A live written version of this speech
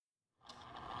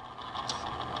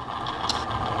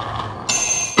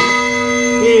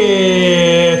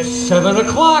7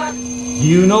 o'clock. Do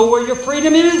you know where your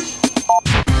freedom is?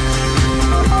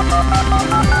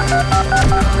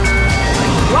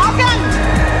 Welcome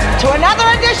to another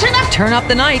edition of Turn Up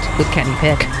the Night with Kenny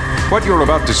Pick. What you're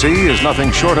about to see is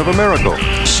nothing short of a miracle.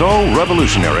 So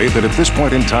revolutionary that at this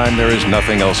point in time, there is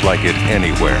nothing else like it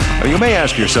anywhere. Now, you may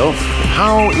ask yourself,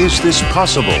 how is this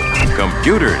possible?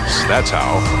 Computers, that's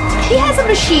how. He has a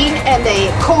machine and a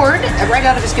cord right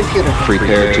out of his computer.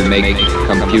 Prepare to make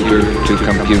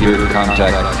computer-to-computer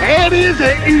contact. That is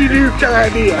an idiot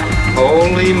idea.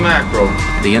 Holy mackerel.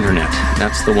 The internet,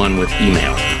 that's the one with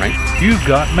email, right? You've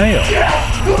got mail. Yeah,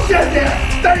 who said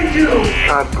that? Thank you.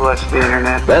 God bless the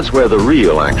internet. That's where the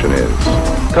real action is.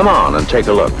 Come on and take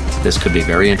a look. This could be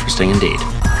very interesting indeed.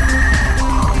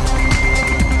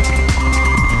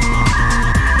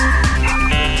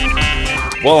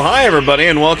 Well, hi, everybody,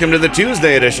 and welcome to the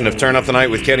Tuesday edition of Turn Up the Night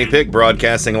with Kenny Pick,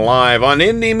 broadcasting live on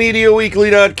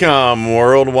IndieMediaWeekly.com,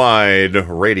 worldwide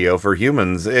radio for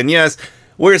humans. And yes,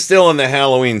 we're still in the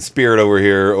Halloween spirit over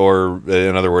here, or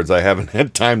in other words, I haven't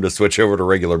had time to switch over to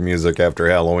regular music after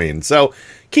Halloween. So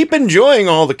keep enjoying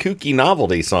all the kooky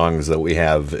novelty songs that we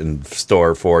have in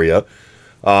store for you.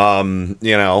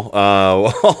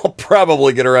 I'll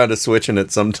probably get around to switching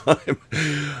it sometime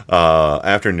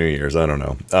after New Year's. I don't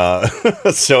know.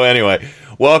 So anyway,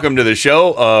 welcome to the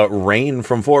show. Rain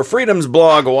from Four Freedoms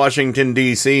blog, Washington,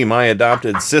 D.C., my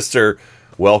adopted sister.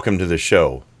 Welcome to the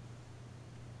show.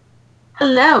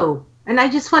 Hello. And I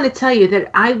just want to tell you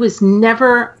that I was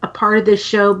never a part of this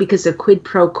show because of quid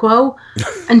pro quo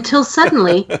until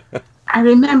suddenly I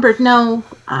remembered,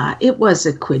 it was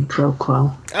a quid pro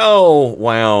quo. Oh,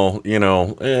 wow.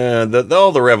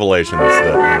 All the revelations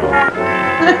that,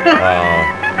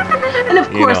 and of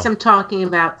course, I'm talking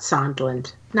about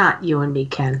Sondland, not you and me,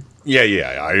 Ken.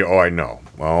 I know.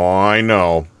 Oh, I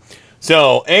know.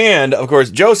 So, and, of course,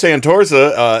 Joe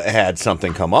Santorsa had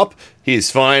something come up.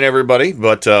 He's fine, everybody,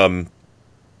 but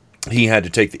he had to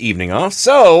take the evening off.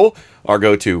 So, our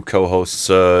go-to co-hosts,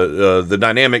 the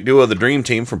dynamic duo, the Dream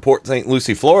Team from Port St.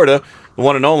 Lucie, Florida, the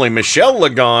one and only Michelle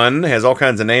Lagon, has all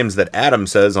kinds of names that Adam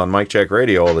says on Mic Check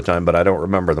Radio all the time, but I don't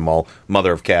remember them all.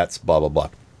 Mother of cats, blah, blah, blah.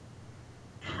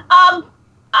 I'm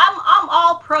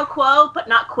all pro quo, but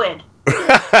not quid.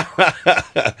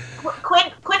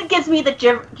 Quid gives me the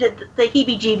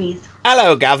heebie-jeebies.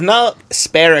 Hello, governor.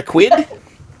 Spare a quid?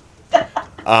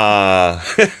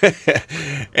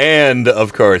 And,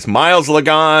 of course, Miles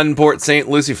Lagon, Port St.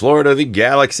 Lucie, Florida, the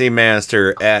Galaxy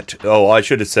Master at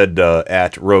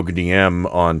Rogue DM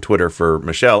on Twitter for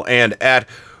Michelle, and at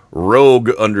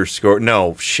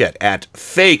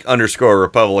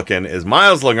fake_Republican is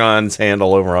Miles Lagon's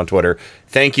handle over on Twitter.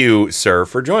 Thank you, sir,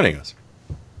 for joining us.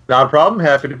 Not a problem.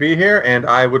 Happy to be here, and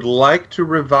I would like to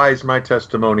revise my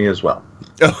testimony as well.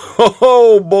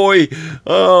 Oh, boy.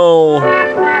 Oh.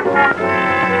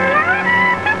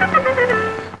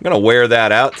 I'm going to wear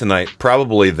that out tonight.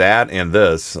 Probably that and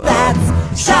this.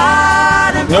 That's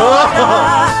shot and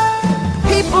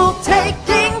people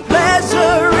taking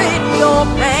pleasure in your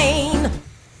pain.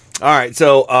 All right,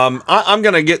 so I'm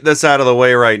going to get this out of the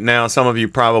way right now. Some of you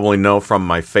probably know from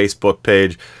my Facebook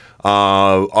page.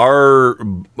 Our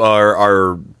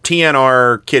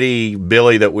TNR kitty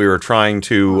Billy that we were trying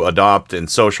to adopt and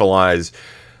socialize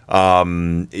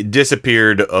it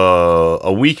disappeared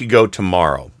a week ago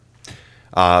tomorrow.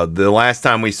 The last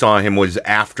time we saw him was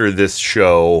after this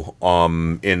show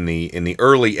in the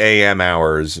early AM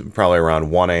hours, probably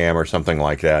around 1 a.m. or something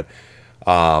like that,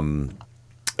 on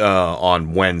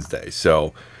Wednesday.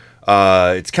 So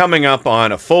it's coming up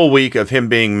on a full week of him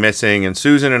being missing, and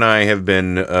Susan and I have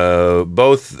been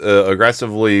both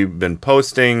aggressively been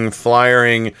posting,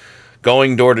 flyering,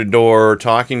 going door to door,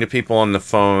 talking to people on the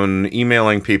phone,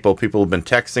 emailing people. People have been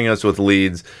texting us with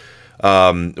leads.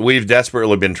 We've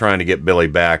desperately been trying to get Billy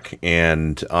back,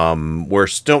 and we're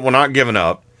not giving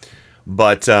up.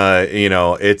 But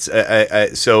it's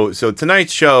so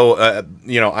tonight's show.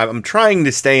 I'm trying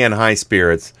to stay in high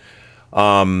spirits.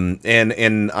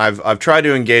 And I've tried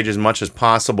to engage as much as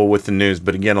possible with the news,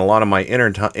 but again, a lot of my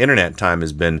internet time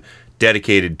has been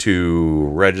dedicated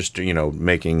to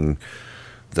making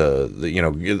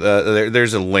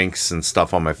there's links and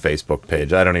stuff on my Facebook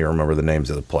page. I don't even remember the names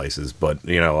of the places, but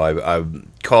we've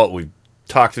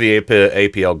talked to the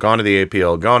APL, gone to the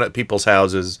APL, gone at people's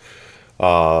houses,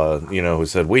 who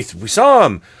said we saw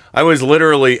him. I was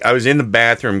in the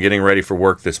bathroom getting ready for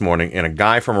work this morning, and a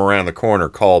guy from around the corner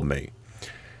called me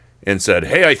and said,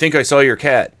 "Hey, I think I saw your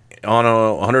cat on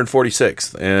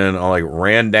 146th." And I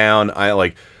ran down.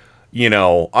 I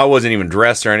wasn't even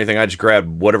dressed or anything. I just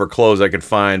grabbed whatever clothes I could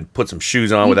find, put some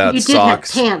shoes on without socks. You did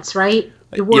have pants, right?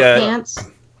 You wore pants?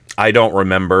 I don't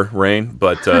remember, Rain,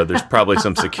 but there's probably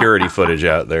some security footage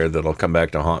out there that'll come back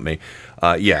to haunt me.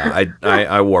 Yeah,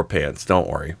 I wore pants. Don't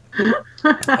worry.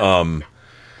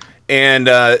 And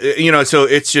so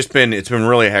it's been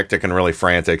really hectic and really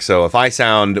frantic. So if I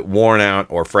sound worn out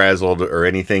or frazzled or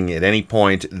anything at any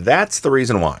point, that's the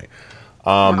reason why.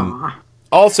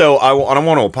 Also, I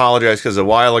want to apologize because a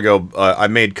while ago I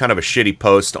made kind of a shitty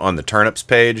post on the Turnips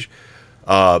page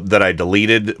that I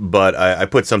deleted, but I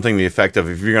put something to the effect of,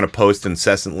 if you're going to post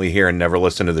incessantly here and never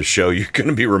listen to the show, you're going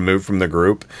to be removed from the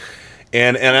group.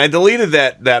 And I deleted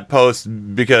that post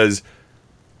because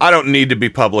I don't need to be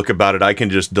public about it. I can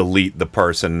just delete the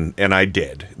person, and I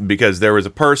did, because there was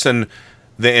a person,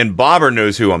 and Bobber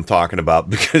knows who I'm talking about,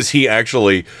 because he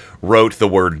actually wrote the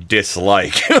word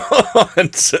dislike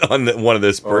on one of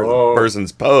this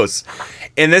person's posts.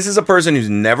 And this is a person who's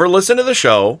never listened to the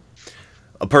show,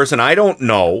 a person I don't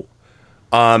know,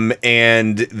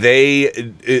 and they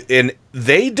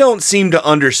don't seem to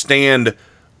understand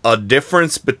a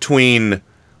difference between,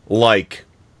 like,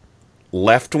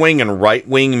 left-wing and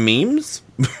right-wing memes.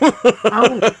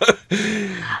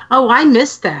 Oh, I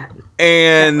missed that.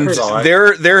 And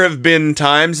there have been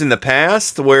times in the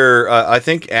past where I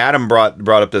think Adam brought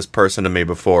up this person to me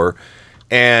before,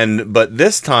 but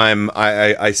this time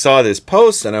I saw this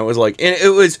post and I was like, and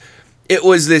it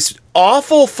was this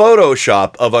awful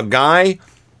Photoshop of a guy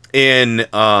in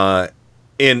a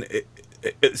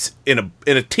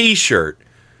t-shirt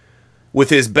with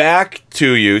his back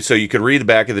to you, so you could read the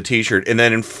back of the T-shirt, and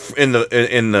then in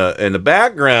the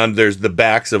background, there's the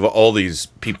backs of all these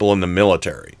people in the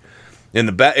military. In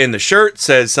the shirt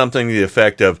says something to the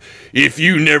effect of, "If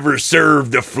you never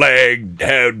served the flag,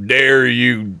 how dare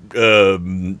you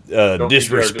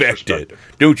disrespect it?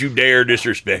 Don't you dare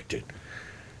disrespect it?"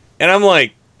 And I'm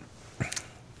like,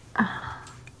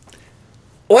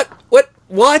 what?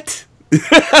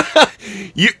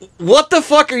 What the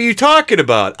fuck are you talking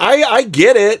about? I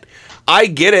get it.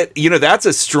 That's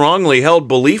a strongly held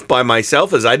belief by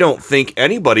myself, as I don't think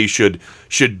anybody should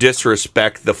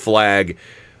disrespect the flag.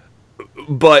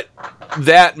 But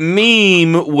that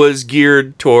meme was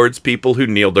geared towards people who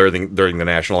kneel during the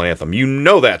national anthem. You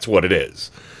know that's what it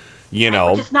is. Which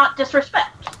is not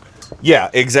disrespect. Yeah,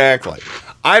 exactly.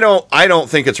 I don't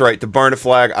think it's right to burn a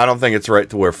flag. I don't think it's right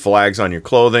to wear flags on your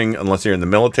clothing unless you're in the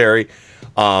military.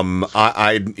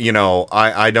 I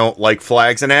don't like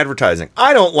flags in advertising.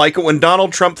 I don't like it when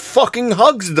Donald Trump fucking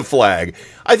hugs the flag.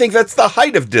 I think that's the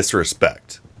height of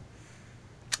disrespect.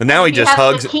 And now he just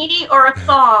hugs. If you have a bikini or a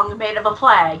thong made of a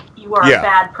flag, you are a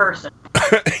bad person.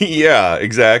 Yeah,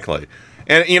 exactly.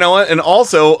 And you know what? And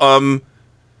also,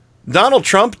 Donald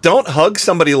Trump, don't hug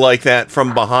somebody like that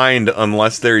from behind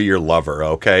unless they're your lover,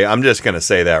 okay? I'm just going to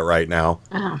say that right now.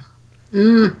 Oh.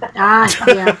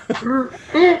 Yeah.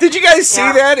 Did you guys see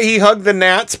that? He hugged the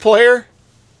Nats player?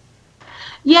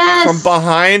 Yes. From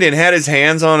behind and had his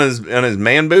hands on his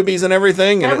man boobies and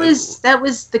everything? That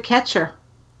was the catcher.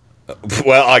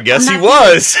 Well, I guess he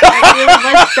was. Not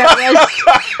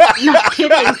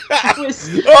kidding. That was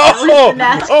the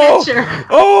Nats catcher.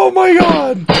 Oh my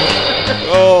God.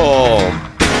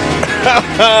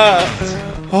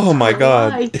 Oh my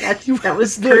God. That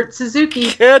was Kurt Suzuki.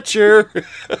 Catcher.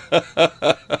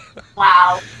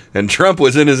 Wow. And Trump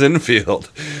was in his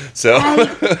infield. So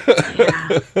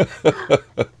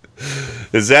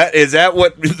Is that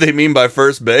what they mean by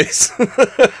first base? That's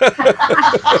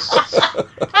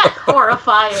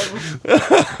horrifying.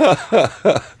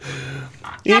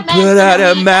 He put out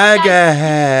a MAGA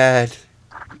hat.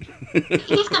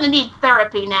 He's going to need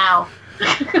therapy now.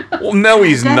 Well, no,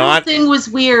 he's not.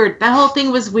 That whole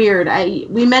thing was weird.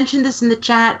 We mentioned this in the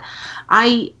chat.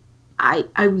 I've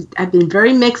been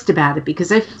very mixed about it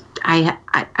because I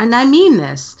and I mean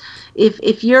this.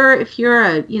 If you're a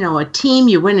team,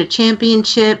 you win a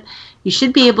championship, you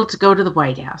should be able to go to the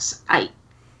White House. I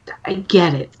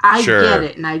get it. I get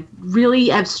it, and I really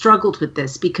have struggled with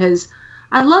this because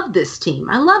I love this team.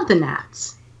 I love the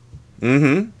Nats.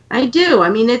 Mm-hmm. I do. I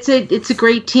mean, it's a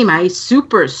great team. I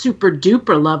super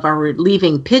duper love our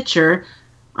relieving pitcher,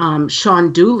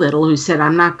 Sean Doolittle, who said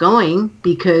I'm not going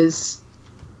because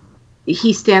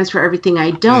he stands for everything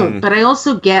I don't. But I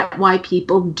also get why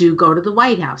people do go to the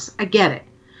White House. I get it.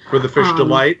 For the fish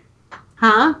delight?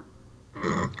 Huh?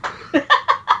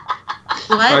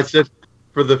 What? I said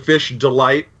for the fish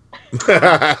delight.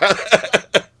 Well,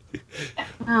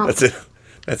 that's it.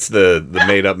 That's the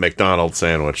made up McDonald's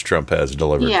sandwich Trump has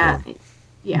delivered. Yeah.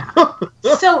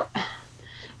 So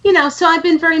I've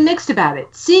been very mixed about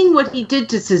it. Seeing what he did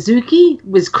to Suzuki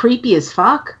was creepy as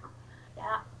fuck.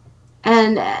 Yeah.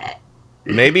 And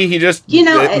maybe he just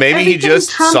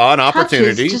Trump saw an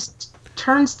opportunity. Just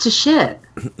turns to shit.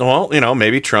 Well,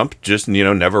 maybe Trump just,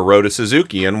 never rode a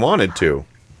Suzuki and wanted to.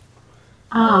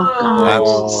 Oh,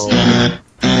 God.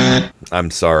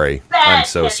 I'm sorry. I'm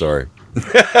so sorry.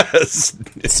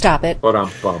 Stop it. But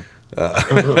I'm bummed. All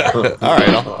right.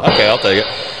 I'll take it.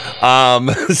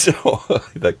 So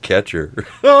the catcher.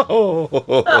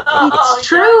 It's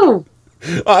true.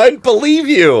 I believe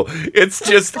you. It's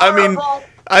just, the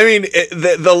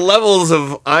levels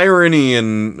of irony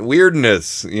and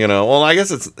weirdness, Well, I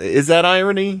guess is that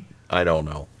irony? I don't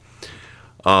know.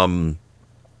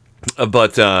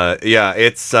 But yeah,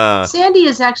 it's. Sandy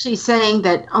is actually saying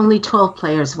that only 12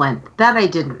 players went. That I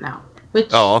didn't know.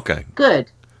 Okay.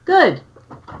 Good.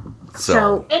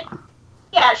 So it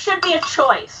should be a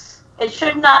choice. It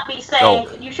should not be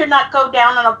saying you should not go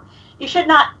down on you should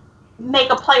not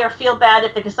make a player feel bad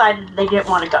if they decided they didn't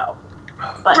want to go.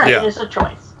 But it is a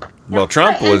choice. Well,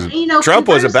 Trump was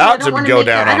about to go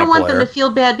down on a player. I don't want them to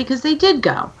feel bad because they did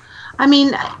go. I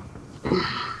mean.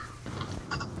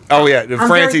 Oh yeah, I'm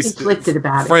very conflicted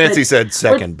about it. Francie said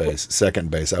second base.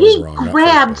 Second base. I was wrong. He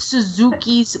grabbed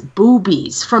Suzuki's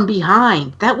boobies from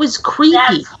behind. That was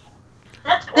creepy.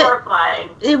 That's horrifying.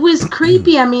 It was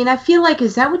creepy. I mean, I feel like,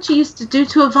 is that what you used to do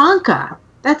to Ivanka?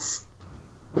 That's.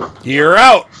 You're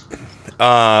out.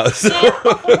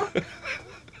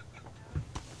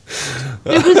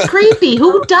 It was creepy.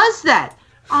 Who does that?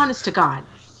 Honest to God.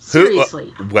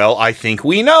 Seriously. Well, I think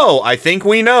we know.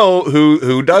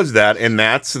 Who does that, and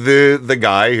that's the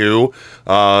guy who,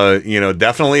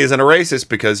 definitely isn't a racist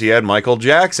because he had Michael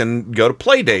Jackson go to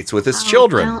play dates with his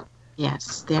children. Well,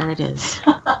 yes, there it is.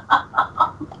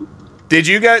 Did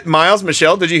you get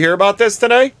Michelle? Did you hear about this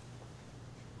today?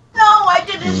 No, I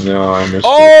didn't. No, I missed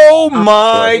Oh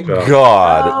my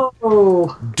God!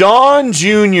 Oh. Don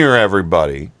Jr.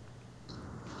 Everybody.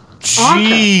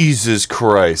 Jesus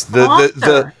Christ!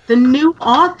 The new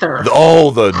author.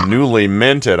 The newly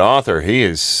minted author. He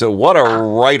is so. What a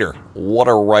writer! What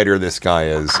a writer this guy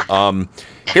is.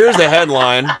 Here's the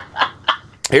headline.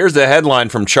 Here's the headline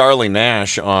from Charlie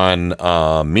Nash on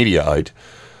Mediaite.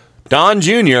 Don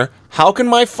Jr. How can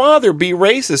my father be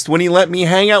racist when he let me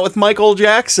hang out with Michael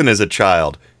Jackson as a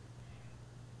child?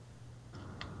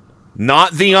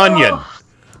 Not The Onion.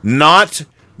 Not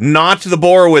the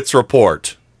Borowitz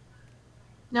Report.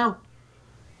 No.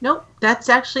 Nope. That's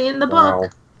actually in the book. Wow.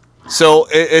 So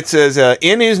it says,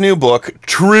 in his new book,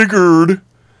 Triggered,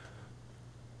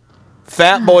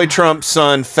 Fat Boy Trump's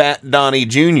son, Fat Donnie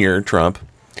Jr. Trump,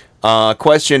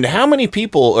 questioned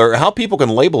how people can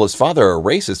label his father a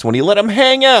racist when he let him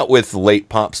hang out with late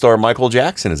pop star Michael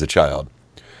Jackson as a child.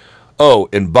 Oh,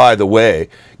 and by the way,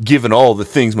 given all the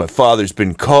things my father's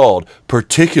been called,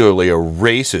 particularly a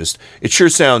racist, it sure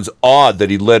sounds odd that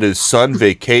he let his son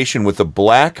vacation with a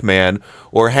black man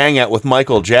or hang out with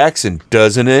Michael Jackson,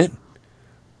 doesn't it?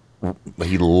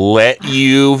 He let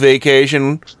you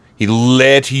vacation? He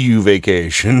let you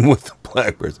vacation with a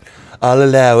black person. I'll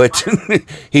allow it.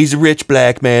 He's a rich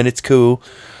black man. It's cool.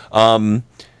 And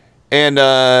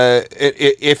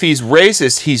if he's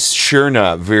racist, he's sure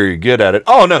not very good at it.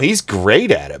 Oh no, he's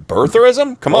great at it.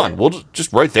 Birtherism? Come on, we'll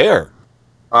just right there.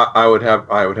 I would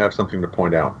have something to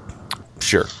point out.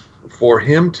 Sure. For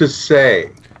him to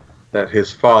say that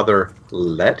his father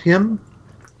let him,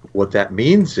 what that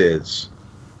means is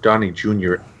Donnie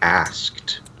Jr.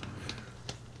 asked.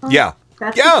 Yeah.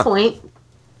 That's the point.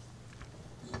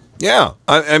 Yeah,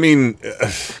 I mean,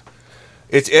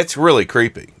 it's really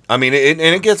creepy. I mean, and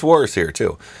it gets worse here,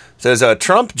 too. It says,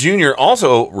 Trump Jr.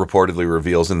 also reportedly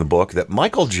reveals in the book that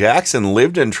Michael Jackson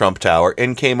lived in Trump Tower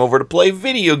and came over to play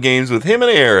video games with him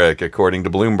and Eric, according to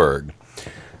Bloomberg.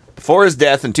 Before his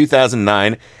death in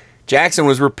 2009, Jackson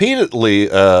was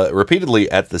repeatedly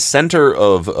at the center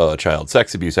of child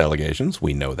sex abuse allegations.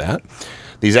 We know that.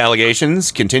 These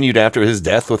allegations continued after his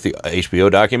death with the HBO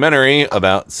documentary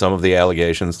about some of the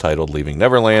allegations titled Leaving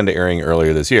Neverland, airing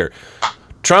earlier this year.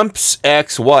 Trump's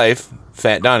ex-wife,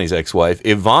 Fat Donnie's ex-wife,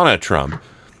 Ivana Trump,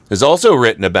 has also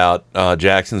written about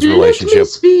Jackson's relationship.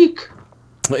 Let me speak.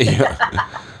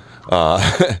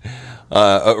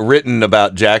 Written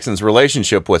about Jackson's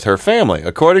relationship with her family.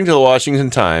 According to the Washington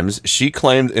Times, she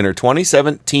claimed in her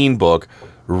 2017 book,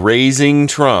 Raising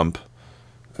Trump,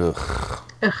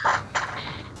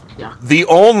 the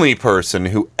only person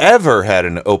who ever had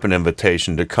an open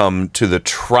invitation to come to the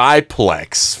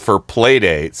triplex for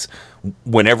playdates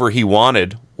whenever he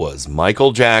wanted was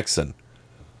Michael Jackson.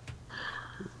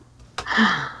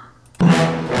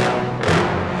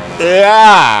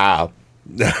 Yeah.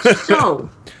 So,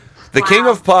 the King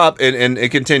of Pop, and it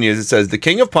continues, it says, the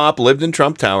King of Pop lived in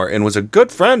Trump Tower and was a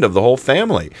good friend of the whole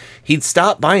family. He'd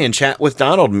stop by and chat with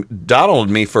Donald and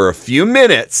me for a few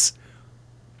minutes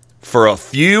for a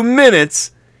few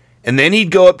minutes, and then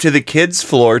he'd go up to the kids'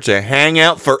 floor to hang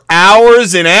out for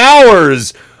hours and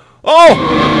hours.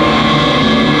 Oh!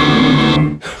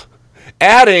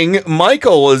 Adding,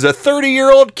 Michael was a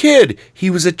 30-year-old kid.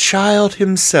 He was a child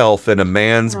himself in a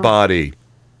man's body.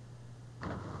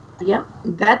 Yep,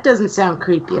 that doesn't sound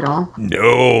creepy at all.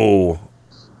 No.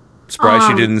 Surprised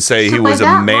you didn't say he was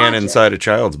a man inside a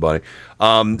child's body.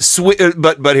 Sweet,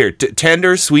 but here,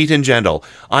 tender, sweet, and gentle.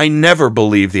 I never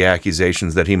believed the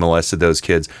accusations that he molested those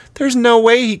kids. There's no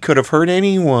way he could have hurt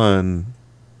anyone.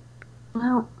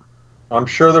 Well, I'm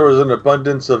sure there was an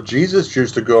abundance of Jesus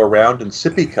juice to go around in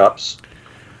sippy cups.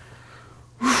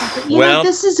 You know,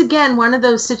 this is again one of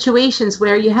those situations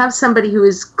where you have somebody who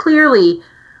is clearly,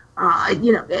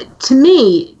 to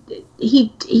me,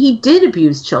 he did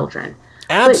abuse children.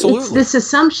 Absolutely. But it's this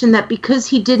assumption that because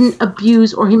he didn't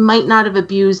abuse, or he might not have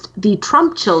abused the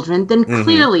Trump children, then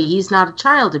clearly he's not a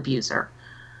child abuser.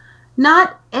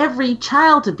 Not every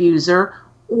child abuser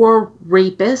or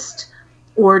rapist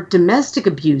or domestic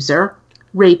abuser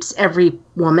rapes every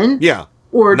woman. Yeah.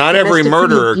 Or not every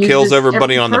murderer kills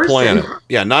everybody on the planet. person.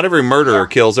 Yeah, not every murderer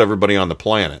kills everybody on the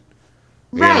planet.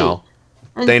 Right. You know,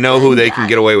 they know who they can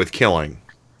get away with killing,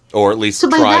 or at least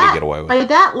try to get away with. By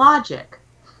that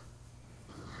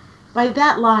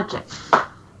logic,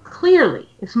 clearly,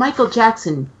 if Michael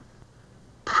Jackson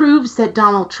proves that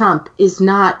Donald Trump is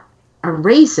not a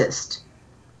racist,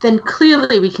 then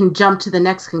clearly we can jump to the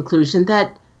next conclusion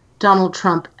that Donald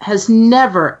Trump has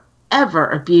never, ever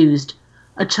abused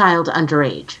a child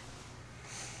underage.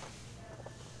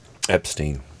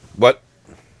 Epstein. What?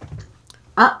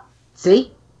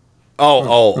 See?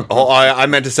 I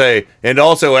meant to say, and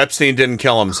also Epstein didn't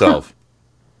kill himself.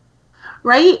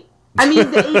 Right? I mean,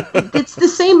 it's the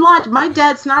same logic. My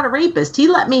dad's not a rapist. He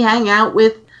let me hang out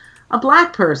with a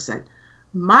black person.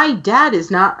 My dad is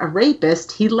not a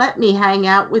rapist. He let me hang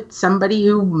out with somebody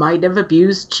who might have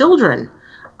abused children.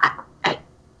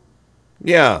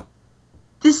 Yeah.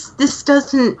 This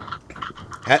doesn't...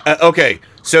 Okay,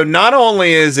 so not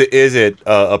only is it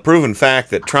a proven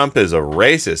fact that Trump is a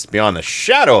racist beyond the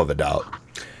shadow of a doubt,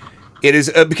 it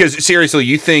is because seriously,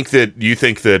 you think that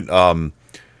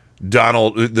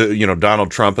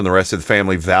Donald Trump and the rest of the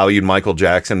family valued Michael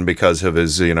Jackson because of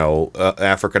his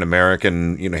African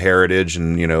American heritage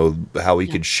and how he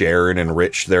could share and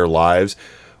enrich their lives,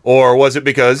 or was it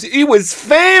because he was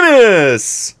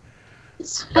famous?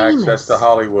 Access to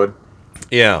Hollywood.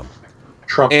 Yeah.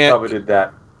 Trump coveted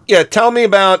that. Yeah, tell me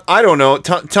about, I don't know,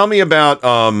 tell me about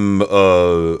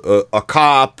a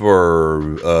cop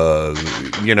or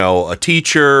a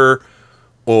teacher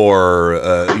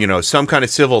or some kind of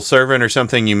civil servant or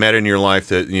something you met in your life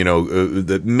that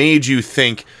that made you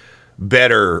think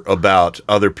better about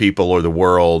other people or the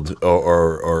world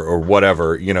or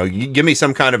whatever. You give me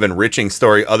some kind of enriching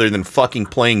story other than fucking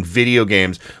playing video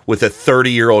games with a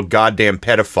 30-year-old goddamn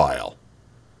pedophile.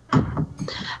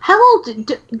 How old,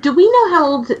 do we know how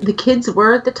old the kids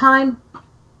were at the time?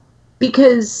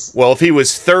 Because... Well, if he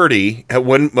was 30,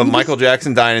 when Michael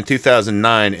Jackson died in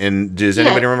 2009, and does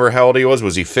anybody remember how old he was?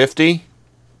 Was he 50?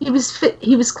 He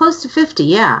was close to 50,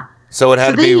 yeah. So it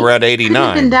had to be around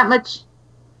 89. Been that much,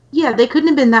 yeah, they couldn't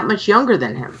have been that much younger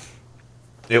than him.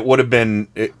 It would have been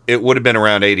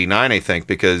around 89, I think,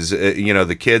 because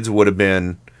the kids would have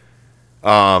been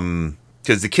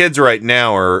because the kids right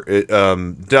now are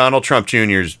Donald Trump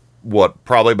Jr.'s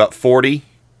probably about 40.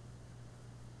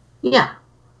 Yeah.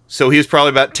 So he was probably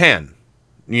about 10.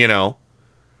 10,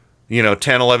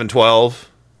 11,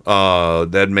 12.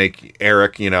 That'd make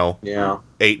Eric,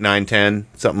 8, 9, 10,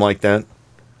 something like that.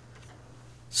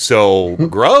 So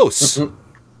gross.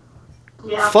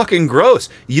 Yeah. Fucking gross.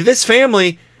 This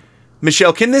family,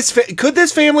 Michelle, could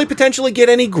this family potentially get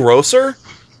any grosser?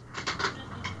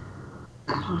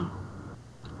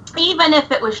 Even if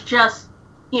it was just,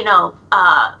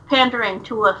 pandering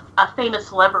to a famous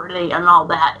celebrity and all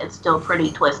that, it's still pretty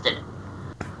twisted.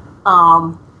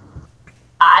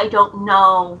 I don't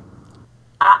know.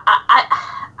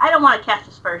 I don't want to cast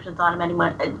aspersions on him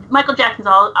anymore. Michael Jackson's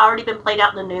already been played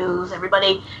out in the news.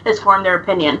 Everybody has formed their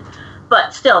opinion.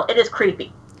 But still, it is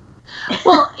creepy.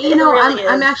 Well, really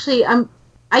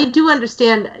I do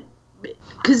understand,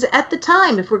 because at the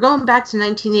time, if we're going back to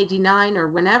 1989 or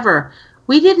whenever,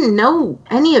 we didn't know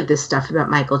any of this stuff about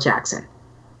Michael Jackson.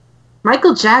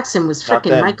 Michael Jackson was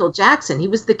freaking Michael Jackson. He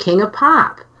was the king of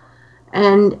pop.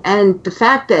 And the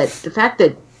fact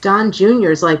that Don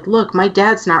Jr. is like, look, my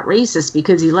dad's not racist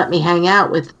because he let me hang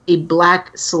out with a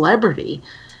black celebrity.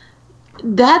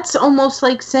 That's almost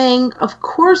like saying, of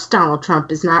course Donald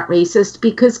Trump is not racist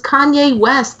because Kanye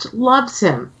West loves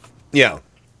him. Yeah.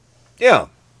 Yeah.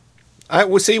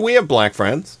 We have black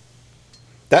friends.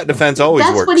 That defense always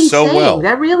That's works what he's so saying. well.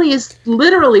 That really is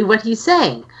literally what he's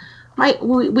saying.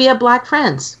 We have black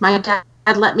friends. My dad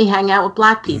let me hang out with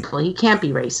black people. He can't be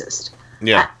racist.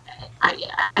 Yeah.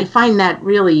 I find that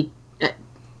really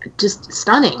just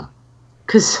stunning,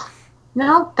 because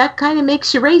that kind of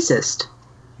makes you racist.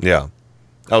 Yeah.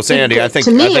 Oh, Sandy, I think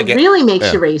to me I think it really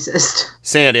makes you racist.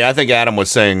 Sandy, I think Adam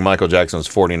was saying Michael Jackson was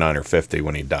 49 or 50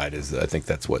 when he died. I think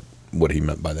that's what he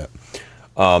meant by that.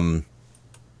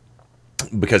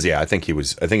 Because I think he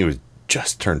was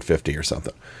just turned 50 or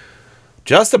something.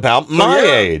 Just about my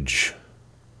age.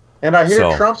 And I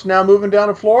hear Trump's now moving down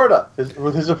to Florida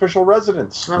with his official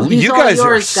residence. Well, you guys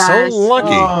are so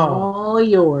lucky. All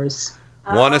yours.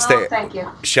 Want us to? Thank you.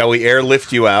 Shall we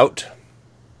airlift you out?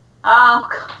 Oh,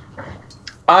 God.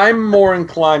 I'm more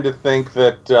inclined to think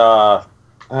that,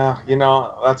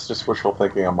 that's just wishful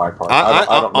thinking on my part. I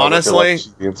don't know honestly,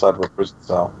 the inside of a prison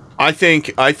cell. I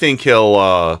think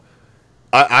he'll.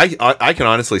 I can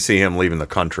honestly see him leaving the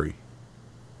country.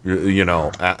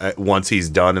 Once he's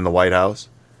done in the White House.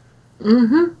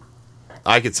 Mm-hmm.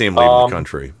 I could see him leaving the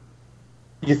country.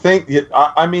 You think?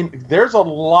 I mean, there's a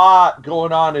lot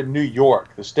going on in New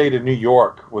York, the state of New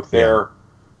York, with their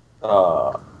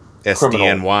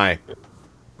SDNY.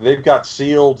 They've got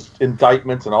sealed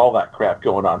indictments and all that crap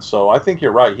going on. So I think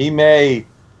you're right. He may.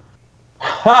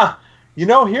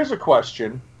 Here's a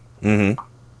question. Mm-hmm.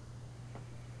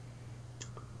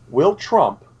 Will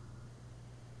Trump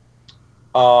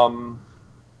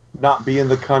not be in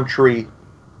the country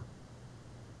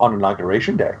on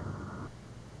Inauguration Day?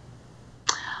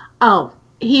 Oh,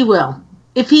 he will.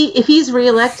 If he's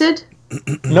reelected?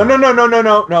 No.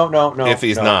 If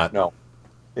he's not. No.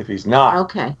 If he's not.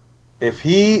 Okay.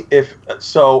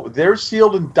 So there's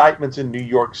sealed indictments in New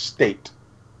York State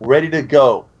ready to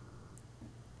go.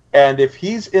 And if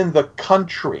he's in the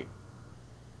country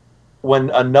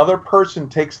when another person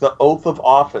takes the oath of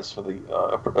office for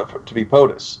to be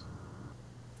POTUS,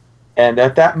 and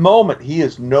at that moment he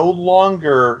is no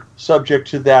longer subject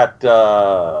to that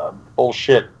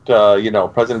bullshit,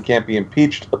 president can't be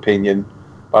impeached opinion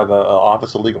by the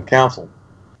Office of Legal Counsel.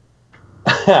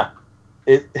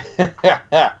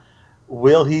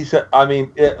 Will he? I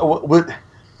mean,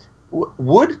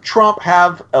 would Trump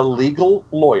have a legal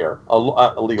lawyer,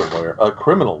 a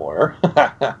criminal lawyer,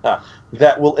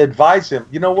 that will advise him?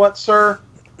 You know what, sir?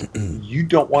 You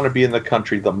don't want to be in the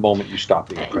country the moment you stop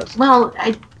being president. Well,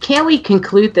 can't we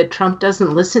conclude that Trump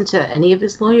doesn't listen to any of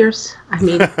his lawyers? I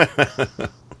mean,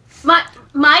 I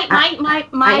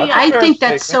think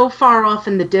that's so far off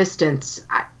in the distance.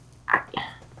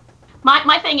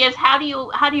 My thing is, how do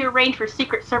you arrange for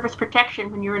Secret Service protection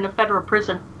when you're in a federal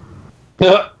prison?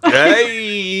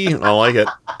 Hey, I like it.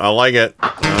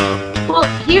 Well,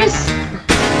 here's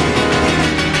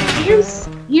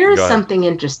something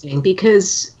interesting,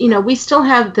 because we still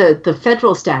have the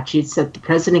federal statutes that the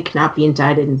president cannot be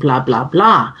indicted and blah blah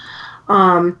blah.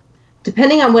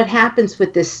 Depending on what happens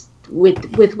with this,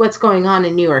 with what's going on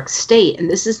in New York State, and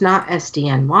this is not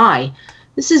SDNY.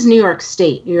 This is New York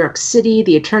State, New York City,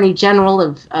 the Attorney General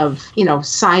of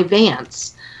Cy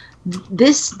Vance.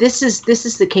 This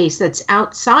is the case that's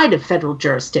outside of federal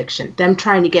jurisdiction, them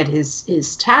trying to get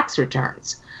his tax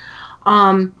returns.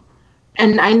 And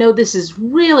I know this is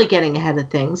really getting ahead of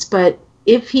things, but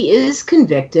if he is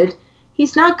convicted,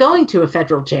 he's not going to a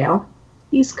federal jail.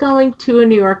 He's going to a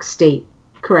New York State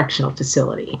correctional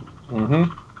facility. Mm-hmm.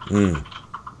 Mm.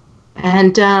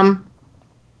 And,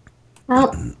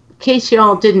 in case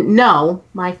y'all didn't know,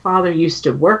 my father used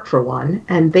to work for one,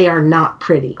 and they are not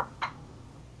pretty.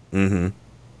 Mm-hmm.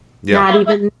 Yeah. Not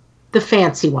even the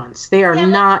fancy ones. They are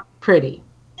not pretty.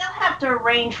 They'll have to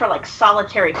arrange for like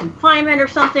solitary confinement or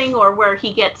something, or where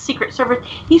he gets Secret Service.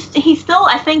 He's still,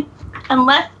 I think,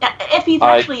 if he's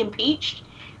actually impeached,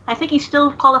 I think he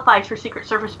still qualifies for Secret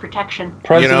Service protection.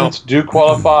 Presidents do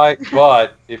qualify,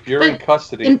 but if you're in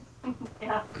custody.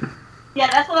 Yeah,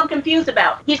 that's what I'm confused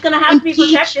about. He's going to have to be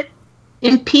protected.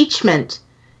 Impeachment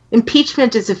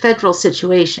is a federal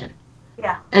situation.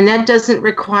 Yeah. And that doesn't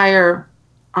require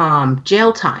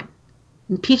jail time.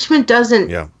 Impeachment doesn't.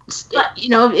 Yeah.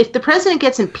 If the president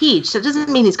gets impeached, that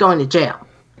doesn't mean he's going to jail.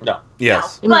 No.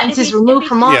 Yes. It means he's removed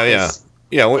from office.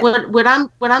 Yeah.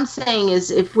 What I'm saying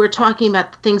is, if we're talking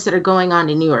about the things that are going on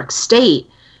in New York State,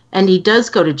 and he does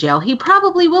go to jail, he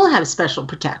probably will have special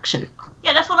protection.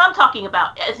 Yeah, that's what I'm talking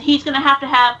about. He's going to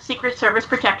have Secret Service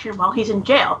protection while he's in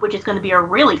jail, which is going to be a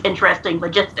really interesting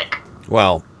logistic.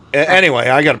 Well, anyway,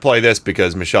 I got to play this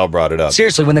because Michelle brought it up.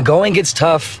 Seriously, when the going gets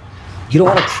tough, you don't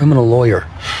want a criminal lawyer,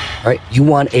 right? You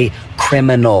want a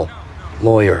criminal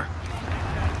lawyer.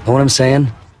 Know what I'm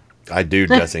saying? I do,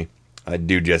 Jesse. I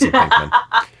do Jesse Pinkman.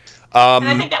 And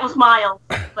I think that was Miles.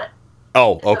 But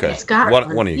Oh, okay. He's got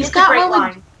One of you. He's guys. got Great one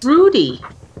line. with Rudy.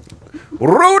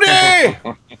 Rudy!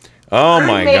 Oh Rudy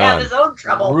my may have god. his own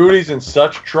trouble. Rudy's in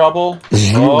such trouble.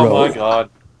 Oh my god.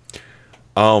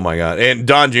 Oh my god. And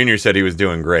Don Jr. said he was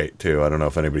doing great too. I don't know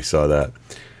if anybody saw that.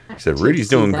 He said Rudy's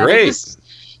doing that. great.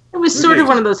 It was sort of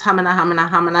one of those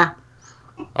hamina.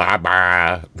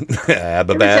 Ah, Yeah,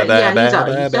 he's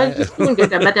just doing good.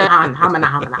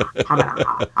 Hamina.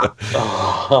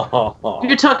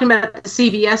 You're talking about the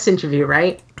CBS interview,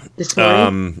 right? This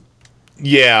morning?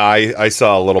 Yeah, I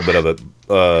saw a little bit of it.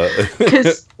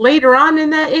 Because later on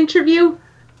in that interview,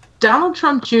 Donald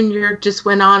Trump Jr. just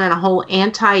went on a whole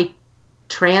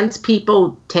anti-trans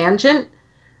people tangent.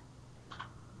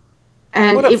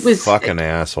 And what a it was fucking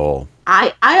asshole.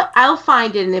 I'll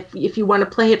find it, and if you want to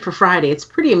play it for Friday, it's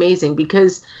pretty amazing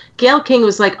because Gayle King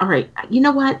was like, all right, you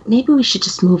know what? Maybe we should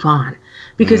just move on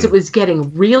because it was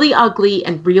getting really ugly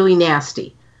and really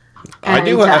nasty. And,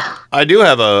 I do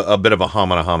have a bit of a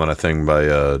homina thing by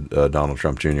Donald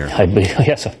Trump Jr.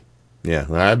 Yes, sir. Yeah,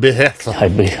 yes.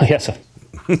 Yes, sir.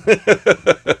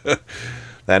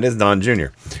 That is Don Jr.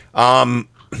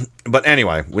 But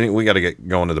anyway, we got to get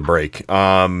going to the break.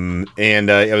 And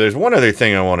there's one other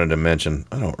thing I wanted to mention.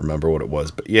 I don't remember what it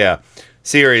was, but yeah,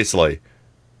 seriously,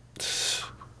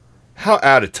 how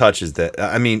out of touch is that?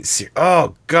 I mean,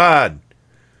 oh God.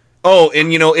 Oh,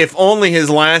 and if only his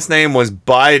last name was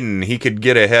Biden, he could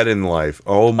get ahead in life.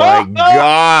 Oh my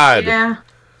God. Yeah.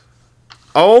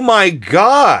 Oh my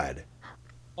God.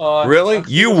 Really?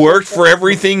 You worked for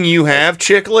everything you have,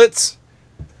 Chicklets?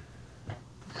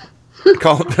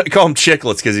 call him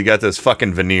Chicklets because he got those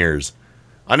fucking veneers.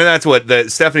 I know that's what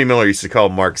Stephanie Miller used to call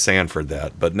Mark Sanford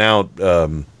that, but now,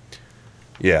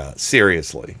 yeah,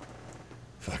 seriously.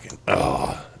 Fucking,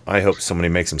 I hope somebody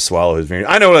makes him swallow his veneers.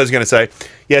 I know what I was going to say.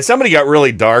 Yeah, somebody got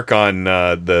really dark on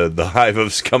the hive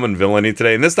of scum and villainy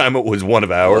today, and this time it was one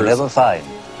of ours. You'll never find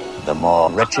the more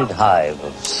wretched hive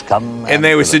of scum and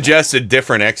they suggested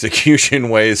different execution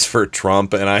ways for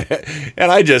Trump, and I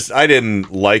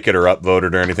didn't like it or upvote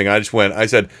it or anything. I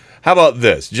said, how about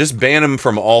this? Just ban him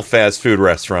from all fast food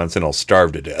restaurants and he'll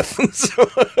starve to death.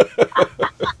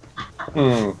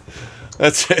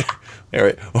 That's it. All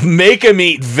right. Make him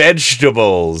eat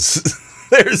vegetables.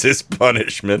 There's his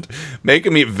punishment. Make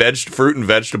him eat fruit and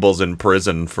vegetables in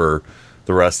prison for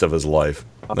the rest of his life.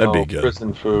 That'd be good.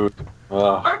 Prison food.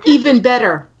 Even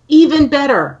better.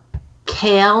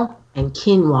 Kale and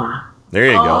quinoa. There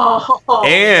you go. Oh,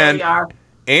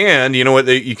 And you know what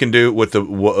you can do with the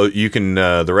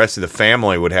rest of the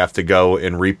family would have to go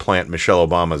and replant Michelle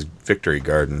Obama's victory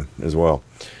garden as well.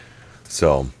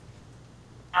 So,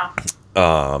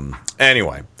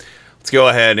 anyway, let's go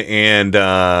ahead and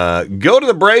go to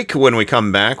the break. When we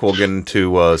come back, we'll get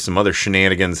into some other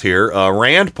shenanigans here.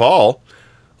 Rand Paul,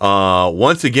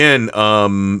 once again,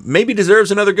 maybe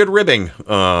deserves another good ribbing.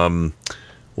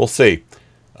 We'll see.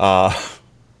 Pun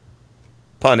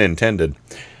intended.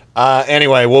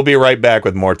 Anyway, we'll be right back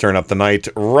with more Turn Up the Night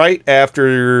right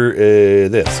after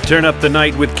this. Turn Up the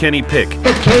Night with Kenny Pick.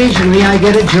 Occasionally I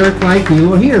get a jerk like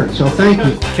you here, so thank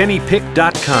you.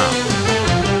 KennyPick.com.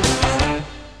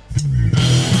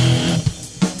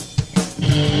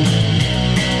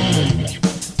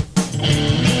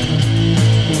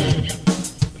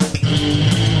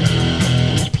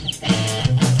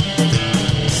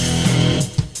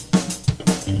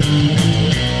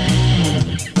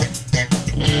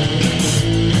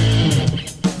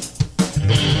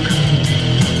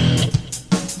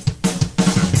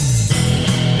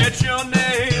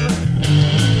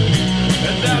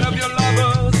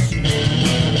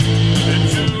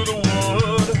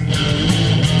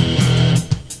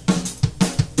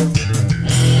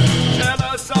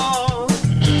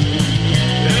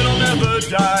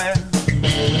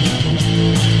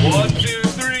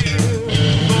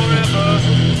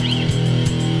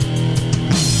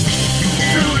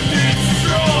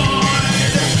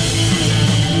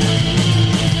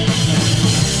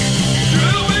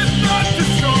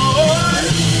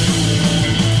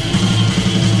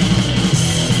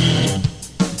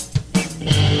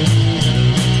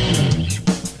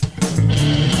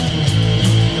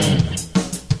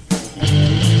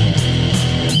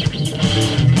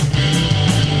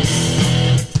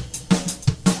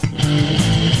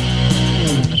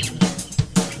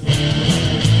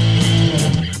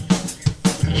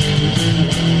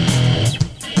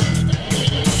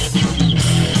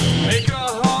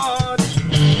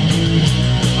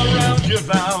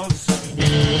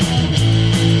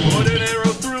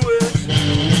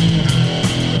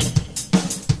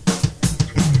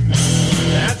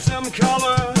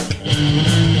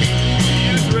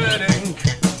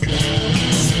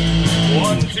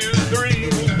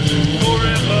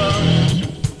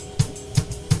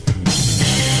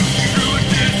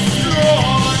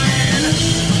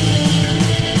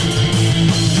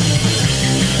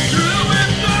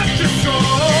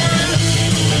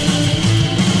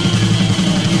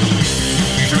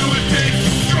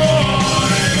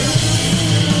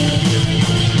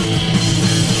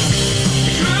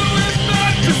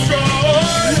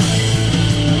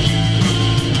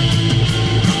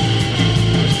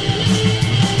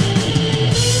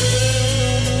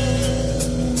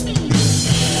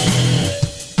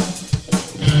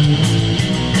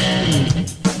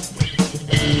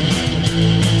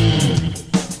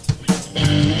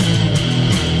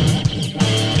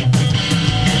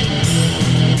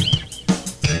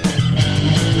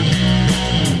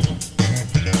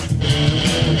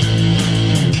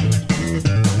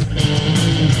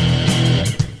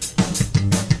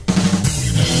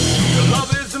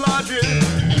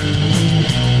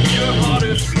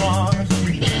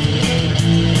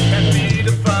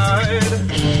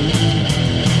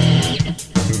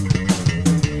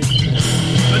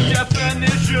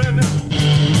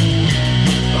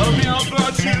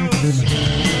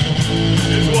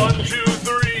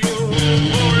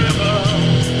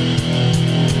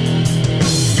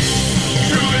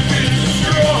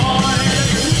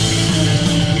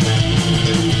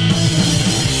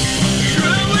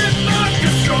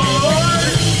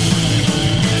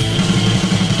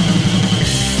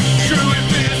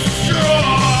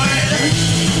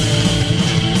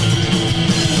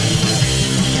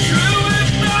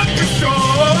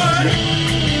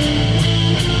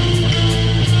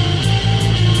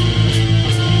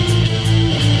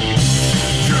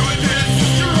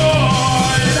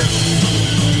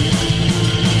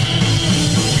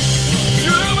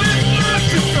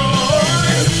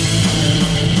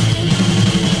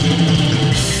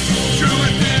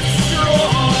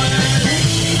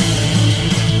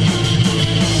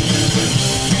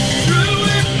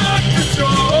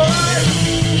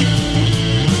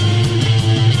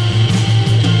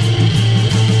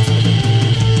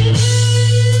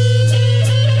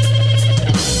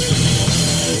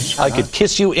 I could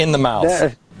kiss you in the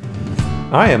mouth.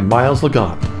 I am Miles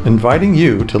Lagon, inviting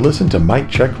you to listen to Mic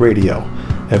Check Radio.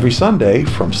 Every Sunday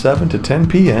from 7 to 10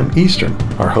 p.m. Eastern,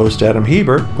 our host Adam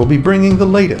Hebert will be bringing the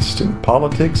latest in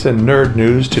politics and nerd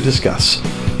news to discuss,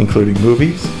 including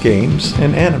movies, games,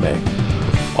 and anime,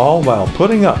 all while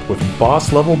putting up with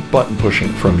boss-level button pushing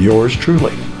from yours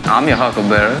truly. I'm your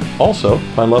Huckleberry. Also,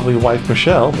 my lovely wife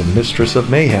Michelle, the Mistress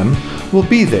of Mayhem, will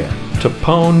be there to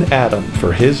pwn Adam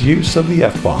for his use of the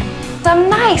F-bomb. I'm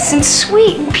nice and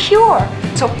sweet and pure,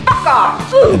 so fuck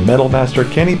off! And Metal Master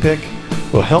Kenny Pick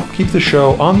will help keep the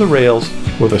show on the rails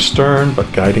with a stern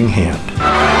but guiding hand.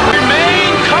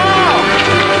 Remain calm!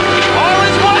 All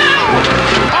is well!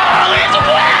 All is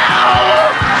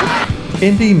well!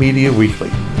 Indie Media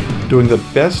Weekly, doing the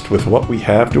best with what we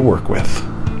have to work with.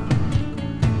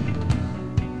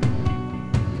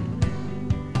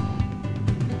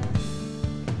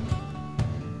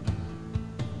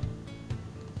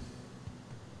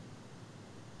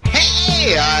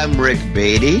 I'm Rick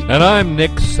Beatty. And I'm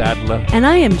Nick Sadler. And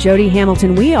I am Jody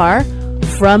Hamilton. We are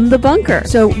From the Bunker.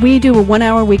 So we do a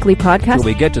 1-hour weekly podcast.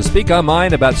 Where we get to speak our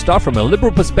mind about stuff from a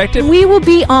liberal perspective. We will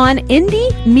be on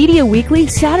Indie Media Weekly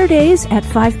Saturdays at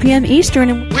 5 p.m.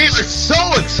 Eastern. We are so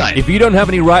excited. If you don't have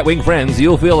any right-wing friends,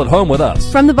 you'll feel at home with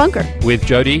us. From the Bunker. With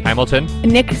Jody Hamilton.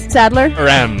 Nick Sadler.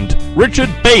 And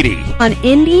Richard Beatty. On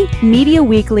Indie Media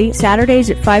Weekly Saturdays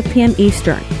at 5 p.m.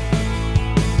 Eastern.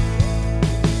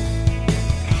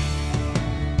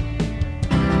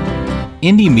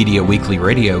 Indie Media Weekly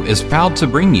Radio is proud to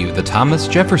bring you the Thomas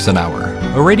Jefferson Hour,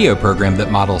 a radio program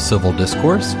that models civil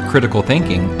discourse, critical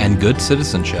thinking, and good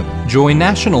citizenship. Join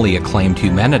nationally acclaimed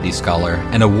humanities scholar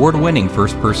and award-winning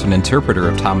first-person interpreter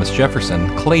of Thomas Jefferson,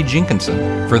 Clay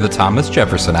Jenkinson, for the Thomas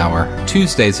Jefferson Hour,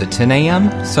 Tuesdays at 10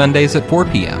 a.m., Sundays at 4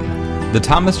 p.m. The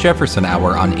Thomas Jefferson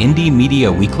Hour on Indie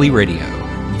Media Weekly Radio.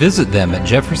 Visit them at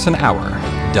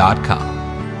jeffersonhour.com.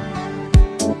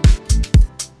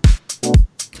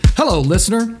 Hello,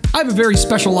 listener. I have a very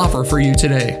special offer for you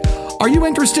today. Are you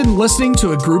interested in listening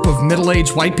to a group of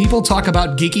middle-aged white people talk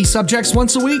about geeky subjects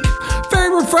once a week? Very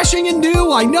refreshing and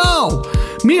new, I know!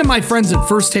 Me and my friends at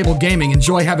First Table Gaming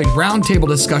enjoy having roundtable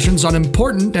discussions on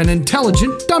important and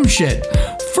intelligent dumb shit.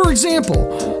 For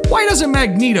example, why doesn't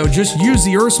Magneto just use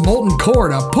the Earth's molten core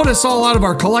to put us all out of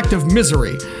our collective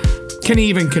misery? Can he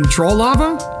even control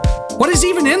lava? What is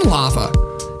even in lava?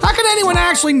 How can anyone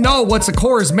actually know what a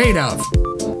core is made of?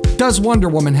 Does Wonder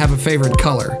Woman have a favorite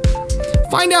color?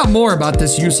 Find out more about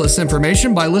this useless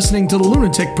information by listening to the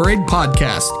Lunatic Parade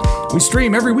podcast. We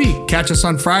stream every week. Catch us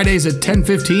on Fridays at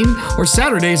 10:15 or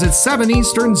Saturdays at 7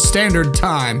 Eastern Standard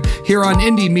Time here on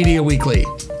Indie Media Weekly.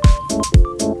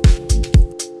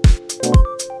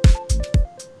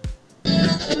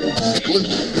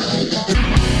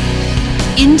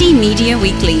 Indie Media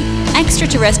Weekly,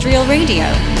 extraterrestrial radio.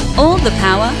 All the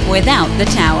power without the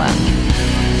tower.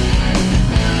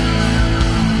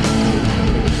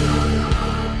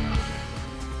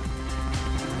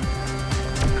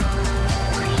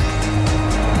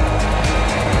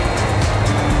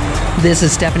 This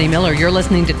is Stephanie Miller. You're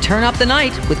listening to Turn Up the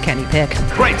Night with Kenny Pick.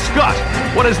 Great Scott!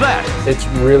 What is that? It's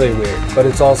really weird, but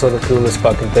it's also the coolest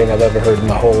fucking thing I've ever heard in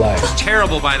my whole life. It's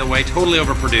terrible, by the way. Totally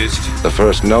overproduced. The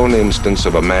first known instance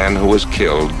of a man who was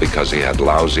killed because he had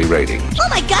lousy ratings. Oh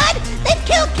my God! They've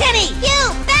killed Kenny!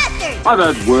 You bastard! I've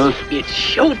had worse. It's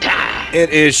showtime!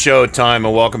 It is showtime,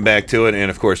 and welcome back to it.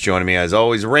 And of course, joining me as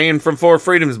always, Rain from Four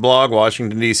Freedoms blog,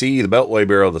 Washington, D.C., the Beltway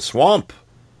Bureau, the Swamp,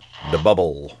 the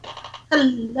Bubble.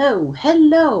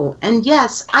 Hello. And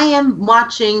yes, I am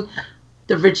watching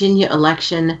the Virginia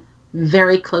election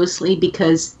very closely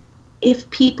because if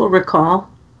people recall,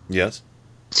 yes,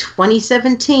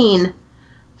 2017,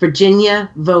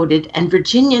 Virginia voted and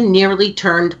Virginia nearly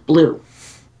turned blue.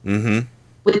 Mm-hmm.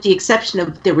 With the exception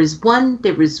of there was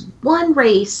one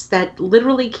race that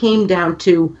literally came down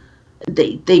to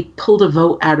they pulled a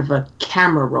vote out of a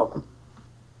camera roll.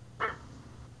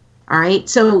 All right.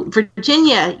 So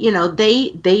Virginia,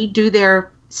 they do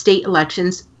their state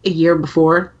elections a year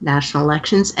before national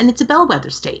elections, and it's a bellwether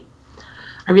state.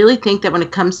 I really think that when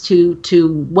it comes to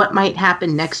what might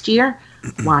happen next year,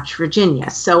 watch Virginia.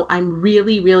 So I'm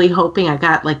really, really hoping I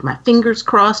got like my fingers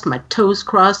crossed, my toes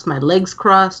crossed, my legs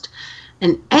crossed,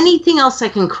 and anything else I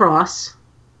can cross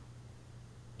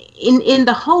in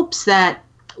the hopes that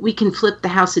we can flip the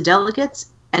House of Delegates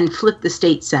and flip the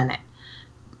state Senate.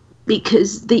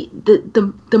 Because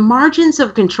the margins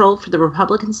of control for the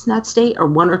Republicans in that state are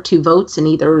 1 or 2 votes in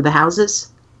either of the houses,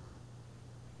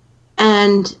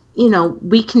 and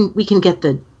we can get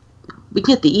the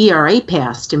ERA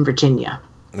passed in Virginia.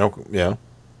 Okay, yeah.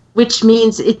 Which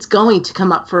means it's going to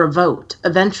come up for a vote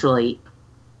eventually,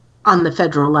 on the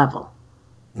federal level.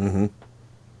 Mm-hmm.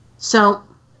 So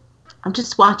I'm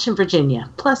just watching Virginia.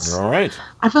 Plus, all right.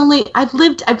 I've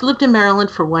lived in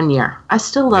Maryland for 1 year. I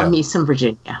still love me some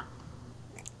Virginia.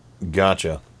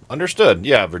 Gotcha. Understood.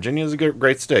 Yeah, Virginia is a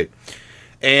great state.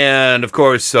 And, of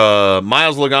course,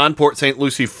 Miles Lagon, Port St.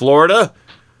 Lucie, Florida,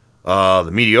 the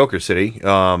mediocre city.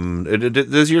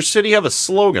 Does your city have a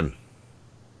slogan?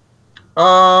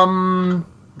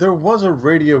 There was a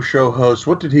radio show host.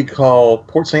 What did he call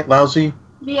Port St. Lousy?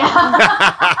 Yeah.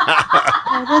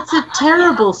 That's a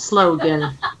terrible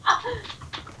slogan.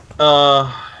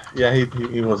 Yeah,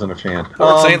 he wasn't a fan.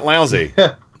 Port St. Lousy.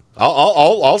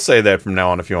 I'll say that from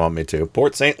now on if you want me to.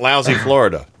 Port St. Lousy,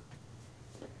 Florida.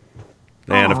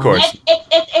 And of course,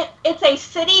 it's a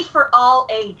city for all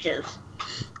ages.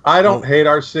 I don't hate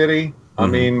our city. I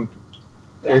mean,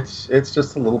 it's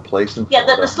just a little place in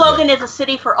Florida. Yeah, the slogan is a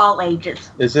city for all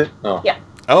ages. Is it? Oh. Yeah.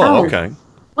 Oh, okay.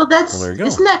 Well, there you go.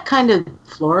 Isn't that kind of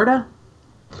Florida?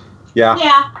 Yeah.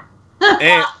 Yeah.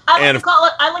 And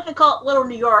I like to call it Little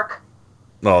New York.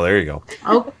 Oh, there you go.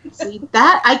 Oh, see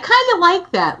that? I kind of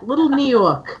like that, Little New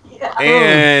York. Yeah.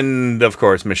 And of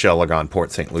course, Michelle Lagon,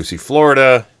 Port St. Lucie,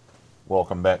 Florida.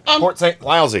 Welcome back, And- Port St.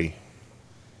 Lousy.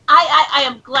 I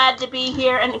am glad to be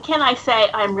here, and can I say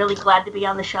I'm really glad to be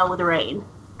on the show with Rain?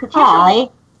 Because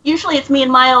usually it's me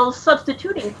and Miles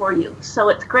substituting for you, so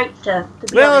it's great to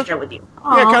be on the show with you.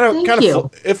 Yeah, kind of.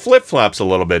 It flip flops a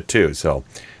little bit too. So,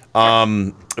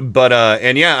 and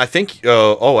yeah, I think.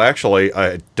 Actually,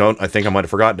 I think I might have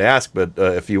forgotten to ask, but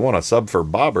if you want to sub for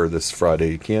Bobber this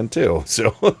Friday, you can too.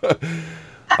 So,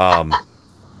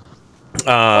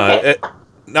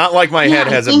 not like my head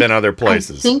hasn't been other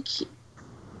places. I think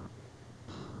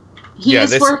he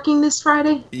is working this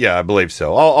Friday. Yeah, I believe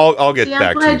so. I'll get back to you.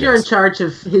 I'm glad you're in charge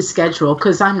of his schedule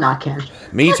because I'm not, Ken.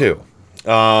 Me too.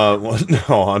 Well,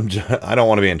 no, I don't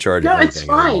want to be in charge of anything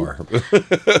anymore.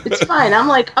 It's fine. I'm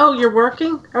like, oh, you're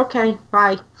working? Okay,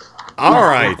 bye. All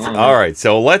right.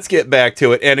 So let's get back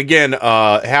to it. And again,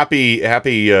 happy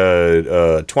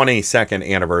 22nd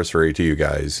anniversary to you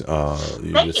guys.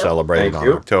 You just celebrated on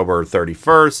October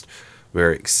 31st.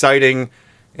 Very exciting.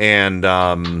 And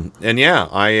yeah,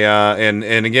 and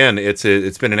again,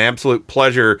 it's been an absolute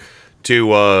pleasure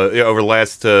to over the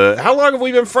last how long have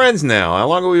we been friends now? How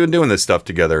long have we been doing this stuff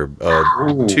together?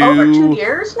 Over 2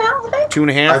 years now, I think.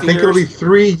 2.5 years. I think it'll be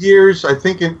 3 years. I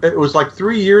think it was like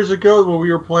 3 years ago when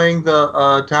we were playing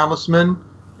the Talisman,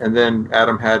 and then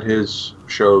Adam had his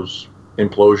show's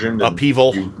implosion,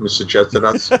 upheaval. You suggested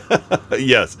us.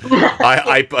 Yes, and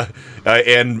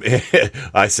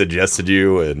I suggested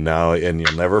you, and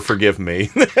you'll never forgive me.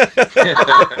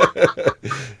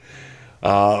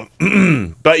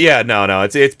 But yeah, no,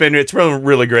 it's been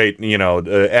really great. You know,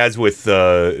 as with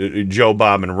Joe,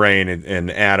 Bob, and Rain,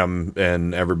 and Adam,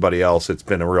 and everybody else, it's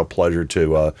been a real pleasure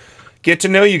to get to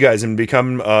know you guys and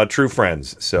become true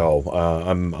friends. So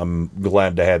I'm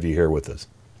glad to have you here with us.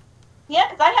 Yeah,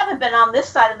 because I haven't been on this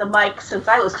side of the mic since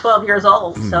I was 12 years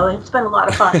old, so it's been a lot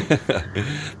of fun.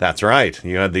 That's right.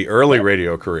 You had the early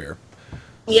radio career.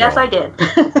 Yes, I did.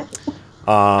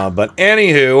 But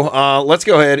anywho, let's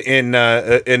go ahead and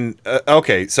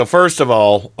okay. So first of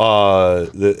all,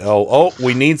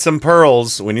 we need some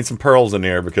pearls. We need some pearls in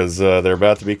here because they're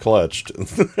about to be clutched.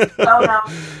 Yes,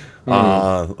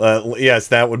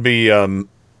 that would be. Hold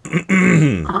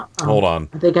on.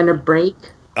 Are they gonna break?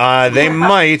 They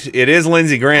might. It is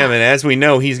Lindsey Graham, and as we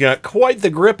know, he's got quite the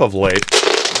grip of late.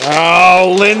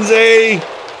 Oh, Lindsay!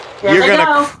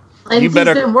 Lindsay's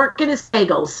been working his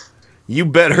bagels. You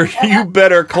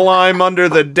better climb under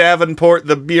the Davenport,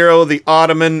 the bureau, the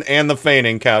ottoman, and the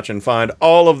fainting couch and find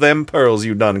all of them pearls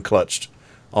you done clutched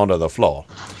onto the floor.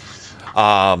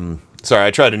 Sorry,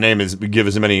 I tried to give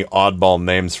as many oddball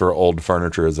names for old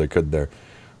furniture as I could there.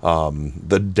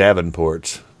 The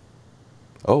Davenport.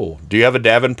 Oh, do you have a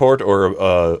Davenport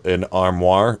or an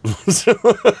armoire?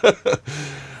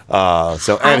 I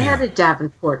had a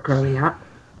Davenport growing up.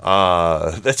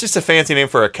 That's just a fancy name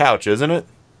for a couch, isn't it?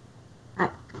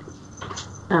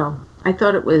 I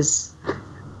thought it was.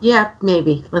 Yeah,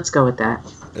 maybe. Let's go with that.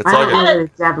 It's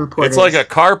like Davenport. It's like a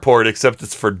carport, except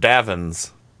it's for Davins.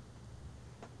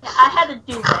 I had a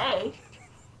duvet.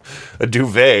 A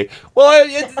duvet? Well,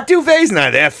 a duvet's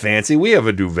not that fancy. We have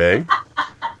a duvet.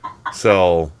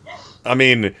 So, I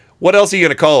mean, what else are you going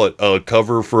to call it? A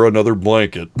cover for another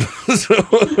blanket.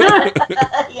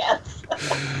 Yes.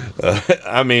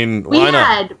 I mean, why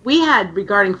not? We had,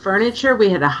 regarding furniture, we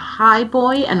had a high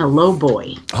boy and a low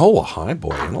boy. Oh, a high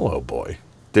boy and a low boy.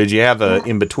 Did you have a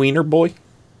in-betweener boy?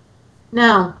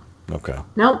 No. Okay.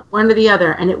 Nope, one or the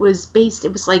other. And it was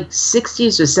like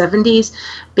 60s or 70s,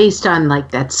 based on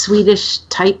like that Swedish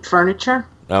type furniture.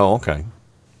 Oh, okay.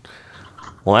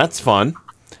 Well, that's fun.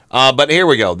 But here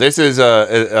we go. This is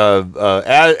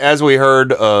as we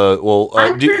heard.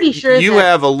 I'm pretty sure you that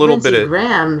have a little Lindsey bit of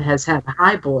Graham has had a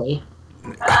high boy.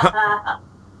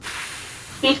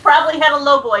 He's probably had a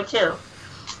low boy too.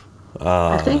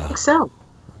 I think so.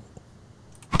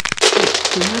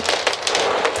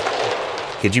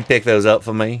 Could you pick those up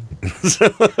for me?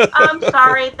 I'm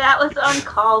sorry, that was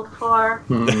uncalled for.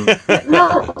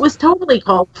 No, it was totally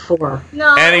called for.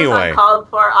 No, Anyway. it was uncalled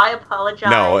for. I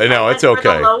apologize. No, it's I went okay.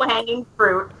 for the low-hanging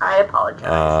fruit. I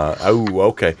apologize.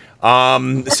 Okay.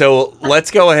 So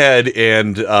let's go ahead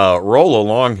and roll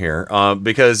along here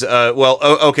because,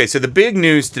 okay. So the big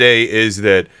news today is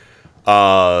that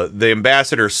the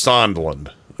ambassador Sondland,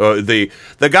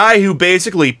 the guy who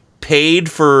basically paid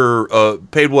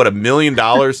 $1 million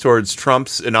towards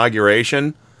Trump's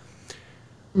inauguration,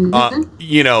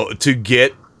 to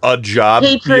get a job,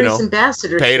 Paid for his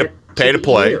ambassadorship. pay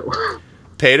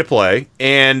to play,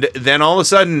 and then all of a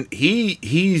sudden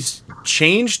he's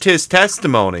changed his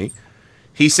testimony.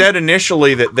 He said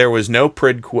initially that there was no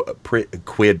quid pro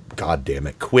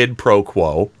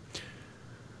quo.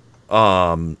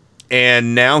 And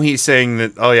now he's saying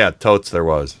that, oh yeah, totes there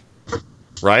was.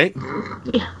 Right?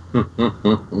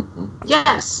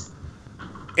 Yes.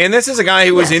 And this is a guy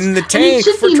who was in the tank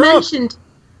for Trump.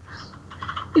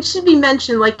 It should be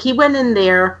mentioned, like, he went in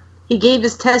there, he gave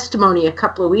his testimony a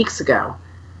couple of weeks ago,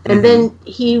 and then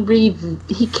he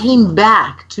came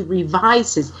back to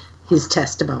revise his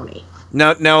testimony.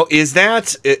 Now is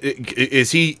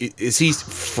he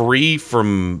free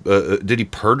from? Did he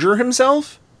perjure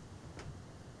himself?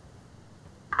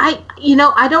 I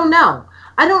don't know.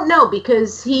 I don't know,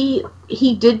 because he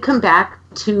did come back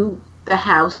to the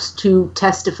House to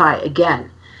testify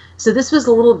again. So this was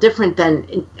a little different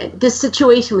this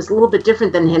situation was a little bit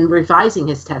different than him revising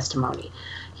his testimony.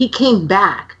 He came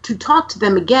back to talk to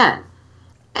them again.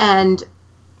 And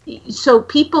so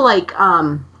people like,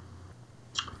 and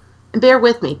bear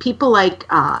with me, people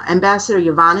like Ambassador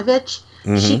Yovanovitch,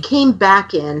 she came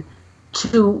back in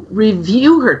to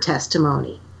review her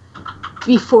testimony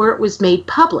before it was made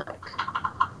public.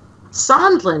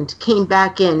 Sondland came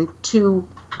back in to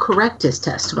correct his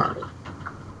testimony.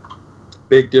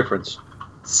 Big difference.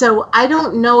 So I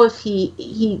don't know if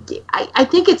I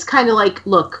think it's kind of like,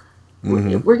 look,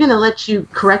 we're going to let you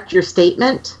correct your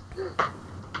statement.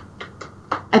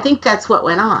 I think that's what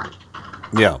went on.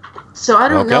 Yeah. So I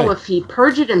don't know if he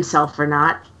perjured himself or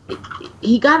not.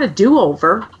 He got a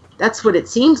do-over. That's what it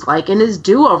seems like. And his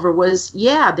do-over was,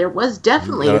 there was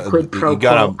definitely a quid pro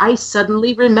quo. I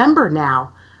suddenly remember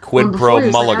now. Quid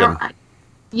pro mulligan.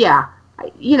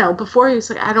 Before he was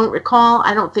like, I don't recall.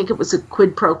 I don't think it was a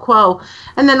quid pro quo.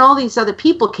 And then all these other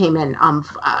people came in.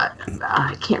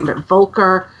 I can't remember,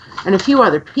 Volker and a few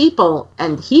other people.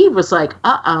 And he was like,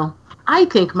 I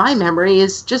think my memory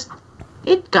is just,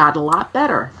 it got a lot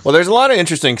better. Well, there's a lot of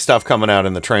interesting stuff coming out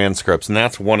in the transcripts, and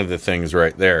that's one of the things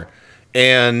right there.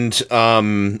 And let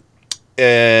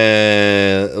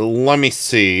me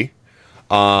see.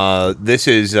 This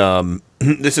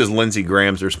is Lindsey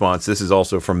Graham's response. This is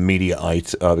also from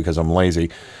Mediaite, because I'm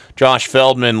lazy. Josh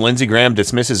Feldman, Lindsey Graham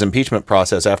dismisses impeachment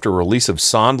process after release of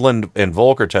Sondland and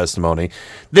Volker testimony.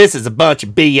 This is a bunch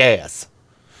of BS.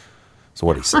 So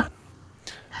what he said.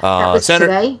 That was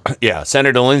today? Yeah,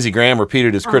 Senator Lindsey Graham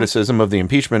repeated his criticism of the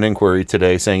impeachment inquiry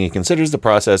today, saying he considers the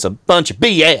process a bunch of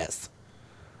BS.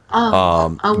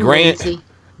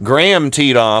 Graham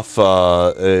teed off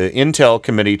Intel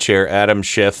Committee Chair Adam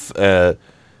Schiff.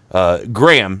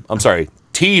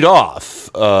 Teed off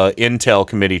Intel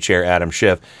Committee Chair Adam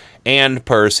Schiff, and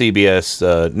per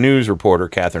CBS News reporter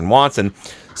Catherine Watson,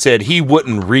 said he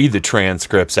wouldn't read the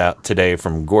transcripts out today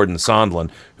from Gordon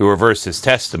Sondland, who reversed his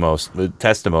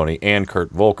testimony, and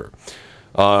Kurt Volker.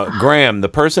 Graham, the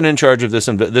person in charge of this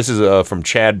is from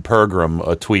Chad Pergram,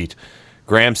 a tweet.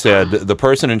 Graham said, the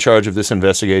person in charge of this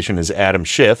investigation is Adam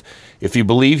Schiff. If you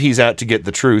believe he's out to get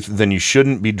the truth, then you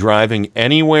shouldn't be driving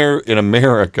anywhere in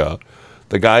America.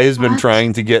 The guy has been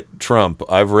trying to get Trump.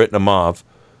 I've written him off.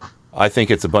 I think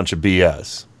it's a bunch of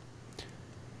BS.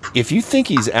 If you think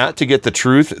he's out to get the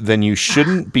truth, then you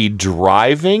shouldn't be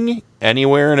driving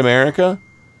anywhere in America?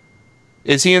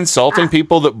 Is he insulting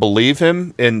people that believe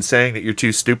him and saying that you're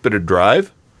too stupid to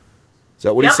drive? Is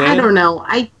that what he's saying? I don't know.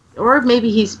 Or maybe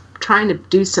he's trying to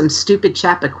do some stupid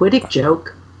Chappaquiddick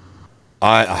joke.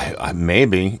 I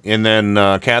maybe. And then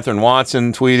Catherine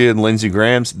Watson tweeted, Lindsey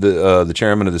Graham, the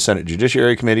chairman of the Senate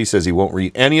Judiciary Committee, says he won't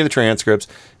read any of the transcripts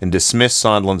and dismiss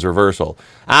Sondland's reversal.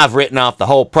 I've written off the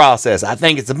whole process. I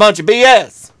think it's a bunch of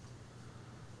BS.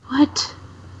 What?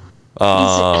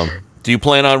 Do you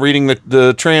plan on reading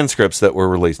the transcripts that were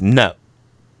released? No.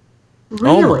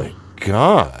 Really? Oh my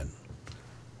God.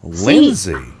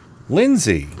 Lindsay.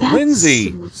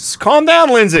 Calm down,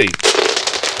 Lindsay.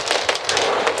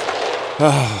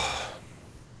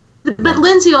 But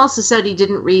Lindsay also said he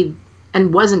didn't read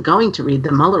and wasn't going to read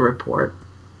the Mueller report.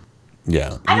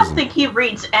 Yeah. I don't think he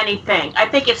reads anything. I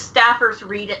think if staffers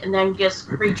read it and then just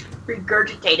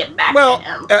regurgitate it back to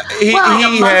him.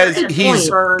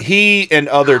 He and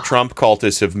other Trump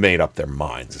cultists have made up their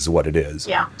minds, is what it is.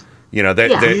 Yeah. You know,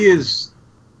 he is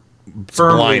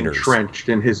firmly blinders. entrenched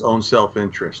in his own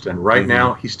self-interest, and right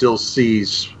now he still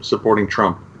sees supporting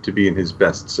Trump to be in his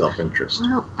best self-interest.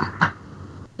 Well,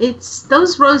 it's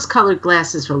those rose-colored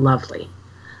glasses are lovely,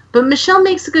 but Michelle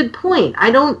makes a good point. I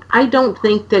don't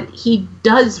think that he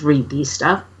does read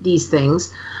these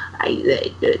things.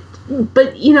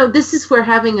 But you know, this is where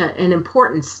having an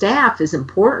important staff is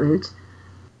important.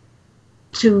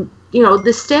 To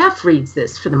the staff reads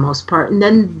this for the most part, and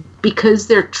then because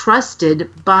they're trusted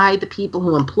by the people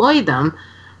who employ them,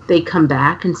 they come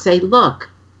back and say, "Look,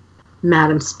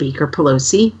 Madam Speaker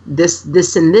Pelosi, this,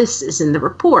 and this is in the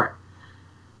report."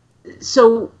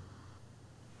 So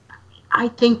I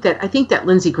think that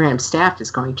Lindsey Graham's staff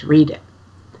is going to read it,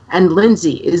 and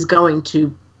Lindsey is going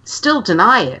to still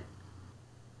deny it.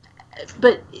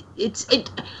 But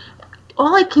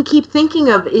all I can keep thinking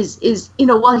of is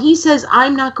while he says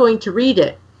I'm not going to read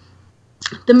it,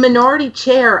 the minority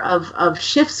chair of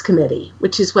Schiff's committee,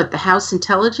 which is the House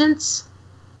Intelligence,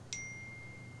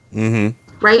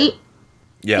 right?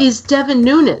 Yeah. Is Devin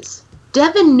Nunes.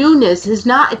 Devin Nunes has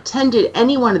not attended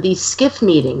any one of these SCIF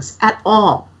meetings at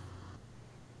all.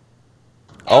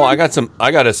 Oh, I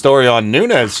got a story on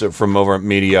Nunes from over at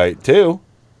Mediaite too.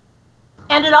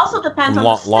 And it also depends on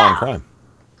the staff. Law and crime.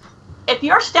 If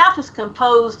your staff is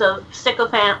composed of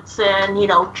sycophants and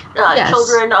Yes.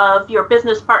 children of your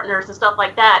business partners and stuff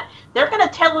like that, they're going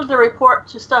to tailor the report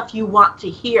to stuff you want to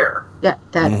hear. That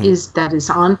is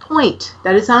on point.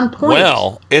 That is on point.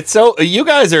 Well, it's so you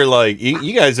guys are like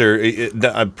you guys are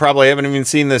probably haven't even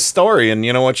seen this story, and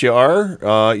you know what you are?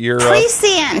 You're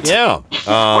prescient. Yeah.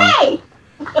 Hey.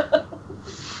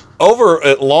 Over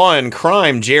at Law and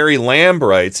Crime, Jerry Lamb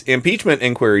writes, impeachment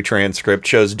inquiry transcript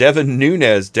shows Devin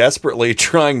Nunes desperately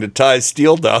trying to tie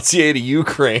Steele dossier to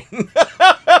Ukraine.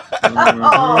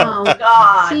 Oh,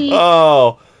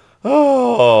 God.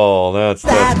 Oh, that's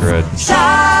good.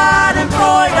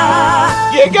 Schadenfreude.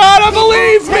 You gotta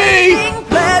believe me!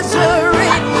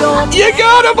 You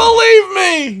gotta believe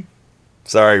me!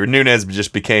 Sorry, Nunes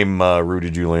just became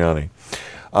Rudy Giuliani.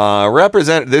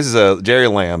 This is Jerry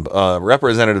Lamb,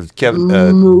 Representative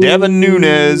Devin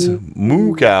Nunes,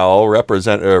 Mukau,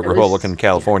 Republican,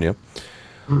 California,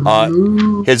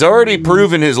 has already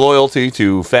proven his loyalty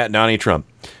to Fat Donnie Trump.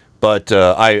 But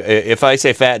if I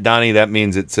say Fat Donnie, that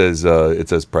means it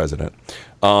says president.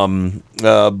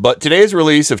 But today's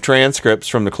release of transcripts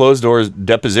from the closed doors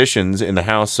depositions in the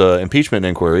House impeachment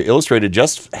inquiry illustrated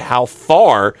just how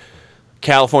far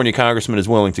California congressman is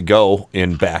willing to go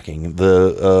in backing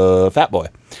the fat boy.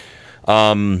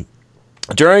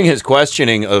 During his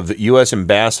questioning of the U.S.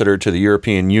 ambassador to the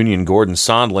European Union, Gordon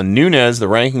Sondland, Nunes, the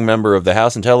ranking member of the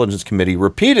House Intelligence Committee,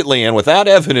 repeatedly and without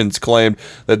evidence claimed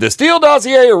that the Steele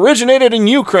dossier originated in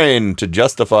Ukraine to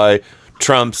justify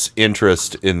Trump's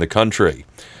interest in the country.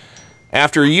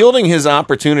 After yielding his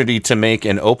opportunity to make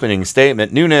an opening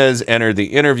statement, Nunes entered the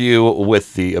interview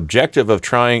with the objective of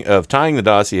tying the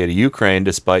dossier to Ukraine,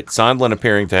 despite Sondland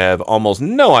appearing to have almost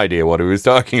no idea what he was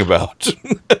talking about.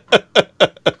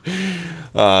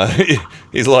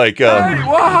 He's like, hey,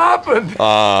 what happened?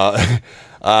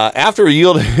 After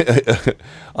yielding,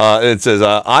 it says,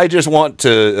 I just want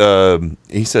to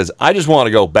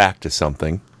go back to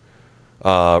something.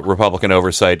 Republican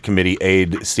Oversight Committee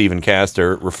aide Stephen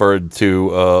Castor referred to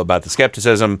about the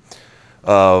skepticism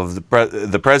of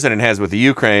the president has with the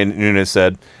Ukraine. Nunes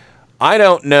said, I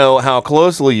don't know how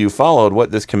closely you followed what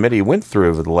this committee went through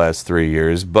over the last 3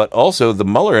 years, but also the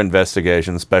Mueller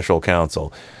investigation special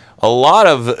counsel. A lot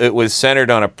of it was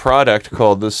centered on a product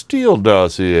called the Steele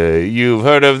dossier. You've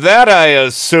heard of that, I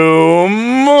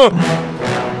assume?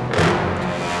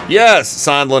 Yes,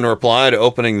 Sondland replied,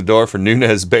 opening the door for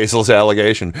Nunes Basil's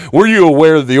allegation. Were you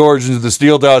aware that the origins of the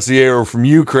Steele dossier are from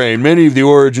Ukraine? Many of the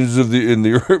origins of in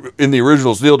the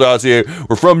original Steele dossier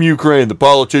were from Ukraine, the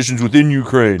politicians within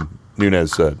Ukraine,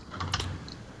 Nunes said.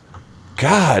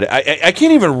 God, I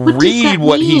can't even read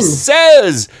what he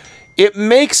says. It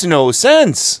makes no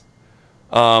sense.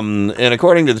 And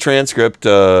according to the transcript,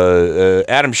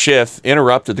 Adam Schiff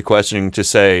interrupted the questioning to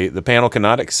say the panel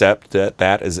cannot accept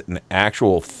that is an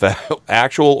actual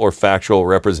or factual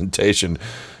representation.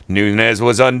 Nunes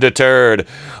was undeterred.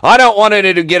 I don't want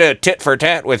to get a tit for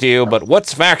tat with you, but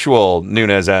what's factual?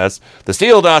 Nunes asked. The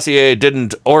Steele dossier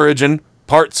didn't originate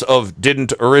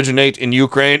in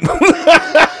Ukraine.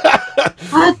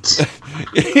 What?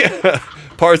 Yeah,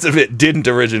 parts of it didn't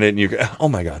originate in Ukraine. Oh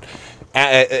my God.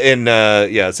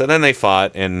 So then they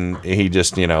fought, and he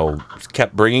just,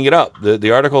 kept bringing it up.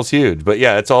 The article's huge, but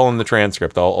yeah, it's all in the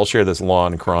transcript. I'll share this Law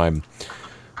and Crime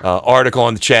article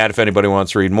in the chat if anybody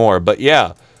wants to read more. But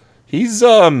yeah, he's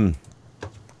that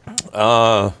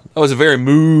was a very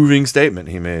moving statement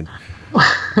he made.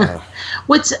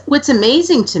 What's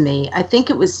amazing to me, I think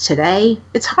it was today.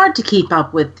 It's hard to keep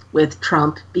up with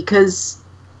Trump because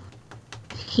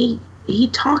he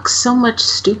talks so much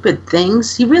stupid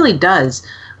things. He really does.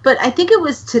 But I think it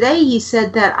was today he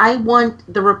said that I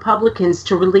want the Republicans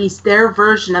to release their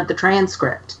version of the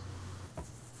transcript.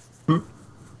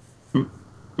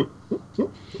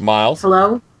 Miles?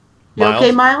 Hello? You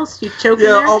okay, Miles? You choking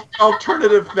there? Yeah,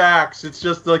 alternative facts. It's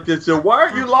just like this. Why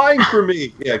aren't you lying for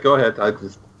me? Yeah, go ahead.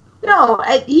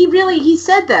 He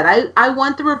said that. I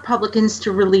want the Republicans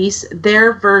to release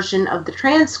their version of the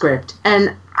transcript.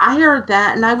 And I heard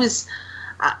that, and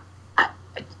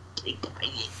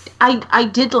I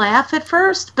did laugh at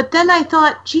first, but then I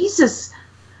thought, Jesus,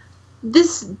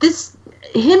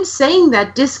 him saying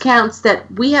that discounts that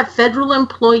we have federal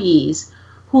employees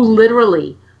who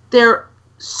literally, they're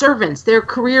servants, they're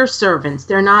career servants,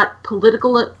 they're not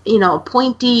political,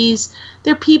 appointees,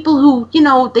 they're people who,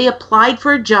 they applied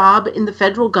for a job in the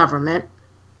federal government,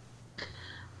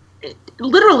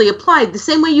 literally applied the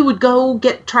same way you would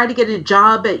try to get a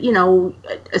job at,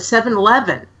 a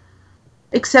 7-Eleven,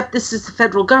 except this is the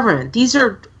federal government. These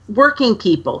are working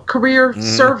people, career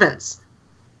servants,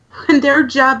 and their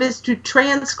job is to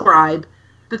transcribe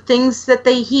the things that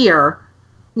they hear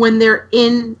when they're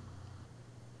in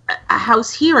a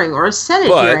House hearing or a Senate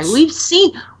hearing. We've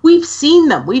seen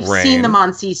them. We've seen them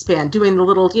on C-SPAN doing the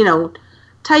little,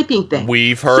 typing thing.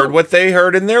 We've heard what they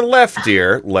heard in their left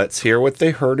ear. Let's hear what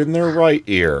they heard in their right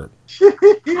ear.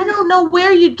 I don't know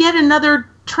where you'd get another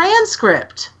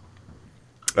transcript.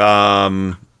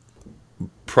 Probably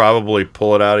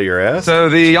pull it out of your ass. So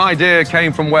the idea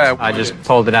came from where? I just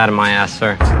pulled it out of my ass,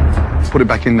 sir. Put it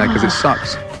back in there because it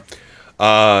sucks.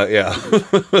 Yeah.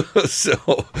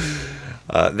 So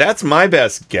that's my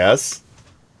best guess.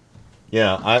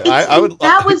 Yeah, I would.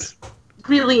 That was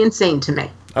really insane to me.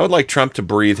 I would like Trump to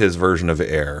breathe his version of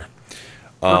air.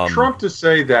 Trump to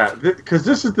say that, because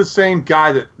this is the same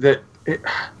guy that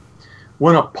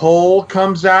when a poll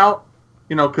comes out,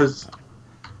 because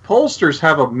pollsters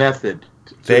have a method.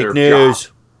 Fake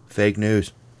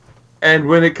news. And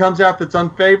when it comes out that's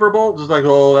unfavorable, just like,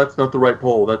 oh, that's not the right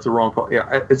poll. That's the wrong poll.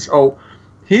 Yeah,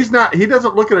 he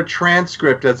doesn't look at a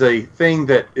transcript as a thing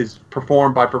that is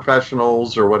performed by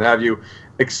professionals or what have you,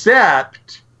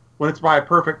 except when it's by a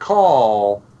perfect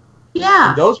call. Yeah.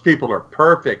 And those people are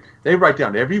perfect. They write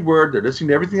down every word. They're listening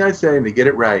to everything I say, and they get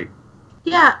it right.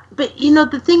 Yeah, but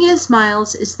the thing is,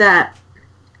 Miles, is that,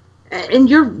 and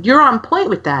you're on point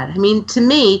with that. I mean, to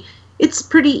me, it's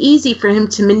pretty easy for him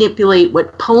to manipulate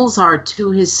what polls are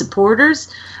to his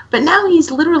supporters, but now he's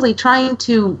literally trying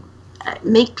to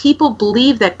make people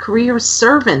believe that career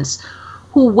servants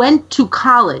who went to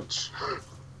college,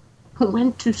 who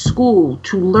went to school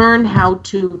to learn how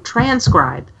to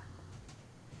transcribe,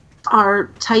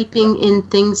 are typing in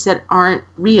things that aren't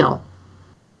real.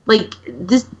 Like,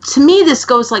 this, to me, this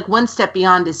goes like one step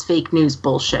beyond his fake news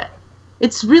bullshit.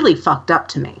 It's really fucked up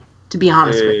to me, to be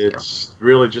honest with you. It's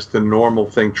really just the normal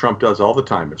thing Trump does all the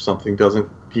time. If something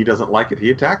he doesn't like it,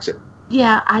 he attacks it.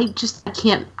 Yeah, I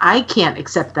can't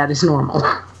accept that as normal.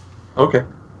 Okay.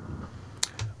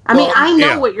 I mean, I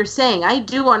know what you're saying. I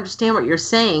do understand what you're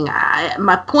saying.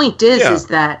 My point is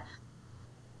that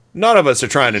none of us are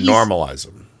trying to normalize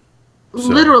them. So.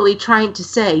 Literally trying to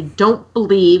say, don't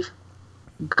believe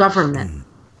government.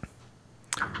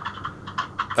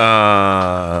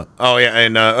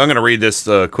 And I'm going to read this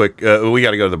quick. We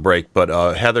got to go to the break, but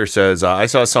Heather says, I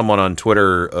saw someone on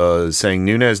Twitter saying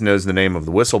Nunes knows the name of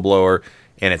the whistleblower,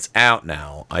 and it's out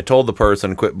now. I told the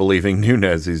person, quit believing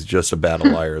Nunes. He's just a bad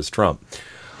liar as Trump.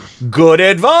 Good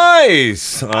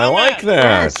advice. I like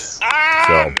that. Yes.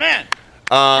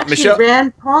 So, Michelle,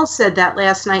 Rand Paul said that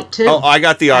last night too. Oh, I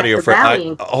got the audio for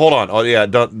it. Hold on. Oh yeah,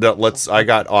 I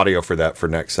got audio for that for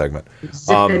next segment.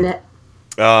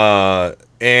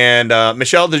 And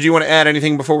Michelle, did you want to add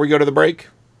anything before we go to the break?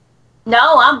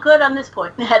 No, I'm good on this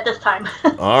point at this time.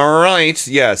 All right.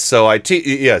 Yes. So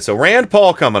so Rand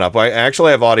Paul coming up. I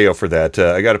actually have audio for that.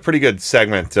 I got a pretty good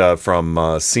segment from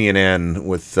CNN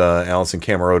with Allison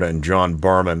Camerota and John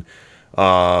Barman.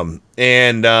 All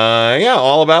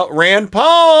about Rand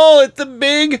Paul at the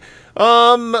big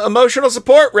emotional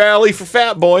support rally for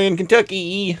Fat Boy in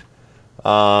Kentucky.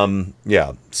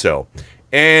 So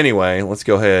anyway, let's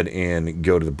go ahead and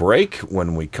go to the break.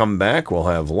 When we come back, we'll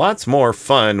have lots more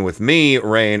fun with me,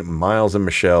 Rain, Miles, and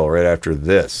Michelle right after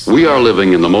this. We are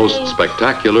living in the most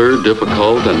spectacular,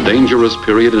 difficult, and dangerous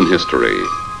period in history.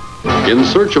 In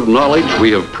search of knowledge,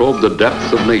 we have probed the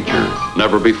depths of nature,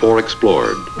 never before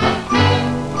explored.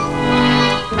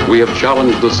 We have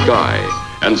challenged the sky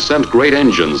and sent great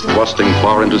engines thrusting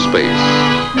far into space.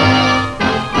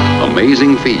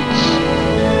 Amazing feats.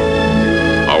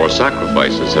 Our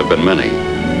sacrifices have been many,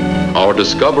 our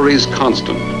discoveries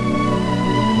constant,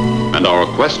 and our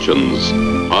questions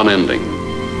unending.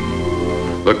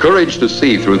 The courage to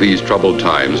see through these troubled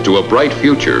times to a bright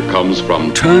future comes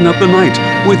from Turn Up the Night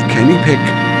with Kenny Pick.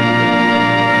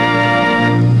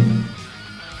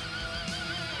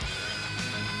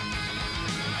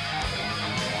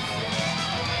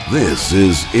 This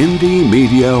is Indie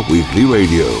Media Weekly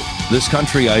Radio. This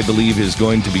country, I believe, is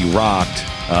going to be rocked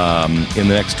in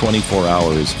the next 24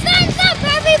 hours. Stand up,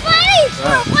 everybody,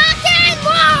 for rock and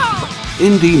roll!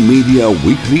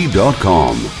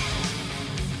 IndieMediaWeekly.com.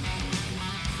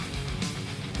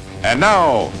 And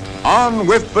now, on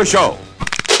with the show.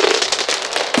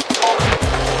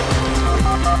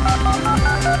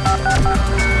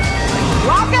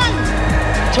 Welcome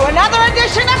to another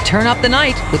edition of Turn Up the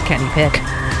Night with Kenny Pick.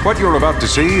 What you're about to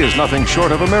see is nothing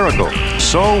short of a miracle.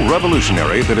 So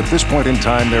revolutionary that at this point in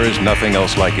time, there is nothing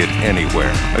else like it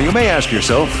anywhere. Now, you may ask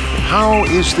yourself, how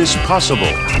is this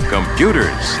possible?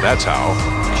 Computers, that's how.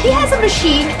 He has a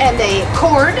machine and a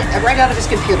cord right out of his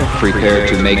computer. Prepare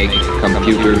to make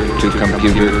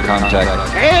computer-to-computer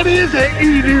contact. That is an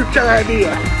idiot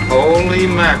idea. Holy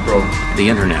mackerel. The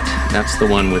internet, that's the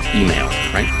one with email,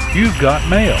 right? You've got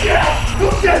mail. Yeah,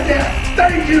 who said that?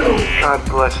 Thank you. God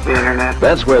bless the internet.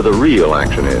 That's where the real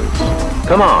action is.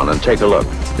 Come on and take a look.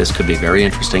 This could be very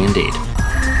interesting indeed.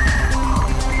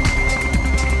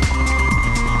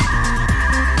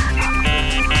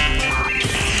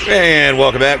 And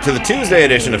welcome back to the Tuesday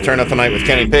edition of Turn Up the Night with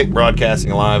Kenny Pick,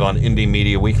 broadcasting live on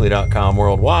IndieMediaWeekly.com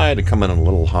worldwide. Coming in a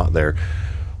little hot there.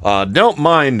 Don't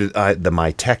mind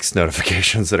my text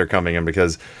notifications that are coming in,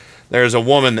 because there's a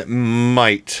woman that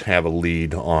might have a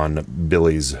lead on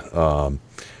Billy's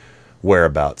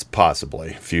whereabouts,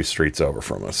 possibly a few streets over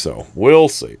from us. So we'll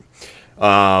see.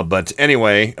 But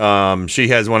anyway, she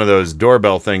has one of those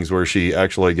doorbell things where she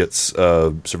actually gets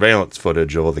surveillance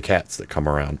footage of all the cats that come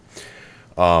around.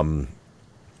 Ring,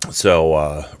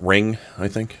 I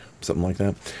think, something like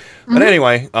that. Mm-hmm. But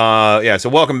anyway, so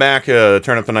welcome back,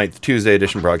 Turn Up the Night, Tuesday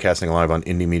edition, broadcasting live on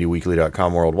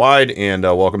IndieMediaWeekly.com worldwide, and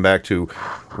welcome back to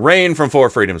Rain from Four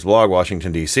Freedoms blog,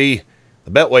 Washington, D.C.,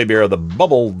 the Beltway Bureau, the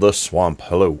Bubble, the Swamp.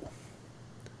 Hello.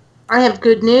 I have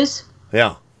good news.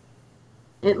 Yeah.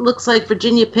 It looks like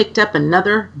Virginia picked up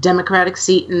another Democratic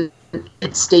seat in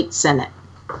its state Senate,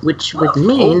 which would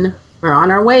mean we're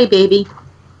on our way, baby.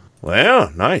 Well, yeah,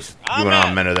 nice. You want to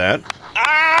augment that.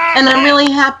 And I'm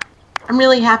really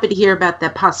happy to hear about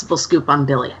that possible scoop on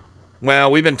Billy.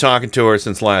 Well, we've been talking to her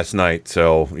since last night,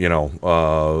 so,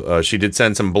 she did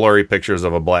send some blurry pictures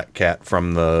of a black cat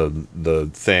from the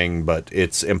thing, but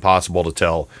it's impossible to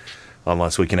tell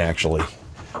unless we can actually...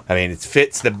 it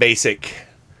fits the basic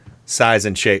size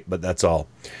and shape, but that's all.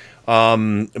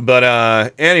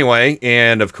 Anyway,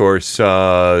 and of course,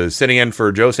 sitting in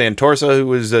for Joe Santorsa, who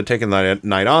was taking the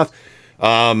night off,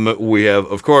 we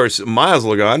have, of course, Miles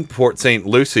Lagon, Port St.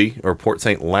 Lucie, or Port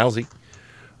St. Lousy.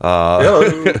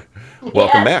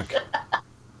 Welcome back.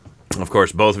 Of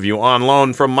course, both of you on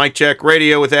loan from Mike Check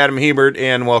Radio with Adam Hebert,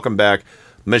 and welcome back,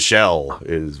 Michelle,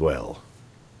 as well.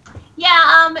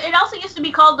 Yeah, it also used to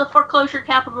be called the foreclosure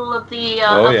capital of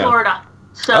Florida.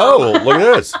 So. Look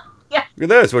at this. Yeah.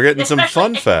 Look at this. We're getting some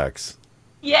fun facts.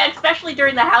 Yeah, especially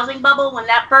during the housing bubble when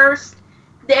that burst.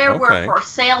 There were for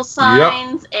sale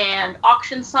signs and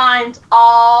auction signs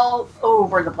all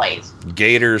over the place.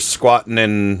 Gators squatting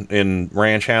in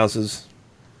ranch houses.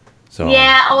 So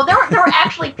yeah, there were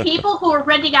actually people who were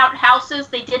renting out houses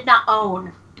they did not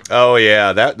own. Oh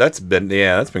yeah, that's been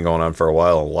going on for a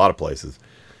while in a lot of places.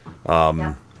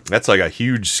 That's like a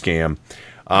huge scam.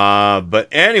 But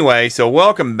anyway, so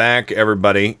welcome back,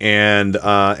 everybody. And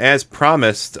as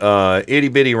promised, itty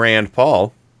bitty Rand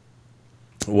Paul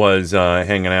was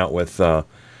hanging out with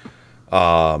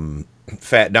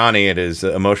Fat Donnie at his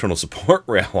emotional support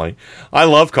rally. I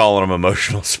love calling them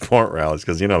emotional support rallies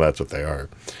because that's what they are.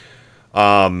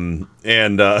 I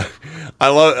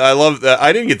love that.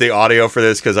 I didn't get the audio for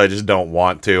this because I just don't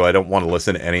want to. I don't want to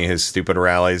listen to any of his stupid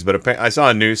rallies. But I saw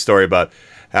a news story about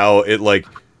how it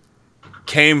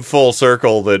came full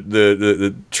circle that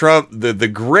the Trump, the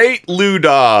great Lou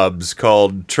Dobbs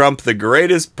called Trump the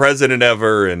greatest president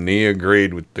ever, and he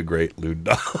agreed with the great Lou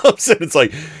Dobbs. And it's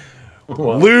like,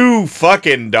 Lou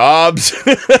fucking Dobbs.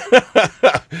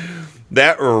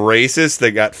 That racist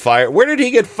that got fired. Where did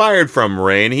he get fired from,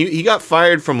 Rain? He got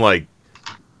fired from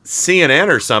CNN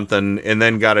or something, and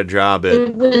then got a job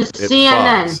at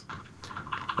CNN. Fox.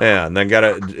 Yeah, and then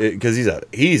because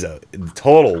he's a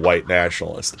total white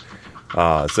nationalist.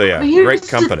 So yeah, great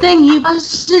company. The thing,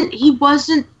 he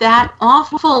wasn't that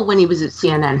awful when he was at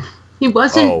CNN. He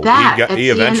wasn't He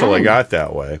eventually got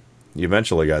that way.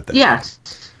 Yes.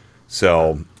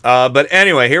 So, but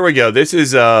anyway, here we go. This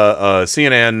is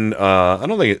CNN. I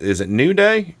don't think is it New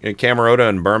Day? Camerota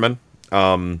and Berman.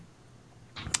 I'm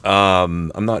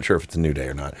not sure if it's a New Day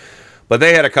or not. But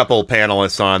they had a couple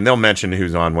panelists on. They'll mention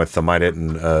who's on with them. I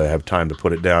didn't have time to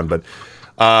put it down, but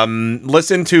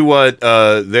listen to what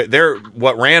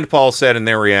what Rand Paul said in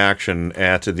their reaction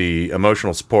at the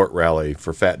emotional support rally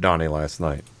for Fat Donnie last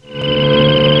night.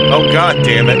 Oh, God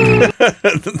damn it.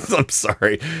 I'm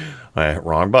sorry.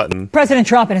 Wrong button. President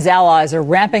Trump and his allies are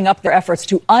ramping up their efforts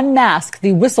to unmask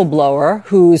the whistleblower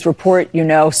whose report,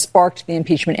 sparked the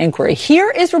impeachment inquiry.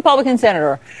 Here is Republican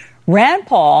Senator Rand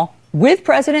Paul with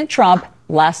President Trump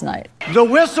last night. The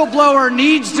whistleblower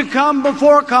needs to come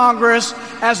before Congress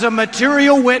as a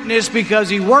material witness because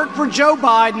he worked for Joe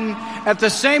Biden at the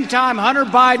same time Hunter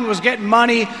Biden was getting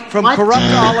money from corrupt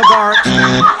oligarchs.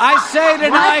 I say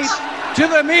tonight to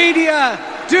the media,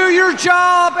 do your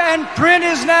job and print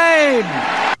his name.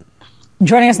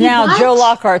 Joining us now, Joe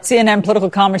Lockhart, CNN political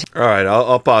commentator. All right,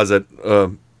 I'll pause it.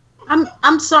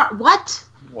 I'm sorry. What?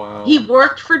 Wow. He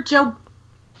worked for Joe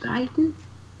Biden?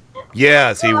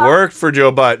 Yes, he worked for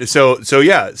Joe Biden.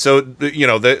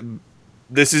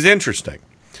 This is interesting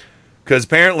because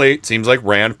apparently it seems like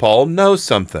Rand Paul knows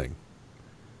something.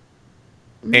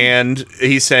 And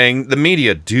he's saying, the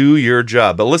media, do your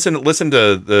job. But listen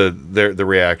to the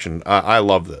reaction. I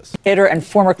love this. And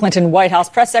former Clinton White House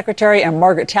press secretary, and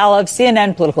Margaret Talev,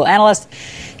 CNN political analyst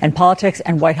and politics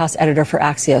and White House editor for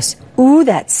Axios. Ooh,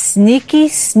 that sneaky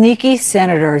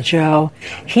senator, Joe.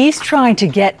 He's trying to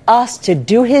get us to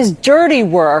do his dirty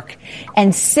work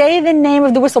and say the name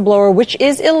of the whistleblower, which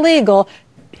is illegal.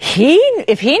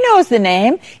 If he knows the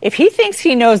name, if he thinks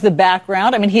he knows the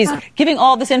background, he's giving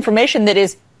all this information that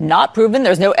is not proven.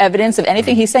 There's no evidence of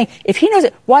anything he's saying. If he knows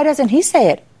it, why doesn't he say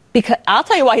it? Because I'll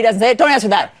tell you why he doesn't say it. Don't answer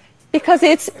that. Because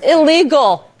it's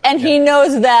illegal, and he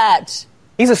knows that.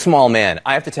 He's a small man.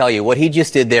 I have to tell you, what he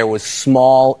just did there was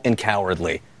small and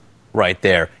cowardly right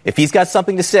there. If he's got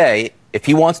something to say, if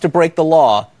he wants to break the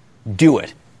law, do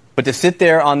it. But to sit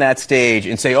there on that stage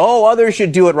and say, oh, others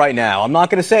should do it right now. I'm not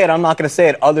going to say it.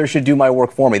 Others should do my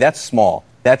work for me. That's small.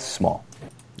 All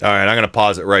right, I'm going to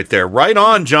pause it right there. Right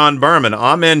on, John Berman.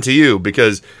 Amen to you,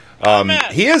 because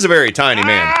he is a very tiny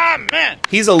man. Amen.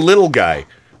 He's a little guy.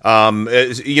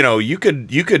 You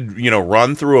could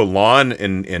run through a lawn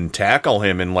and tackle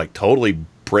him and totally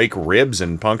break ribs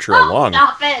and puncture a lung.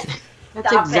 Stop it.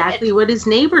 That's exactly what his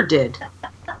neighbor did.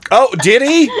 Oh, did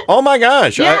he? Oh my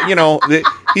gosh! Yeah.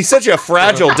 He's such a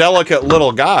fragile, delicate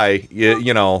little guy.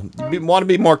 You want to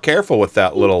be more careful with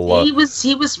that little. He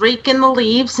was raking the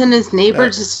leaves, and his neighbor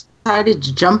decided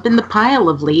to jump in the pile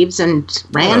of leaves, and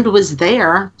Rand was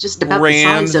there, just about the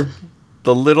size of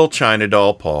the little China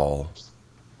doll, Paul.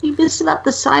 He was about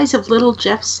the size of little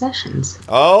Jeff Sessions.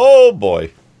 Oh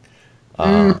boy!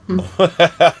 Don't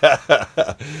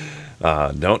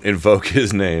invoke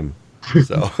his name.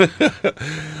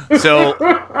 So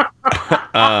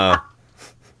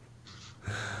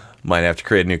might have to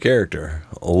create a new character,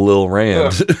 Lil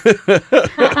Rand.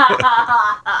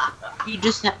 You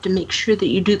just have to make sure that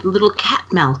you do the little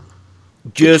cat mouth.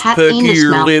 Just pucker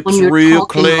your lips real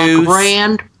close.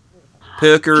 Rand.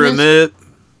 Pucker them up.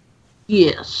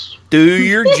 Yes. Do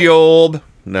your job.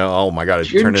 No, oh my God,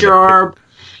 it's your job.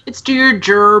 It's do your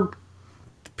job.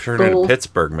 Turn into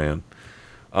Pittsburgh, man.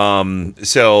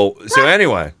 So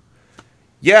anyway,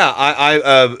 yeah,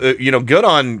 I good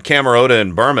on Camerota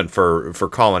and Berman for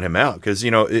calling him out, because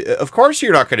of course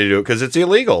you're not going to do it because it's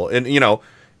illegal, and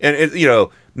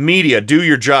media, do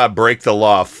your job, break the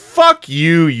law. Fuck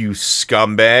you, you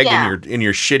scumbag, in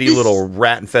your shitty little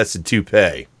rat-infested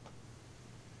toupee.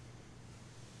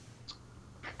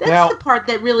 That's the part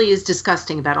that really is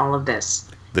disgusting about all of this.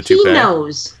 The toupee. He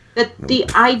knows that the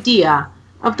idea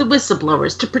of the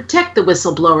whistleblowers to protect the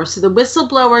whistleblower so the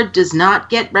whistleblower does not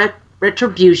get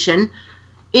retribution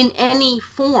in any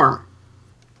form.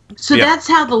 So that's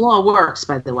how the law works,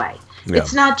 by the way. Yeah.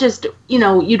 It's not just,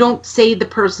 you don't say the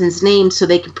person's name so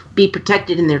they can be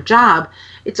protected in their job.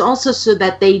 It's also so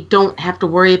that they don't have to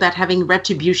worry about having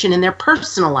retribution in their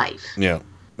personal life. Yeah.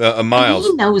 Miles.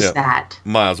 And he knows that.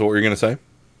 Miles, what were you going to say?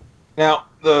 Now,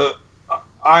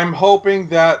 I'm hoping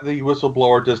that the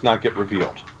whistleblower does not get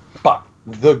revealed. But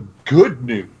the good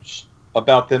news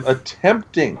about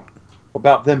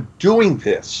them doing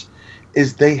this,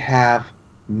 is they have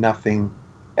nothing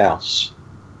else.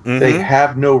 Mm-hmm. They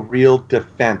have no real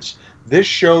defense. This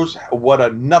shows what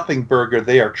a nothing burger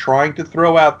they are trying to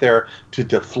throw out there to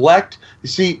deflect. You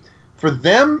see, for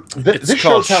them, this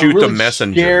shows how shoot really the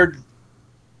messenger. Scared.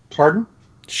 Pardon?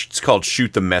 It's called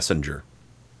shoot the messenger.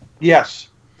 Yes.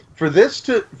 For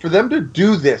them to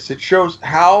do this, it shows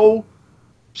how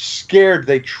scared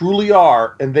they truly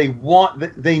are, and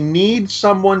they need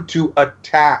someone to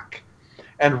attack.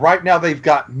 And right now they've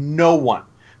got no one,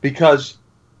 because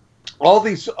all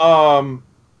these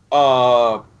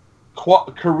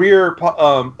career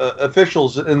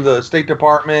officials in the State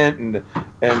Department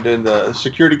and in the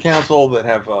Security Council that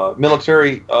have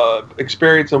military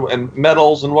experience and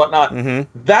medals and whatnot,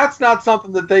 that's not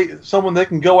something someone they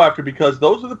can go after, because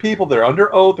those are the people that are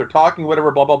under oath, they're talking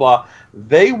whatever, blah blah blah.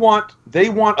 They want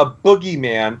a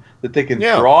boogeyman that they can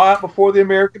draw out before the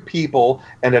American people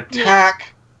and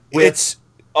attack with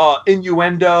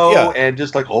innuendo and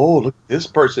just like, oh, look at this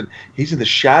person, he's in the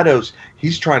shadows,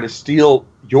 he's trying to steal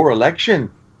your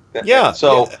election. Yeah.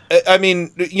 So I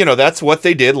mean, that's what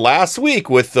they did last week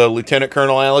with Lieutenant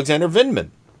Colonel Alexander Vindman.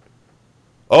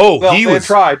 Oh, well, he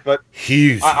tried, but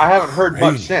I haven't heard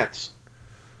much since.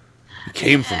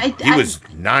 He was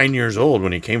 9 years old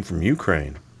when he came from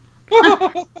Ukraine.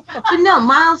 But no,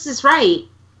 Miles is right.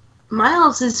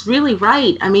 Miles is really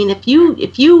right. I mean, if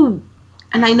you,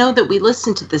 and I know that we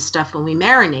listen to this stuff and we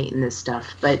marinate in this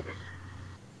stuff, but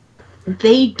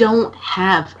they don't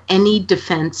have any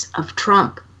defense of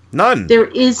Trump. None. There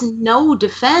is no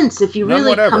defense if you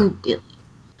really come.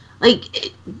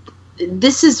 Like,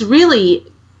 this is really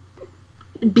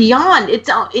beyond. It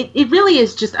really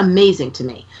is just amazing to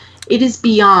me. It is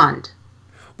beyond.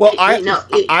 Well,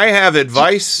 I have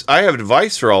advice. I have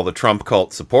advice for all the Trump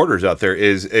cult supporters out there.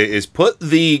 Is put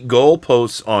the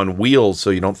goalposts on wheels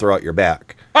so you don't throw out your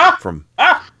back.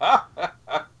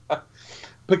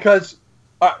 Because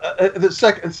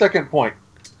the second point,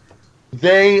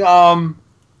 they I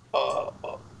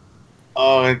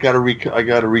gotta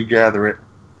regather it.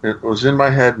 It was in my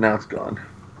head, now it's gone.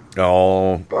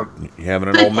 Oh, you're having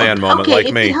an old man moment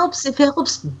like me. It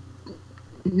helps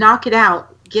knock it out.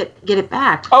 Get it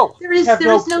back. Oh, there is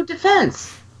no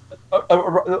defense.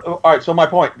 All right. So my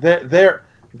point,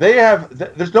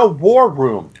 there's no war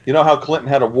room. You know how Clinton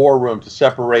had a war room to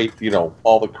separate,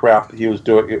 all the crap that he was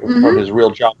doing from his real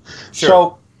job. Sure.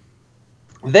 So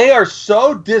they are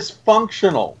so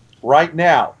dysfunctional right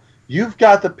now. You've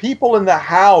got the people in the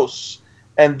House,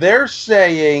 and they're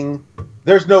saying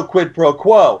there's no quid pro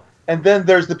quo, and then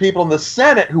there's the people in the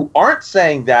Senate who aren't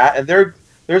saying that, and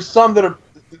there's some that are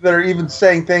even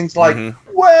saying things like,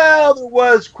 well, there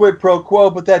was quid pro quo,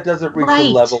 but that doesn't reach the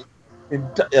level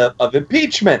of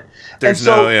impeachment. There's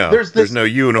no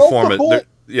uniform.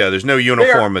 There's no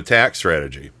uniform attack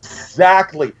strategy.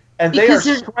 Exactly, and they are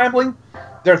scrambling.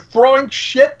 They're throwing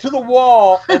shit to the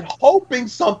wall and hoping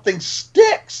something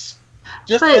sticks,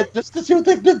 just to see what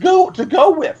they to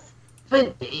go with.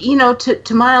 But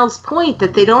to Miles' point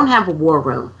that they don't have a war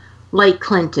room like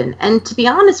Clinton. And to be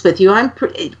honest with you,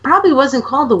 it probably wasn't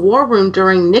called the war room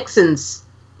during Nixon's,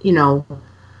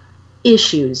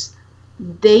 issues.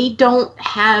 They don't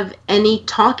have any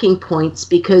talking points,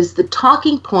 because the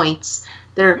talking points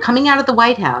that are coming out of the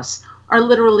White House are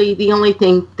literally the only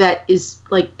thing that is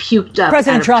like puked up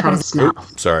President out of Trump Trump's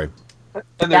mouth. Oops, sorry.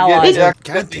 And they're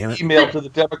getting the email to the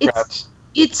Democrats.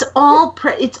 It's all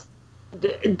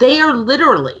they are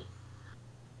literally,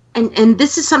 and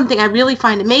this is something I really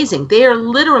find amazing. They are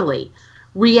literally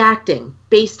reacting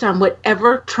based on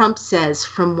whatever Trump says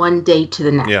from one day to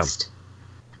the next.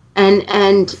 Yeah. And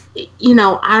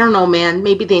I don't know, man,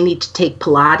 maybe they need to take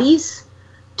Pilates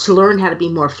to learn how to be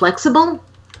more flexible,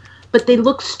 but they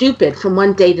look stupid from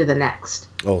one day to the next.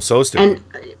 Oh, so stupid. And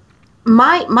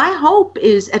my hope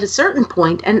is at a certain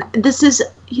point, and this is,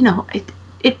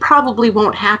 it probably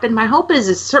won't happen. My hope is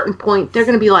at a certain point, they're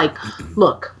going to be like,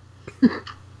 look,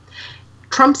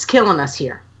 Trump's killing us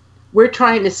here. We're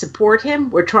trying to support him.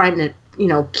 We're trying to,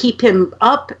 keep him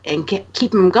up and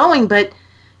keep him going. But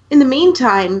in the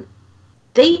meantime,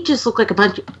 they just look like a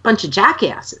bunch of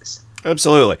jackasses.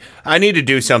 Absolutely. I need to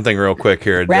do something real quick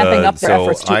here. Ramping up their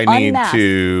efforts to unmask.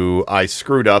 I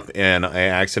screwed up and I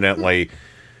accidentally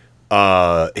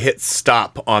hit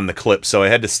stop on the clip, so I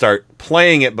had to start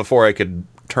playing it before I could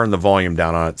turn the volume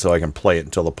down on it so I can play it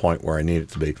until the point where I need it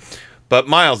to be. But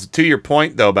Miles, to your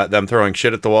point though about them throwing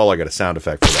shit at the wall, I got a sound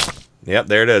effect for that. Yep,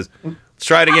 there it is. Let's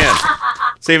try it again.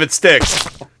 See if it sticks.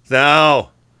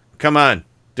 No. Come on.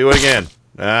 Do it again.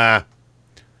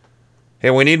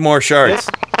 Hey, we need more shards.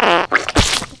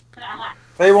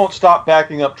 They won't stop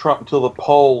backing up Trump until the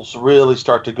polls really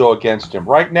start to go against him.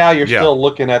 Right now, you're still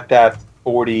looking at that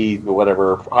 40,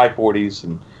 whatever, high 40s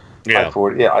and high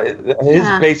 40. Yeah,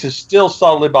 his base is still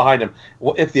solidly behind him.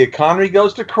 If the economy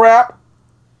goes to crap,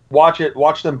 watch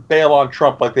them bail on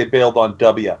Trump like they bailed on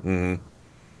W. Mm-hmm.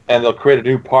 And they'll create a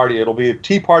new party. It'll be a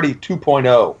Tea Party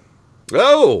 2.0.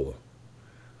 Oh.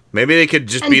 Maybe they could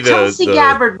just be the... Tulsi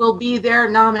Gabbard will be their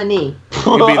nominee.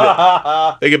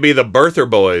 They could be the birther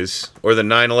boys or the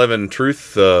 9/11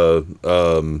 truth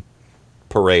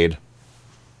parade.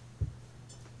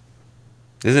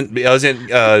 Isn't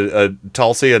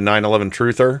Tulsi a 9/11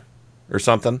 truther or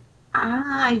something?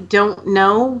 I don't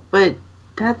know, but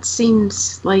that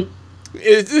seems like...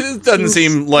 It doesn't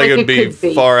seem like it'd be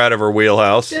far out of her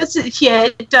wheelhouse. Yeah,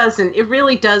 it doesn't. It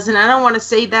really doesn't. I don't want to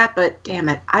say that, but damn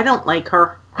it, I don't like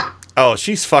her. Oh,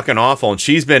 she's fucking awful, and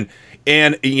she's been...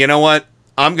 And you know what?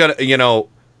 I'm gonna... You know,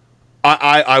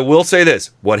 I will say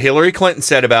this. What Hillary Clinton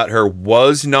said about her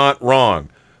was not wrong.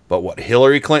 But what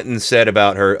Hillary Clinton said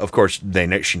about her... Of course,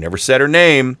 she never said her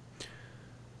name.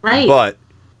 Right. But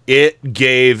it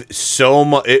gave so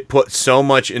much... It put so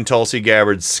much in Tulsi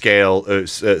Gabbard's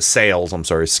sails. I'm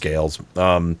sorry, scales.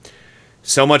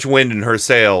 So much wind in her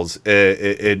sails.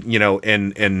 You know,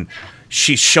 and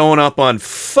she's showing up on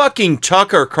fucking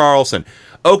Tucker Carlson.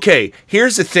 Okay,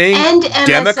 here's the thing. And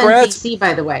Democrats, MSNBC,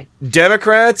 by the way.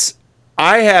 Democrats,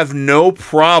 I have no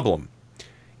problem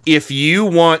if you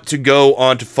want to go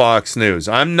onto Fox News.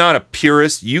 I'm not a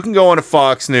purist. You can go onto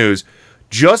Fox News.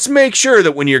 Just make sure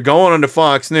that when you're going onto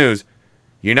Fox News,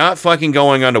 you're not fucking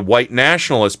going onto white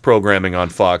nationalist programming on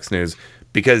Fox News,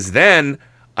 because then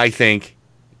I think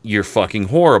you're fucking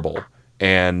horrible.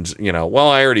 And, you know, well,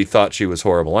 I already thought she was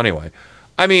horrible anyway.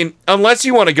 I mean, unless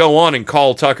you want to go on and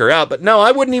call Tucker out, but no,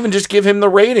 I wouldn't even just give him the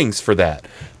ratings for that,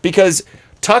 because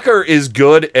Tucker is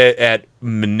good at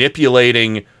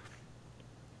manipulating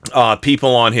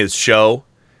people on his show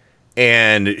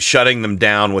and shutting them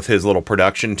down with his little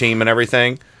production team and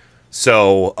everything.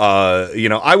 So, you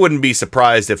know, I wouldn't be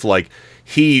surprised if, like,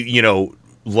 he, you know,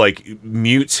 like,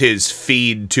 mutes his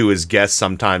feed to his guests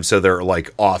sometimes so they're,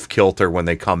 like, off kilter when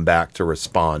they come back to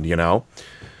respond, you know?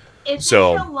 Is it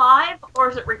still live or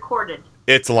is it recorded?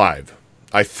 It's live,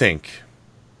 I think.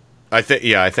 I think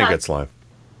it's live.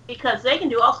 Because they can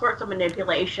do all sorts of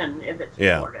manipulation if it's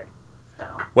recorded.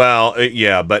 So. Well,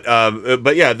 yeah, but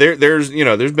yeah, there's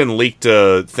been leaked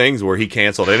things where he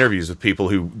canceled interviews with people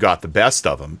who got the best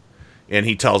of him, and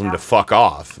he tells them to fuck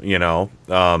off, you know.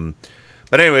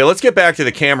 But anyway, let's get back to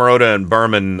the Camerota and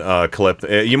Berman clip.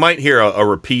 You might hear a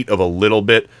repeat of a little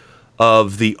bit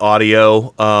of the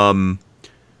audio,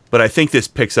 but I think this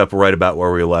picks up right about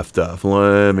where we left off.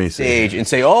 Let me see. And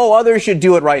say, oh, others should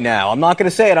do it right now. I'm not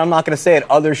going to say it.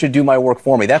 Others should do my work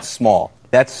for me. That's small.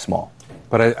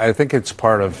 But I think it's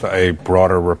part of a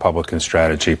broader Republican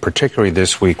strategy, particularly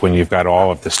this week when you've got all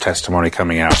of this testimony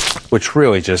coming out, which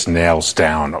really just nails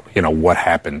down, you know, what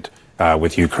happened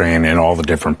with Ukraine and all the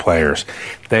different players.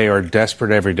 They are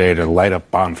desperate every day to light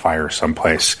up bonfires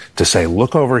someplace, to say,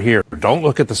 look over here. Don't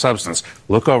look at the substance.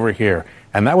 Look over here.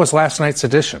 And that was last night's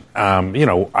edition. You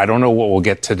know, I don't know what we'll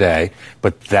get today,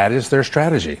 but that is their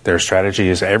strategy. Their strategy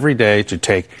is every day to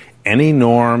take any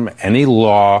norm, any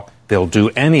law. They'll do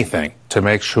anything to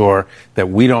make sure that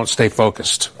we don't stay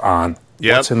focused on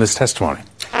what's in this testimony.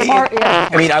 I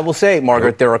mean, I will say,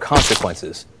 Margaret, there are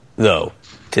consequences, though,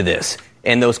 to this.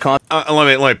 And those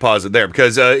let me pause it there,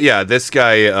 because, this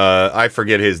guy, I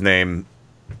forget his name.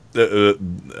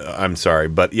 I'm sorry,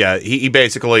 but yeah, he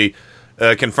basically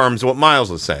confirms what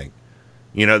Miles was saying.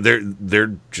 You know,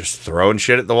 they're just throwing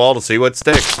shit at the wall to see what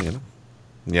sticks,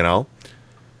 you know?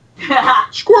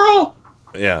 Squirrel!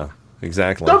 Yeah.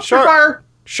 Exactly. Dumpster fire.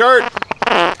 Short.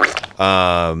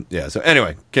 Yeah. So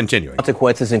anyway, continuing.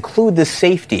 Consequences include the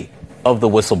safety of the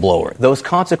whistleblower. Those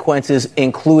consequences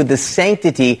include the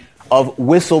sanctity of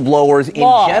whistleblowers in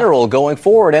general going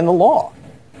forward and the law.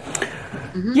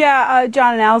 Mm-hmm. Yeah,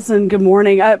 John and Allison, good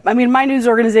morning. I mean, my news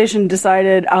organization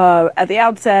decided at the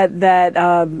outset that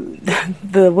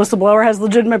the whistleblower has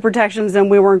legitimate protections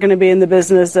and we weren't going to be in the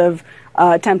business of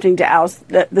attempting to oust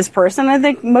this person. I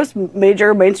think most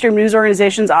major mainstream news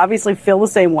organizations obviously feel the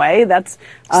same way. That's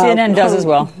CNN does as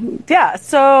well. Yeah.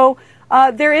 So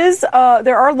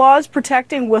there are laws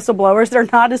protecting whistleblowers. They're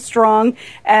not as strong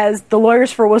as the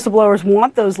lawyers for whistleblowers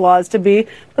want those laws to be,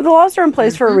 but the laws are in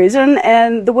place for a reason.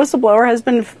 And the whistleblower has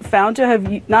been found to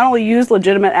have not only used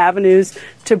legitimate avenues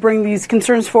to bring these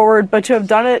concerns forward, but to have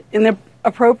done it in the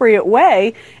appropriate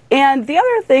way. And the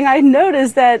other thing I note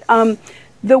is that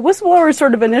the whistleblower's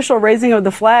sort of initial raising of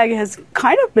the flag has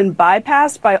kind of been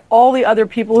bypassed by all the other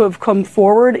people who have come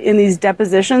forward in these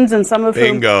depositions, and some of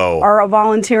whom are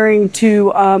volunteering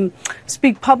to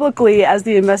speak publicly as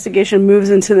the investigation moves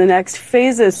into the next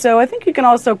phases. So I think you can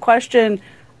also question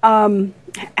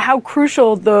how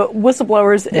crucial the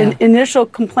whistleblower's initial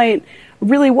complaint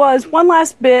really was. One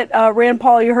last bit, Rand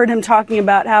Paul, you heard him talking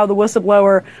about how the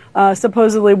whistleblower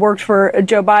supposedly worked for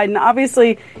Joe Biden.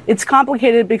 Obviously, it's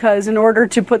complicated because in order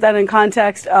to put that in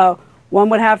context, one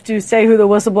would have to say who the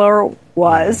whistleblower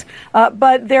was.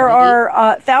 But there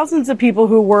are thousands of people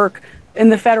who work in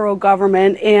the federal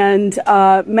government, and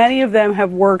many of them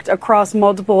have worked across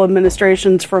multiple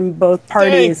administrations from both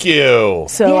parties. Thank you.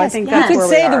 So I think that's you could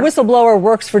say the whistleblower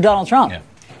works for Donald Trump.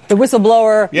 The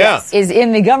whistleblower is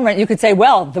in the government. You could say,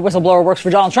 well, the whistleblower works for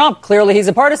Donald Trump. Clearly, he's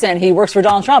a partisan. He works for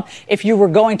Donald Trump. If you were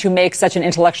going to make such an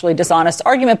intellectually dishonest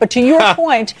argument. But to your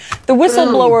point, the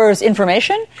whistleblower's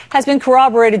information has been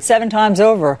corroborated 7 times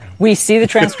over. We see the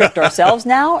transcript ourselves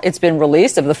now. It's been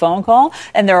released of the phone call.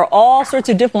 And there are all sorts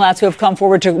of diplomats who have come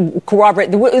forward to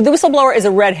corroborate. The whistleblower is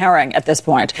a red herring at this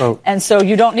point. And so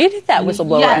you don't need that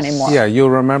whistleblower anymore. Yeah, you'll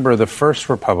remember the first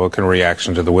Republican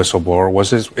reaction to the whistleblower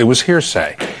was it was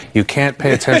hearsay. You can't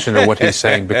pay attention to what he's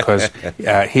saying because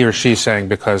he or she's saying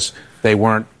because they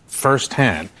weren't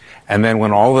firsthand. And then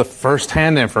when all the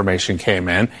firsthand information came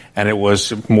in and it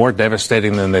was more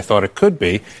devastating than they thought it could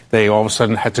be, they all of a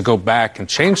sudden had to go back and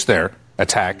change their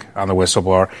attack on the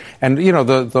whistleblower. And, you know,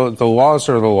 the laws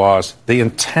are the laws. The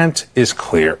intent is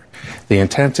clear. The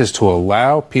intent is to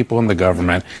allow people in the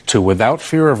government to, without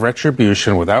fear of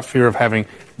retribution, without fear of having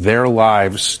their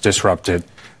lives disrupted,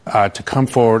 to come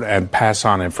forward and pass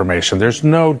on information. There's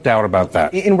no doubt about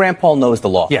that. And Rand Paul knows the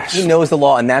law. Yes. He knows the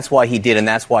law, and that's why he did, and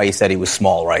that's why he said he was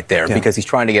small right there, because he's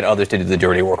trying to get others to do the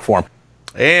dirty work for him.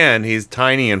 And he's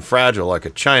tiny and fragile like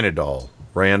a China doll.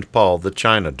 Rand Paul, the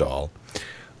China doll.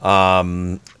 A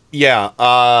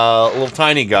little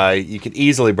tiny guy. You could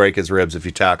easily break his ribs if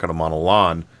you tackle him on a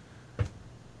lawn.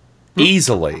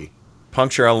 Easily.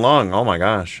 Puncture a lung. Oh, my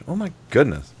gosh. Oh, my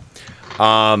goodness.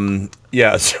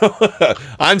 So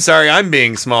I'm sorry I'm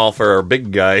being small for a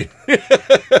big guy.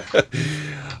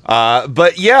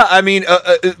 But yeah, I mean,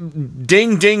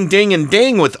 ding, ding, ding, and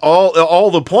ding with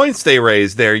all the points they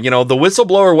raised there. You know, what the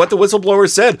whistleblower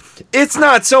said, it's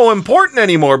not so important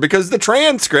anymore because the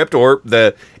transcript or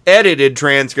the edited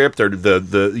transcript or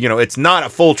it's not a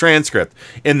full transcript.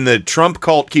 And the Trump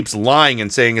cult keeps lying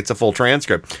and saying it's a full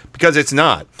transcript because it's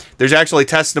not. There's actually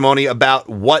testimony about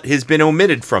what has been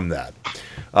omitted from that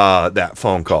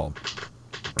phone call.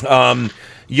 And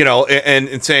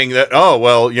saying that,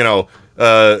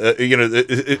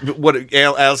 what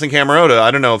Alison Camerota,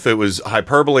 I don't know if it was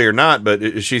hyperbole or not,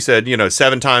 but she said,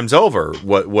 7 times over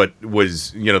what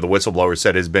was, the whistleblower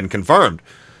said has been confirmed.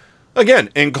 Again,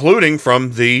 including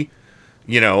from the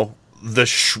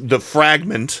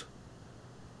fragment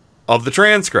of the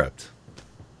transcript.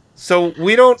 So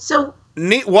we don't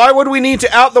need, why would we need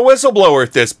to out the whistleblower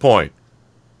at this point?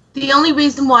 The only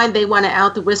reason why they want to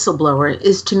out the whistleblower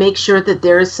is to make sure that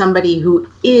there is somebody who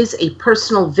is a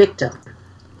personal victim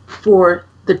for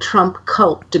the Trump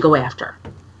cult to go after.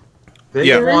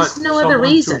 There is no other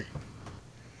reason.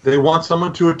 They want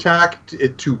someone to attack,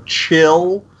 to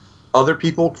chill other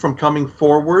people from coming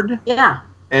forward. Yeah.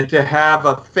 And to have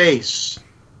a face,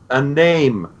 a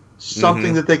name,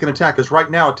 something that they can attack. Because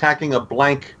right now, attacking a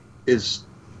blank is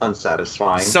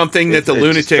unsatisfying. Something that the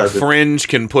lunatic fringe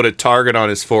can put a target on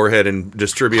his forehead and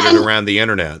distribute it around the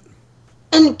internet.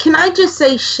 And can I just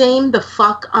say shame the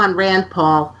fuck on Rand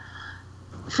Paul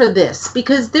for this?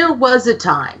 Because there was a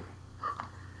time,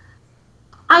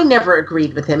 I never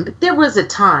agreed with him, but there was a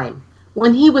time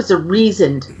when he was a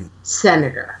reasoned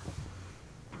senator.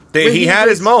 He had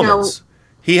his moments.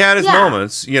 He had his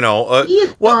moments.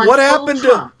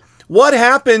 What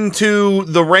happened to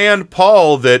the Rand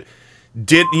Paul that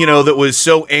that was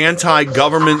so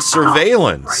anti-government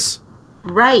surveillance?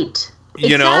 Right.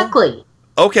 Exactly.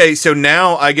 Okay, so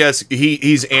now I guess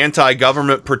he's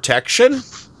anti-government protection?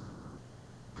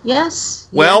 Yes.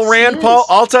 Well, Rand Paul,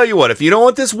 I'll tell you what, if you don't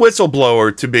want this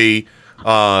whistleblower to be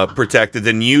protected,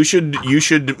 then you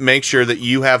should make sure that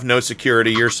you have no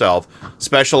security yourself,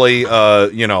 especially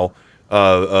around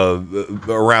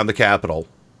the Capitol.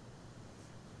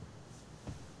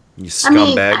 You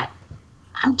scumbag.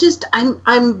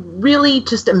 I'm really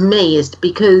just amazed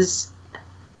because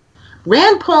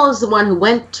Rand Paul is the one who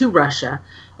went to Russia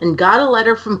and got a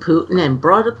letter from Putin and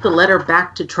brought up the letter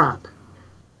back to Trump.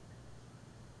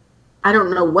 I don't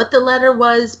know what the letter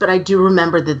was, but I do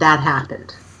remember that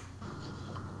happened.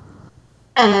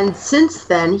 And since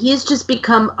then, he has just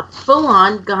become a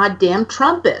full-on goddamn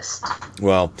Trumpist.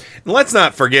 Well, let's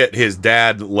not forget his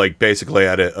dad, like, basically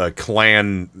had a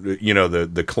Klan,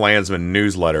 the Klansman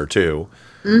newsletter, too.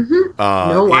 Mm-hmm.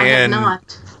 No, I have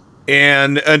not.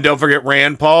 And don't forget,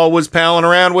 Rand Paul was palling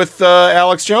around with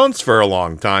Alex Jones for a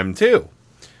long time, too.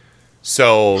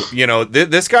 So,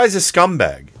 this guy's a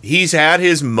scumbag. He's had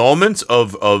his moments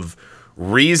of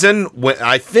reason.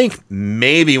 I think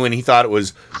maybe when he thought it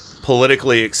was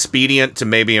politically expedient to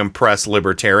maybe impress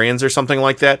libertarians or something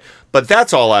like that. But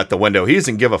that's all out the window. He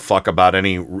doesn't give a fuck about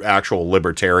any actual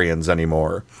libertarians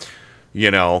anymore.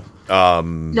 No,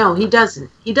 he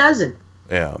doesn't. He doesn't.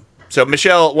 Yeah. So,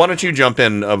 Michelle, why don't you jump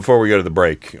in before we go to the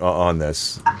break on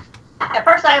this? At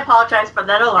first, I apologize for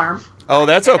that alarm. Oh,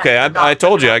 that's okay. I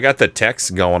told you, I got the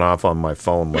text going off on my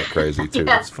phone like crazy, too.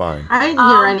 Yeah. It's fine. I didn't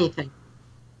hear anything.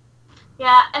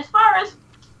 Yeah, as far as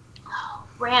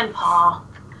Rand Paul,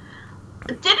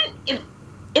 he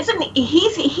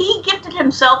gifted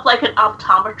himself like an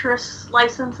optometrist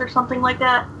license or something like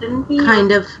that, didn't he?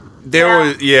 Kind of.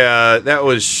 That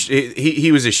was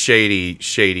he was a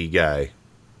shady guy.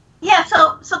 Yeah,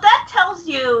 so that tells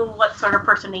you what sort of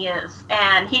person he is,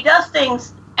 and he does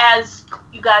things, as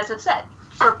you guys have said,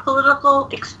 for political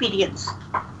expedience.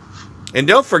 And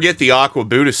don't forget the Aqua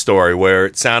Buddha story, where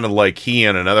it sounded like he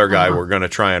and another guy were going to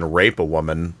try and rape a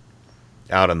woman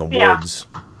out in the woods.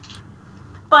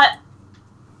 But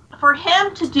for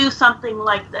him to do something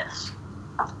like this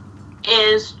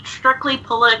is strictly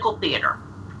political theater.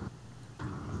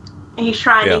 He's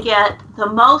trying to get the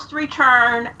most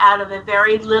return out of a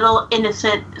very little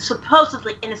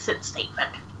supposedly innocent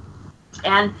statement.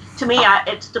 And to me,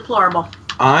 it's deplorable.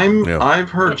 I've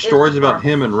heard stories about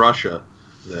him in Russia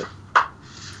that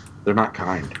they're not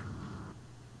kind.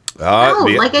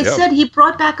 I said, he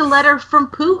brought back a letter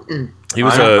from Putin. He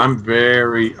was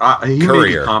he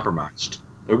may be compromised.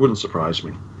 It wouldn't surprise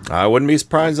me. I wouldn't be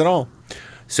surprised at all.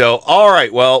 So, all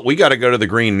right, well, we got to go to the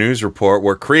Green News Report.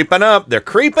 We're creeping up. They're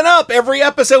creeping up. Every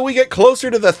episode we get closer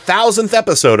to the 1,000th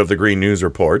episode of the Green News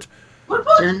Report.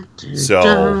 So,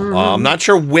 I'm not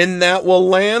sure when that will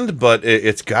land, but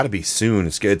it's got to be soon.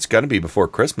 It's got to be before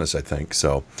Christmas, I think.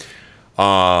 So,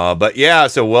 but yeah,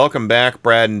 so welcome back,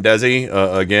 Brad and Desi.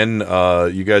 Again,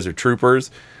 you guys are troopers,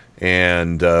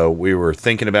 and we were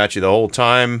thinking about you the whole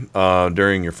time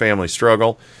during your family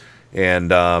struggle. And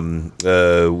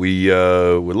we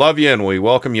love you, and we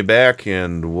welcome you back,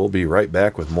 and we'll be right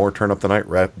back with more Turn Up the Night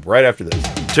right after this.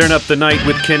 Turn Up the Night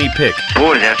with Kenny Pick.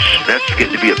 Boy, that's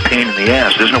getting to be a pain in the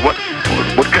ass, isn't it? What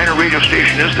kind of radio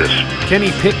station is this?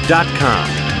 KennyPick.com.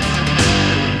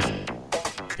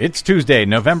 It's Tuesday,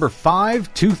 November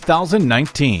 5,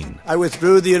 2019. I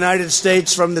withdrew the United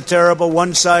States from the terrible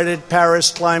one-sided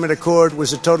Paris Climate Accord. It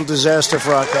was a total disaster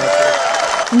for our country.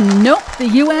 Nope, the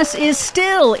U.S. is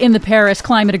still in the Paris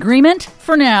Climate Agreement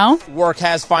for now. Work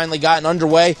has finally gotten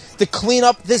underway to clean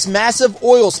up this massive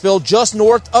oil spill just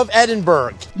north of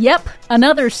Edinburgh. Yep,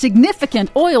 another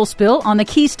significant oil spill on the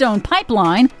Keystone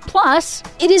Pipeline. Plus,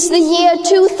 it is the year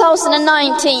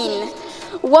 2019.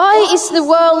 Why is the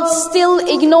world still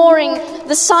ignoring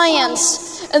the science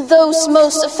and those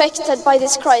most affected by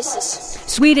this crisis?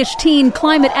 Swedish teen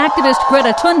climate activist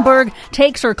Greta Thunberg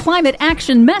takes her climate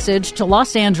action message to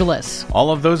Los Angeles.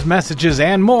 All of those messages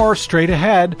and more straight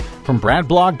ahead. From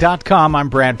BradBlog.com, I'm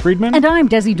Brad Friedman. And I'm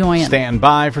Desi Doyen. Stand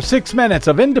by for 6 minutes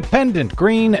of independent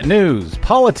green news,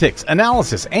 politics,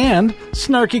 analysis, and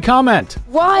snarky comment.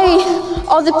 Why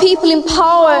are the people in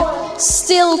power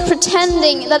still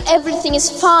pretending that everything is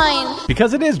fine?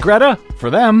 Because it is, Greta. For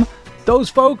them, those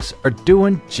folks are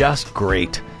doing just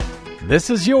great. This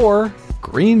is your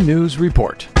Green News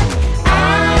Report.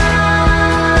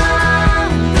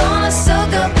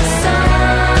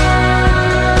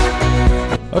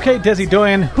 Okay, Desi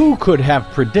Doyen, who could have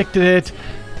predicted it?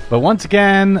 But once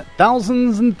again,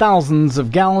 thousands and thousands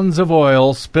of gallons of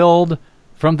oil spilled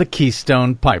from the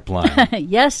Keystone Pipeline.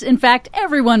 Yes, in fact,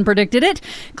 everyone predicted it.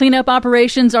 Cleanup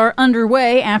operations are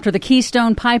underway after the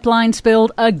Keystone Pipeline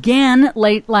spilled again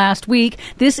late last week.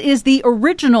 This is the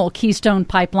original Keystone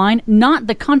Pipeline, not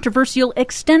the controversial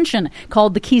extension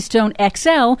called the Keystone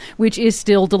XL, which is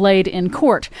still delayed in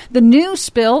court. The new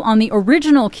spill on the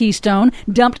original Keystone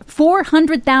dumped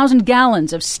 400,000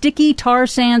 gallons of sticky tar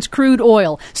sands crude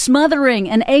oil, smothering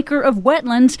an acre of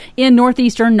wetlands in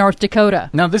northeastern North Dakota.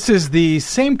 Now, this is the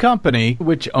same company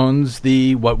which owns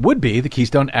what would be the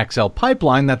Keystone XL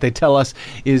pipeline that they tell us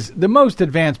is the most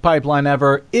advanced pipeline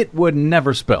ever. It would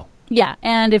never spill. Yeah,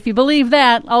 and if you believe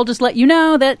that, I'll just let you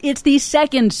know that it's the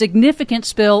second significant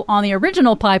spill on the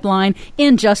original pipeline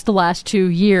in just the last 2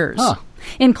 years. Huh.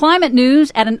 In climate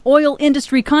news, at an oil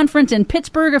industry conference in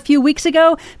Pittsburgh a few weeks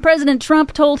ago, President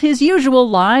Trump told his usual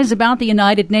lies about the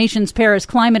United Nations Paris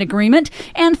Climate Agreement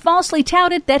and falsely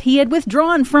touted that he had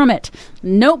withdrawn from it.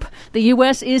 Nope, the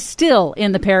U.S. is still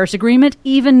in the Paris Agreement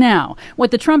even now. What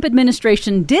the Trump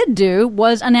administration did do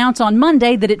was announce on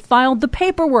Monday that it filed the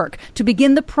paperwork to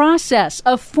begin the process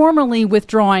of formally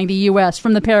withdrawing the U.S.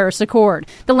 from the Paris Accord,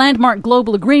 the landmark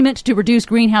global agreement to reduce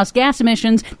greenhouse gas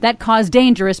emissions that cause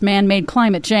dangerous man-made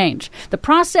climate change. The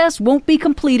process won't be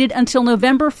completed until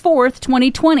November 4th,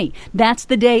 2020. That's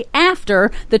the day after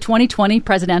the 2020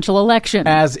 presidential election.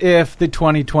 As if the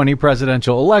 2020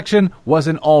 presidential election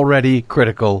wasn't already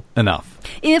critical enough.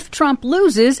 If Trump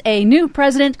loses, a new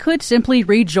president could simply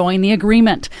rejoin the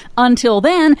agreement. Until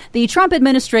then, the Trump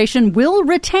administration will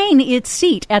retain its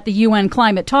seat at the UN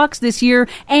climate talks this year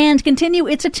and continue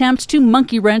its attempts to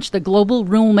monkey wrench the global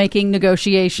rulemaking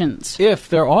negotiations. If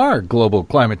there are global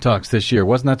climate talks this year,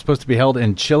 wasn't that supposed to be held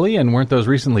in Chile, and weren't those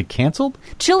recently canceled?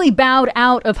 Chile bowed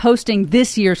out of hosting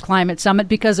this year's climate summit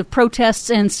because of protests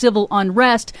and civil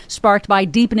unrest sparked by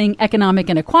deepening economic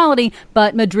inequality,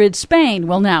 but Madrid, Spain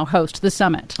will now host the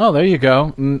summit. Oh, there you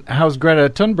go. And how's Greta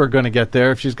Thunberg going to get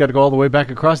there if she's got to go all the way back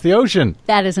across the ocean?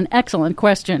 That is an excellent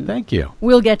question. Thank you.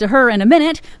 We'll get to her in a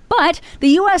minute, but the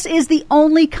U.S. is the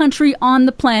only country on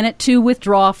the planet to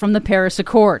withdraw from the Paris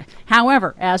Accord.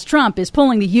 However, as Trump is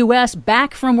pulling the U.S.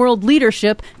 back from world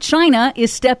leadership, China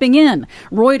is stepping in.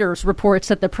 Reuters reports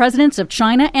that the presidents of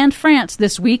China and France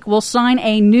this week will sign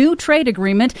a new trade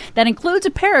agreement that includes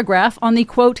a paragraph on the,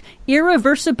 quote,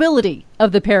 irreversibility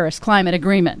of the Paris Climate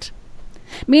Agreement.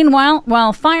 Meanwhile,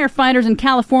 while firefighters in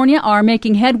California are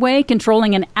making headway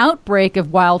controlling an outbreak of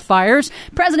wildfires,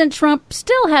 President Trump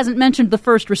still hasn't mentioned the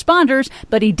first responders,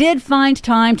 but he did find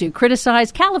time to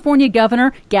criticize California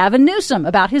Governor Gavin Newsom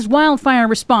about his wildfire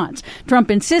response. Trump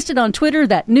insisted on Twitter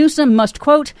that Newsom must,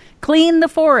 quote, clean the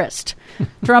forest.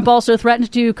 Trump also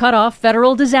threatened to cut off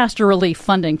federal disaster relief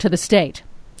funding to the state.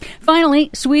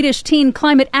 Finally, Swedish teen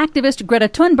climate activist Greta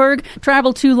Thunberg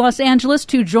traveled to Los Angeles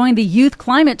to join the youth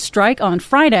climate strike on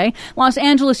Friday. Los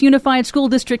Angeles Unified School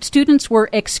District students were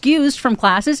excused from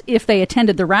classes if they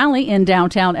attended the rally in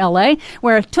downtown L.A.,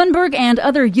 where Thunberg and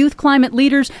other youth climate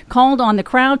leaders called on the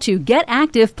crowd to get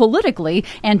active politically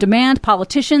and demand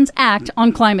politicians act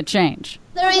on climate change.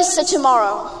 There is a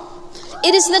tomorrow.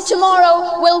 It is the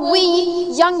tomorrow where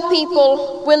we, young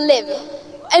people, will live.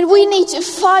 And we need to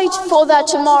fight for that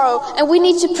tomorrow, and we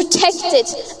need to protect it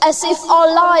as if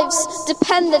our lives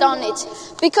depended on it,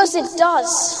 because it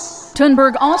does.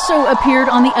 Thunberg also appeared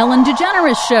on the Ellen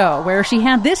DeGeneres show, where she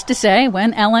had this to say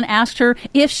when Ellen asked her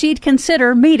if she'd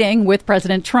consider meeting with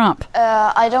President Trump.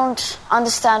 I don't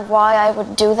understand why I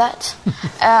would do that.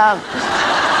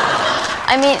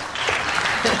 I mean,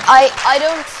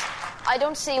 I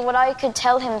don't see what I could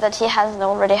tell him that he hasn't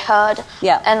already heard.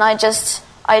 Yeah. And I just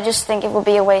think it would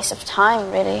be a waste of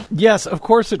time, really. Yes, of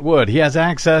course it would. He has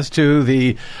access to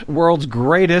the world's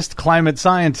greatest climate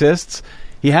scientists.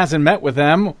 He hasn't met with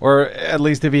them, or at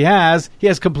least if he has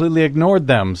completely ignored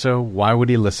them. So why would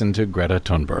he listen to Greta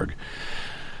Thunberg?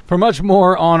 For much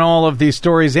more on all of these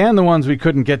stories and the ones we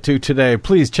couldn't get to today,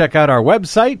 please check out our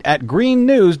website at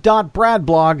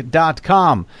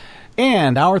greennews.bradblog.com.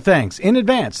 And our thanks in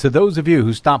advance to those of you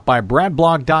who stopped by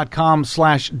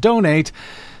bradblog.com/donate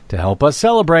to help us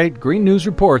celebrate Green News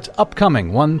Report's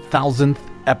upcoming 1,000th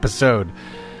episode.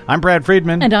 I'm Brad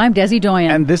Friedman. And I'm Desi Doyen.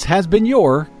 And this has been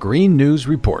your Green News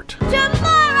Report. Tomorrow,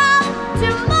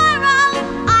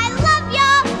 I love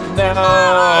you. No.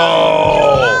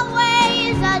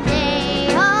 Always a day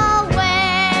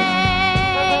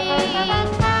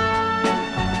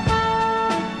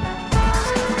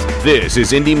away. This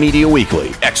is Indie Media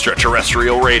Weekly,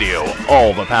 extraterrestrial radio,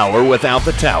 all the power without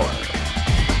the tower.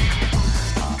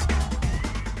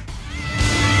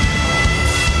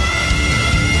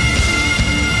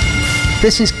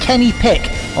 This is Kenny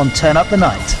Pick on Turn Up the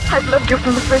Night. I've loved you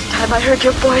from the first time I heard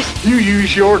your voice. You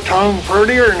use your tongue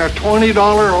prettier than a $20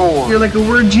 whore. You're like a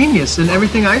word genius, and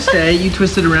everything I say, you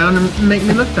twist it around and make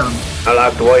me look dumb. I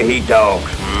like the way he talks.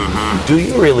 Do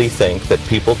you really think that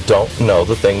people don't know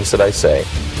the things that I say?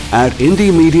 At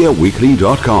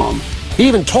IndieMediaWeekly.com. He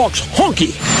even talks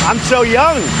honky. I'm so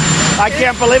young. I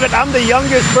can't believe it. I'm the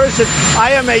youngest person.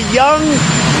 I am a young,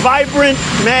 vibrant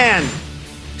man.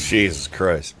 Jesus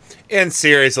Christ. And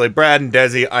seriously, Brad and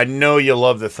Desi, I know you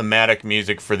love the thematic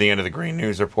music for the end of the Green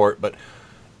News Report, but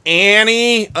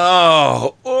Annie,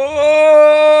 terrible.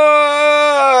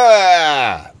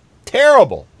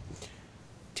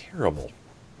 Terrible.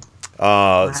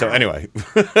 So anyway.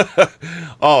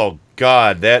 Oh,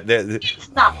 God. It's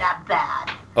not that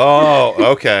bad. Oh,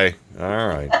 okay. All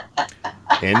right.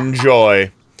 Enjoy.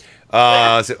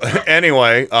 So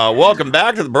anyway, welcome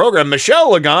back to the program.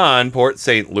 Michelle Lagan, Port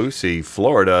St. Lucie,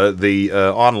 Florida, the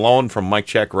on loan from Mike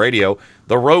Check Radio,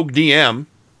 the Rogue DM.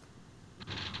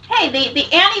 Hey, the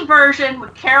Annie version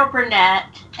with Carol Burnett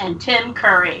and Tim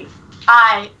Curry,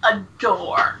 I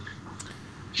adore.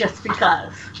 Just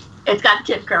because it's got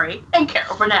Tim Curry and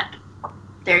Carol Burnett.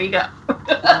 There you go.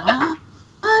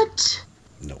 What?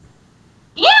 No.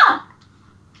 Yeah.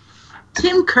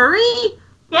 Tim Curry?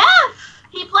 Yes.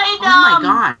 He played. Oh my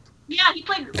God. Yeah, he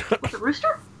played. Was it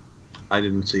Rooster? I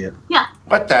didn't see it. Yeah.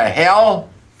 What the hell?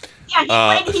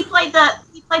 Yeah, he played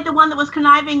the one that was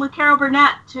conniving with Carol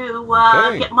Burnett to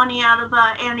get money out of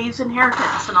Annie's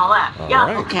inheritance and all that.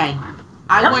 Right. Okay.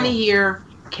 I want to hear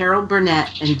Carol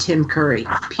Burnett and Tim Curry.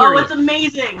 Period. Oh, it's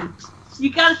amazing.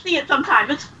 You got to see it sometime.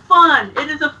 It's fun. It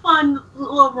is a fun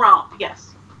little romp.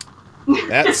 Yes.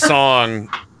 That song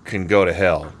can go to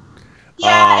hell.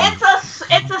 Yeah,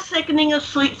 it's a sickening, a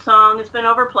sweet song. It's been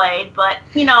overplayed, but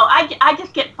I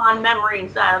just get fond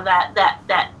memories out of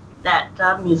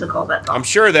that musical. That's all. I'm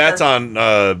sure that's on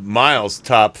Miles'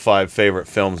 top 5 favorite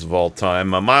films of all time.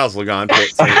 Miles Lagan, Port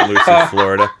St. Lucie,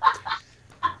 Florida.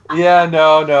 Yeah,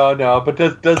 no. But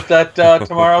does that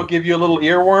tomorrow give you a little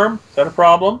earworm? Is that a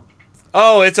problem?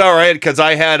 Oh, it's all right, because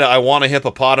I had I Want a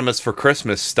Hippopotamus for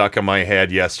Christmas stuck in my head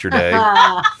yesterday.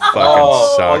 Fucking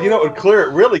suck. Well, it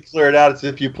would really clear it out as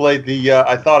if you played the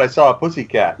I Thought I Saw a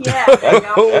Pussycat. Yeah.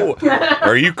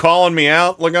 Are you calling me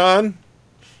out, Lagan?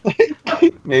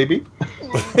 Maybe.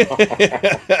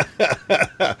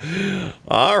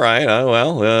 All right.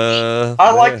 Well.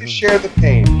 I like to share the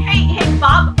pain. Hey,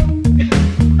 Bob.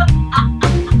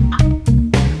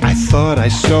 I thought I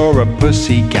saw a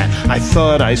pussycat. I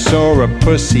thought I saw a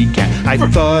pussycat. I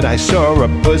thought I saw a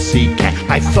pussycat.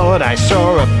 I thought I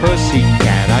saw a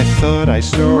pussycat. I thought I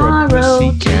saw a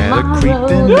pussycat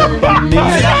creeping up on me. I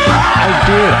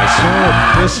did. I saw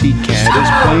a pussycat as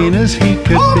plain as he could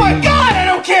be. Oh my God! I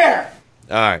don't care.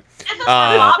 All right.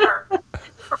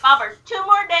 For Bobber. 2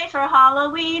 more days for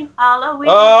Halloween.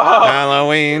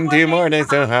 Halloween. 2 more days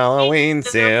till Halloween.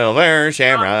 Silver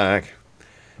Shamrock.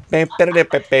 Anyway.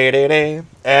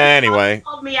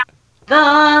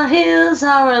 The hills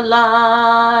are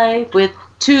alive with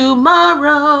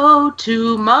tomorrow.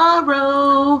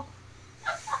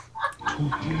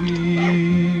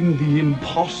 Dream the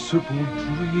impossible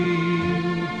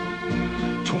dream.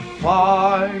 To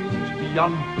find the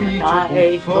unbeatable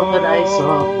I thought I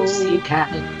saw a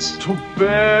pussycat. To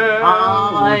bear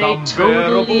I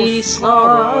totally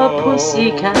saw a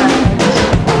pussycat.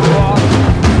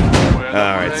 All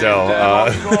right, so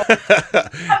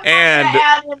and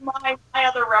add in my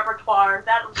other repertoire.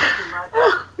 That was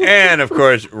right. And of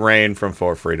course, Rain from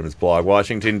For Freedom's blog,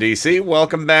 Washington D.C.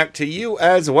 Welcome back to you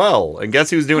as well. And guess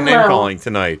who's doing name calling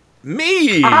tonight?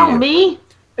 Me. Oh, me?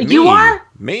 You are?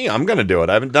 Me. I'm gonna do it.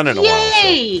 I haven't done it in a while.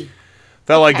 Yay! So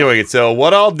felt like doing it. So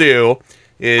what I'll do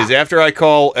is after I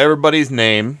call everybody's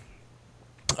name,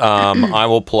 I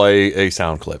will play a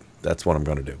sound clip. That's what I'm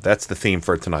going to do. That's the theme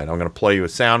for tonight. I'm going to play you a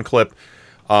sound clip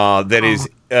that is,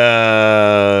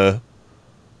 I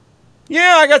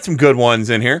got some good ones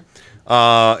in here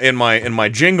in my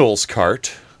jingles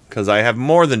cart, because I have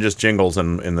more than just jingles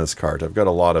in this cart. I've got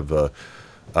a lot of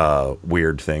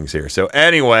weird things here. So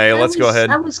anyway, let's go ahead.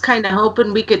 I was kind of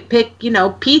hoping we could pick,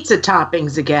 pizza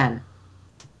toppings again.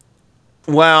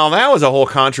 Well, that was a whole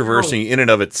controversy in and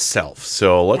of itself.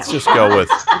 So let's just go with.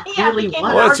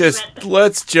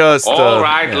 Let's just. All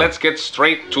right, let's get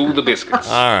straight to the biscuits.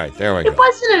 All right, there we go. It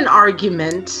wasn't an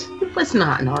argument. It was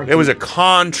not an argument. It was a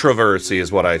controversy,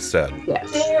 is what I said.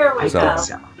 Yes. There we go.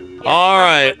 All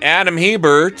right, Adam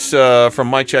Hebert from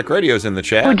Mike Check Radio is in the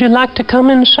chat. Would you like to come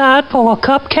inside for a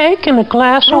cupcake and a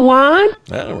glass of wine?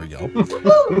 There we go.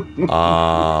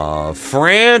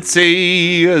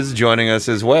 Francie is joining us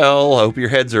as well. I hope your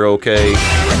heads are okay.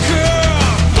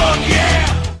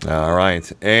 All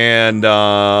right. And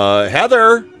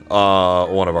Heather,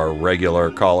 one of our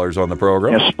regular callers on the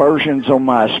program. Aspersions on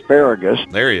my asparagus.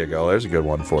 There you go. There's a good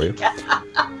one for you.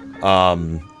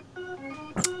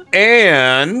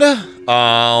 And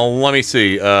let me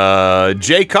see.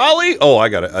 Jay Colley. Oh, I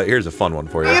got it. Here's a fun one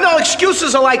for you. You know,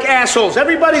 excuses are like assholes.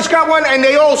 Everybody's got one, and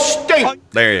they all stink.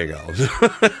 There you go.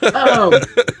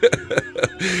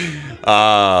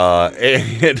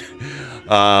 And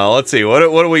let's see. What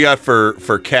do we got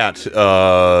for Kat?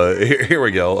 Here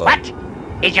we go. What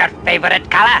is your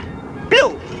favorite color?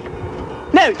 Blue.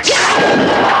 No.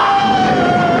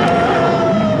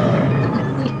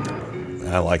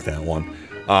 I like that one.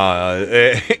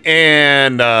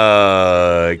 And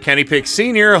Kenny Pick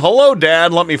Sr. Hello,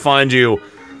 Dad. Let me find you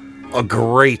a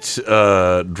great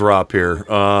drop here.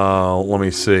 Let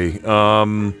me see.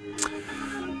 I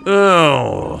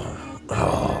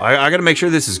got to make sure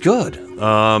this is good.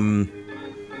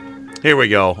 Here we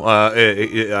go.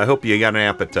 I hope you got an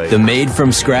appetite. The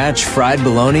made-from-scratch fried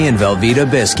bologna and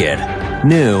Velveeta biscuit.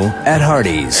 New at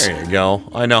Hardee's. There you go.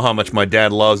 I know how much my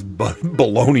dad loves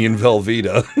bologna and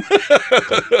Velveeta,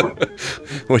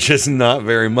 which is not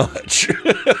very much.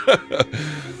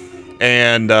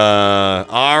 And,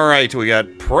 all right, we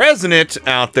got President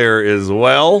out there as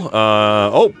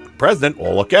well. President,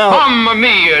 well, look out. Mamma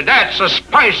mia, that's a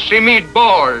spicy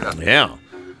meatball. Yeah.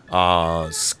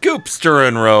 Scoopster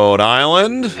in Rhode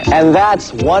Island. And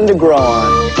that's one to grow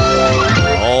on.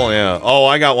 Oh, yeah. Oh,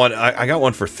 I got one. I got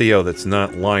one for Theo that's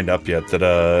not lined up yet. That,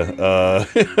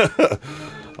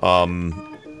 on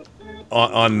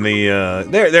the,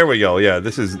 there we go. Yeah,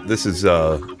 this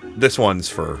one's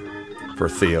for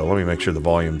Theo. Let me make sure the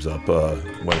volume's up.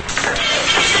 Wait.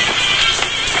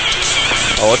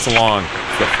 Oh, it's long.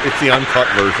 It's the uncut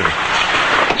version.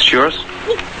 It's yours?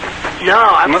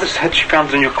 No, My mother said she found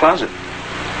it in your closet.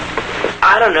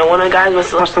 I don't know. One of the guys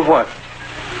must have what?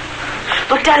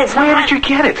 Look, Dad, it's not. Where did you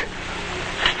get it?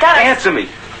 Dad, answer me.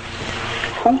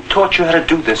 Who taught you how to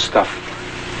do this stuff?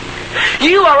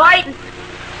 You, all right?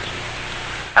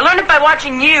 I learned it by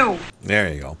watching you.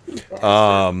 There you go.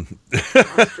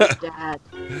 Dad.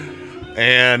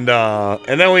 And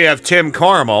then we have Tim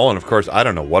Carmel, and of course, I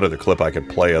don't know what other clip I could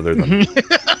play other than.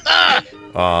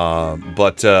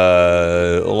 But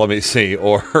let me see.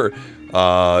 Or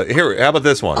here, how about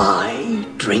this one? I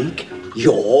drink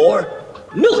your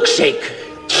milkshake.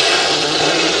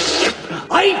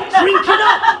 I drink it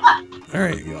up.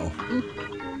 There you go.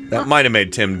 That might have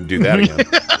made Tim do that again.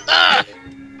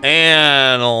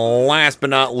 And last but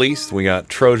not least, we got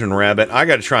Trojan Rabbit. I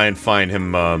got to try and find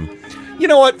him. You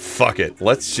know what? Fuck it.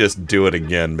 Let's just do it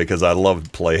again because I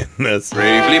loved playing this.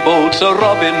 Bravely bold Sir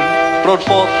Robin rode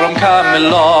forth from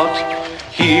Camelot.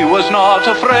 He was not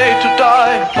afraid to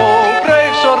die. Oh,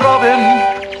 brave Sir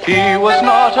Robin. He was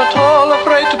not at all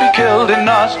afraid to be killed in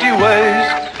nasty ways.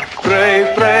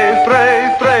 Brave, brave,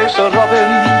 brave, brave Sir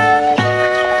Robin.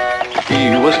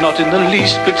 He was not in the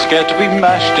least bit scared to be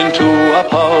mashed into a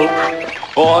pulp,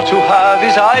 or to have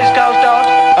his eyes gouged out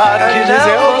and his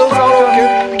elbows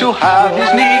broken, to have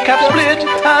his kneecap split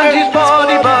and his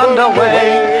body burned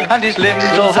away, and his limbs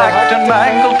all hacked and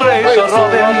mangled, brave Sir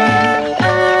Robin.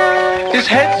 His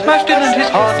head smashed in and his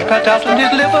heart cut out and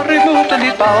his liver removed and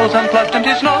his bowels unplugged and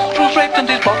his nostrils raped and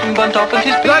his bottom burnt off and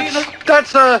his penis...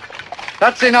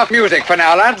 That's enough music for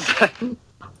now, lads.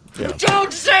 Yeah.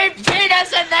 Don't say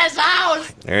penis in this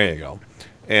house! There you go.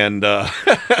 And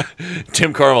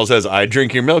Tim Carmel says, I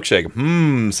drink your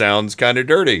milkshake. Sounds kind of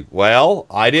dirty. Well,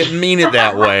 I didn't mean it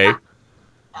that way.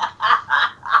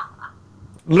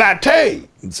 Latte.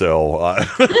 So,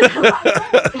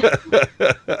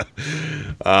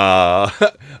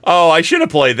 I should have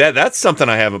played that. That's something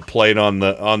I haven't played on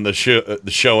the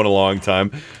show in a long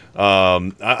time.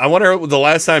 I wonder the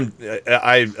last time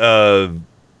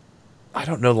I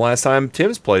don't know the last time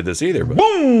Tim's played this either. But.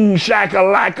 Boom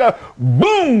shakalaka,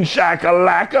 boom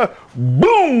shakalaka,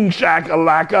 boom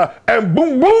shakalaka, and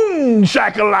boom boom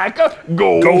shakalaka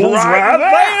goes right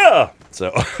there.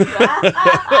 So,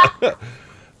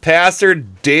 Pastor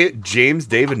James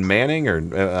David Manning, or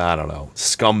I don't know,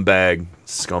 scumbag.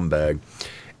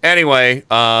 Anyway,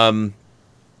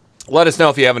 let us know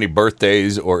if you have any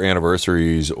birthdays or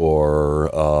anniversaries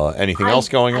or anything else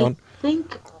going on. I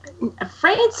think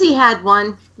Francie had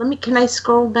one. Can I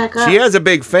scroll back up? She has a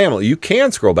big family. You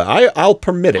can scroll back. I'll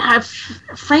permit it.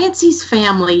 Francie's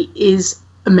family is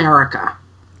America.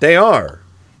 They are.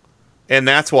 And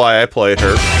that's why I played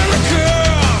her.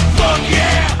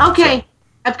 Okay,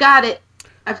 I've got it.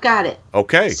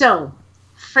 Okay. So,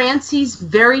 Francie's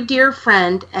very dear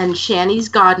friend and Shanny's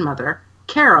godmother,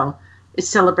 Carol, is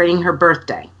celebrating her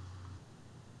birthday.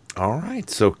 All right.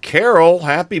 So, Carol,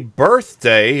 happy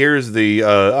birthday. Here's the,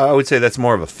 I would say that's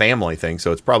more of a family thing,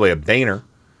 so it's probably a Boehner.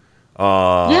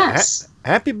 Yes.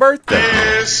 Happy birthday.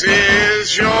 This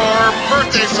is your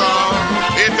birthday song.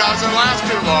 It doesn't last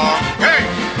too long. Hey!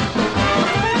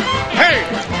 Hey!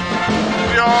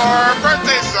 Your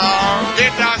birthday song.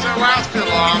 It doesn't last too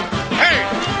long. Hey!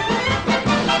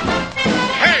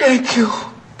 Hey! Thank you.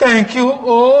 Thank you,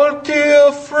 all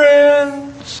dear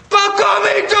friends, for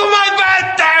coming to my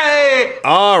birthday!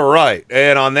 All right.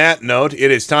 And on that note, it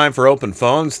is time for open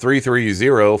phones,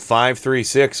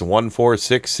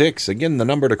 330-536-1466. Again, the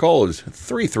number to call is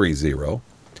 330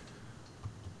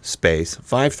 space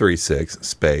 536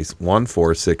 space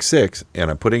 1466, and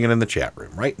I'm putting it in the chat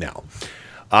room right now.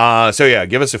 So yeah,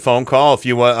 give us a phone call if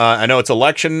you want. I know it's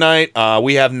election night.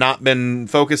 We have not been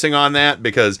focusing on that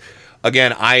because,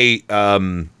 again, my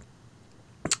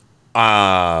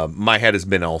head has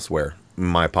been elsewhere.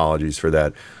 My apologies for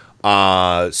that.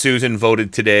 Susan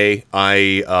voted today.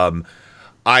 I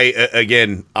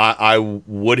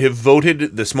would have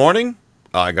voted this morning.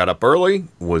 I got up early,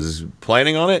 was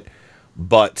planning on it,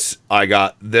 but I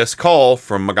got this call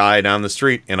from a guy down the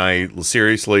street, and I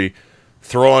seriously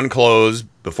throw on clothes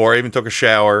before I even took a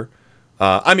shower.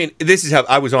 This is how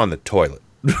I was on the toilet.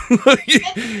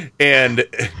 and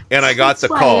I got the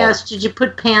call. I asked, did you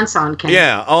put pants on, Ken?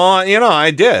 Yeah,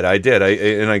 I did. I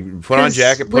put on a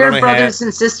jacket, put on a hat. We're brothers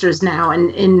and sisters now,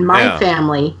 and in my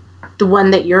family, the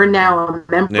one that you're now a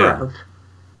member of,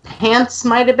 pants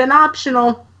might have been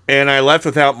optional. And I left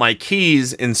without my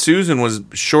keys, and Susan was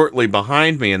shortly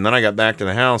behind me, and then I got back to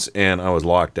the house, and I was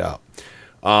locked out.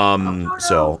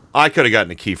 So I could have gotten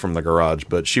a key from the garage,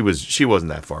 but she wasn't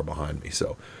that far behind me,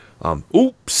 so...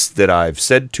 oops, that I've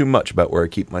said too much about where I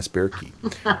keep my spare key.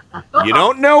 You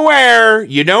don't know where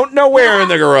in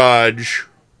the garage.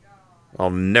 I'll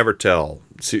never tell.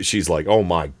 She's like, oh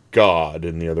my God,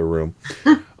 in the other room.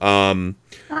 But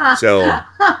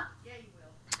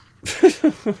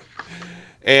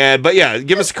yeah,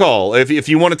 give us a call. If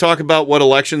you want to talk about what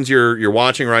elections you're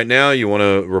watching right now, you want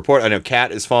to report. I know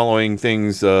Kat is following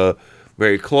things,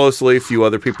 very closely. A few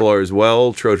other people are as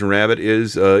well. Trojan Rabbit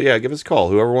is. Give us a call.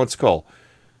 Whoever wants to call.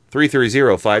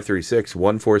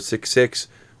 330-536-1466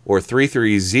 or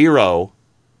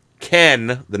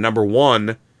 330-KEN, the number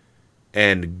 1,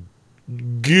 and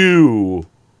GOO.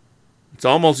 It's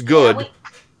almost good,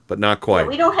 but not quite.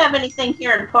 We don't have anything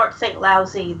here in Port St.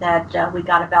 Lousy that we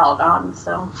got a ballot on,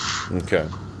 so. Okay.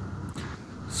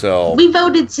 So. We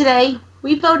voted today.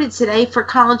 For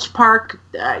College Park,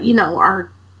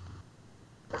 our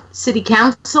city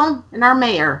council and our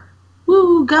mayor.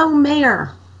 Woo, go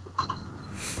mayor.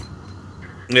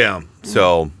 Yeah,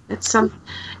 so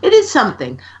it is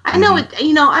something. I know it,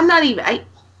 I'm not even I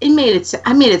made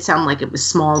it sound like it was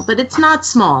small, but it's not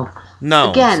small.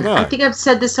 No. Again, it's not. I think I've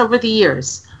said this over the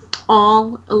years.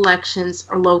 All elections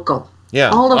are local.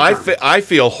 Yeah. All of them. I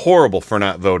feel horrible for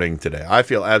not voting today. I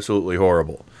feel absolutely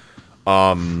horrible.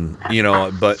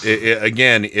 But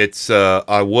again, it's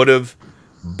I would have,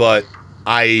 but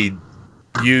I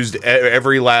used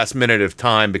every last minute of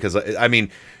time because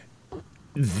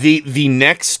the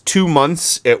next 2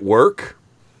 months at work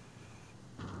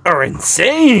are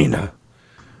insane.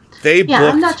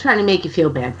 I'm not trying to make you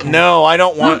feel bad, Ken. No, I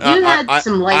don't want. You had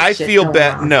some light I shit feel going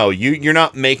bad. on. No, you're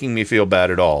not making me feel bad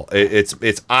at all. It's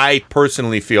I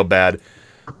personally feel bad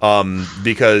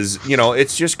because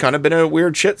it's just kind of been a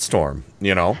weird shitstorm.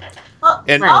 Well,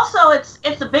 and also, it's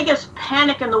the biggest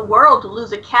panic in the world to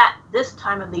lose a cat this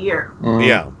time of the year. Mm-hmm.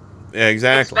 Yeah,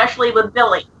 exactly. Especially with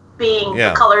Billy being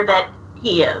the color that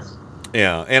he is.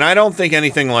 Yeah, and I don't think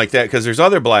anything like that because there's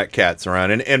other black cats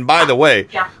around. And by the way,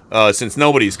 since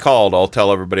nobody's called, I'll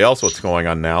tell everybody else what's going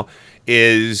on now.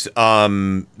 Is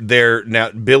Billy's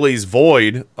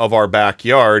void of our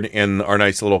backyard in our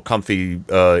nice little comfy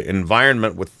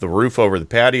environment with the roof over the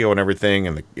patio and everything,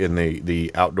 and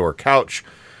the outdoor couch.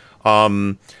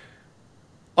 Another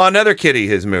kitty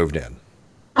has moved in.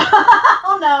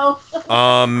 Oh no.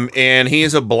 And he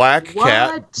is a black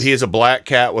cat. He is a black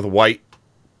cat with white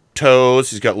toes.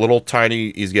 He's got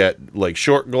he's got like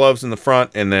short gloves in the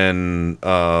front and then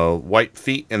white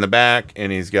feet in the back,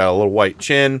 and he's got a little white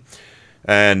chin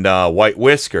and white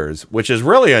whiskers, which is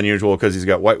really unusual because he's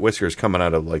got white whiskers coming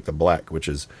out of like the black, which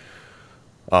is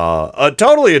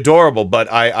totally adorable. But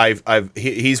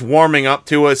he's warming up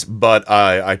to us, but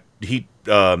I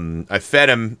fed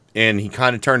him and he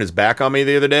kind of turned his back on me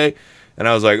the other day, and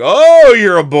I was like, "Oh,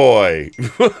 you're a boy."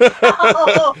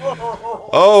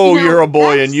 You're a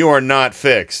boy, and you are not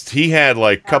fixed. He had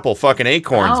like a couple fucking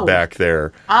acorns back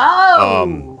there.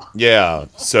 Oh. Yeah.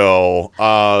 So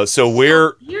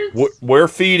we're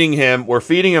feeding him. We're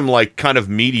feeding him like kind of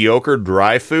mediocre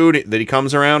dry food that he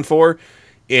comes around for.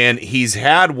 And he's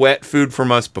had wet food from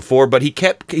us before, but he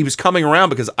was coming around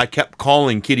because I kept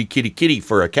calling kitty, kitty, kitty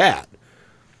for a cat.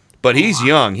 But he's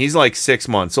young. He's like 6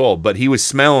 months old. But he was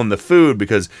smelling the food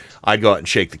because I'd go out and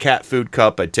shake the cat food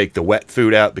cup. I'd take the wet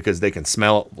food out because they can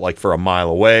smell it like for a mile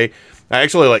away. I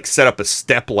actually like set up a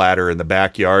step ladder in the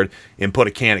backyard and put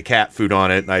a can of cat food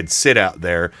on it, and I'd sit out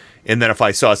there. And then if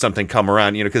I saw something come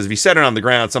around, because if you set it on the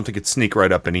ground, something could sneak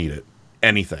right up and eat it.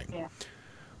 Anything. Yeah.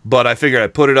 But I figured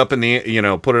I'd put it up on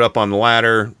the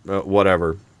ladder,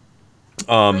 whatever.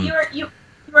 You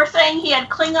were saying he had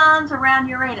Klingons around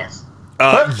Uranus.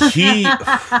 He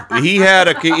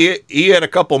had a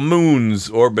couple moons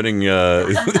orbiting Uranus.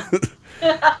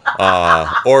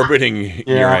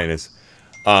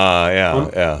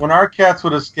 When our cats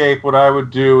would escape, what I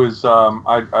would do is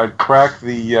I'd crack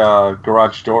the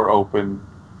garage door open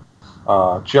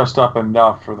just up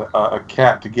enough for a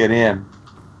cat to get in.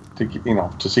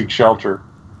 To seek shelter.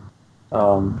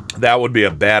 That would be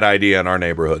a bad idea in our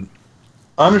neighborhood.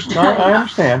 I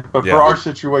understand, but for our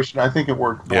situation, I think it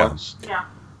worked once. Yeah.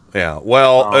 Yeah.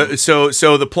 Well, so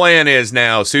the plan is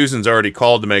now Susan's already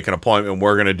called to make an appointment.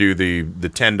 We're going to do the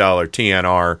 $10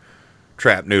 TNR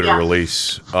trap neuter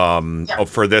release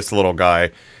for this little guy,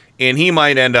 and he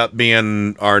might end up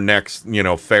being our next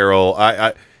feral.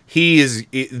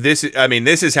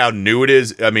 This is how new it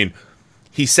is. I mean.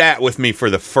 He sat with me for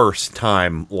the first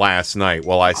time last night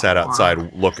while I sat outside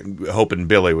hoping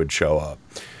Billy would show up.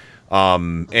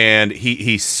 And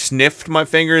he sniffed my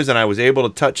fingers, and I was able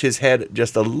to touch his head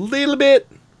just a little bit.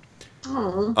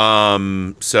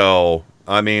 So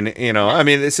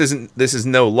this is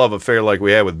no love affair like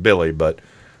we had with Billy, but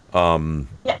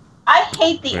yeah, I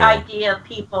hate the idea of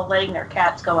people letting their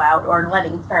cats go out or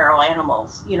letting feral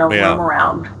animals, roam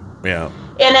around. Yeah.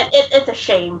 And it's a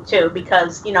shame too,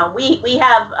 because we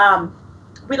have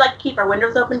we like to keep our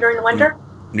windows open during the winter.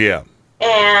 Yeah.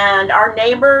 And our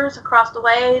neighbors across the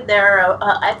way,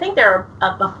 I think they're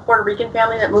a Puerto Rican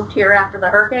family that moved here after the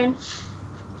hurricane.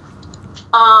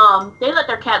 They let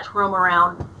their cats roam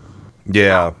around.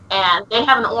 Yeah. And they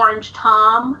have an orange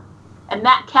Tom, and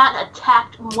that cat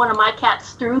attacked one of my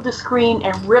cats through the screen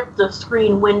and ripped the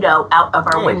screen window out of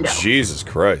our window. Jesus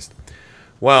Christ.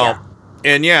 Well. Yeah.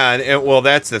 And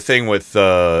that's the thing with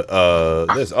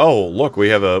this. Oh, look, we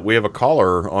have a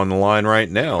caller on the line right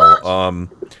now.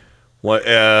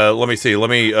 Let me see.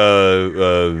 Let me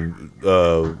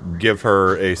give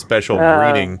her a special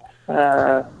greeting.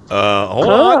 Hold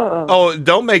on. Oh,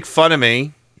 don't make fun of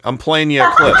me. I'm playing you a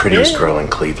clip. The prettiest girl in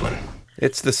Cleveland.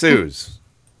 It's the Suze.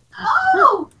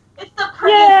 Oh, it's the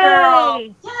prettiest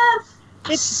girl. Yes.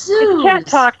 It's cat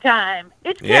talk time.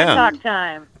 It's cat talk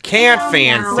time. Cat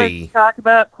fancy. Let's talk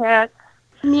about cats.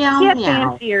 Meow, cat meow.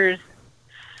 fanciers.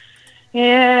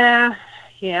 Yeah.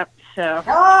 Yep. So.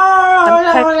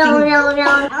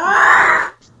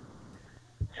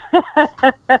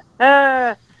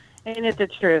 Ain't it the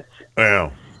truth?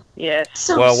 Wow. Yes.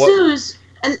 So, Suze,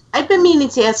 and I've been meaning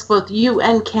to ask both you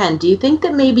and Ken, do you think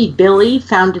that maybe Billy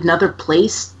found another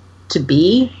place to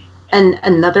be and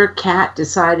another cat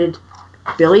decided,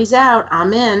 Billy's out,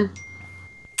 I'm in?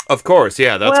 Of course,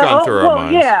 yeah, that's gone through our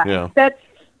minds. Yeah.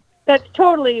 That's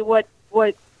totally what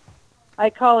I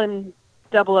call him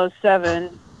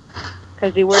 007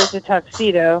 because he wears a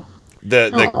tuxedo.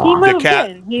 The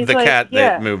cat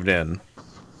that moved in.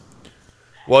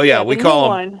 Well, yeah, we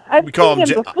call him. I've seen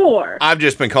him before. I've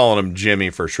just been calling him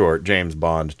Jimmy for short. James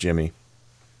Bond, Jimmy.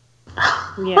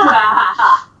 Yeah.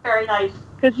 Very nice.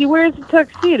 Because he wears a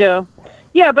tuxedo.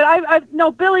 Yeah, but no,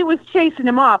 Billy was chasing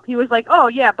him off. He was like, oh,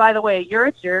 yeah, by the way, you're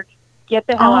a jerk. Get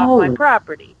the hell off my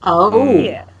property. Oh.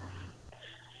 Yeah.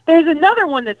 There's another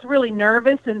one that's really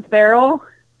nervous and feral,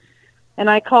 and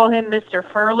I call him Mr.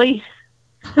 Furley.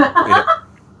 Yeah.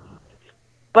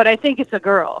 But I think it's a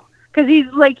girl. Because he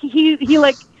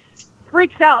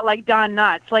freaks out like Don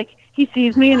Knotts. Like, he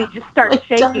sees me and he just starts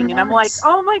shaking, and I'm like,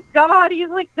 oh my God, he's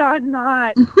like Don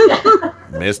Knotts.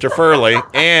 Mr. Furley.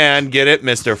 And get it,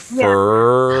 Mr.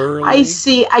 Furley. I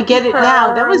see. I get it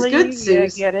now. That was good,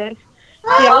 Suze. Yeah, I get it.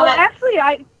 Yeah, well, actually,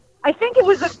 I think it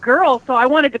was a girl, so I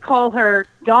wanted to call her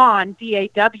Dawn,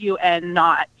 D-A-W-N,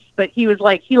 Knotts. But he was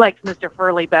like, he likes Mr.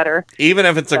 Furley better. Even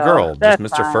if it's a girl, just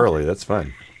Mr. Furley, that's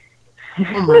fine.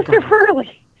 Mr.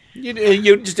 Furley.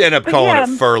 You just end up calling it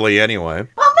Furley anyway.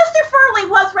 Well, Mr. Furley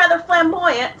was rather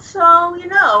flamboyant, so,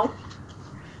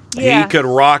 Yeah. He could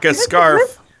rock a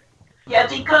scarf.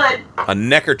 Yes, he could. A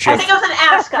neckerchief. I think it was an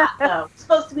ascot, though. It's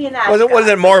supposed to be an ascot. Was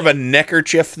it more of a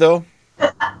neckerchief, though?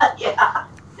 Yeah.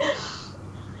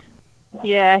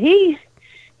 Yeah, he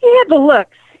had the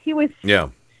looks. He was. Yeah.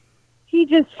 He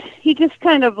just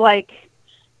kind of like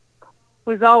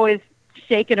was always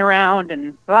shaking around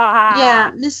and.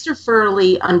 Yeah, Mr.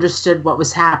 Furley understood what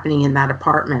was happening in that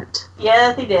apartment.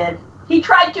 Yes, he did. He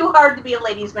tried too hard to be a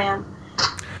ladies' man.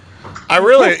 I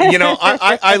really,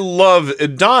 I love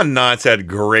Don Knotts had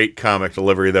great comic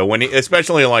delivery though. When he,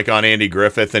 especially like on Andy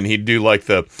Griffith, and he'd do like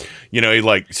the, he'd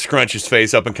like scrunch his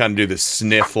face up and kind of do the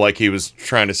sniff like he was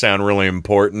trying to sound really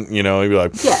important. He'd be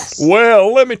like, "Yes,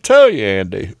 well, let me tell you,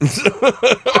 Andy." And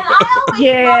I always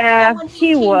yeah, when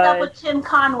he teamed up with Tim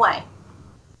Conway.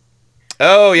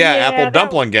 Oh yeah, Apple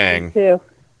Dumpling Gang. Too.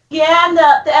 Yeah, and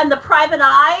the Private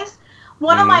Eyes.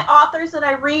 One of my authors that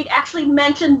I read actually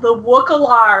mentioned the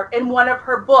Wookalar in one of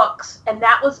her books, and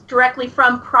that was directly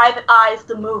from Private Eyes,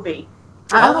 the movie.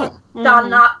 Oh.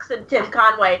 Don Knotts and Tim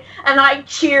Conway. And I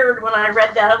cheered when I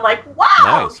read that. I'm like,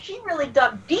 wow, Nice. She really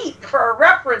dug deep for a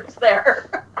reference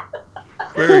there.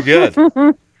 Very good.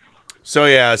 So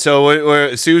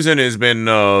Susan has been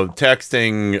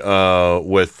texting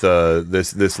with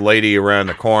this lady around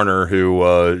the corner who,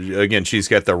 again, she's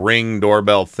got the Ring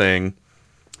doorbell thing.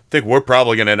 I think we're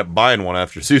probably going to end up buying one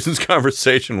after Susan's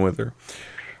conversation with her.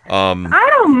 I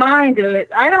don't mind it.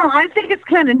 I think it's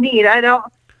kind of neat.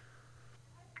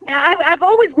 I've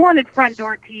always wanted front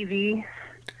door TV.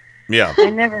 Yeah.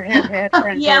 I never have had front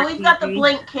door TV. Yeah, we've got the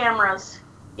Blink cameras.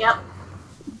 Yep.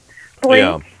 Blink?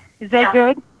 Yeah. Is that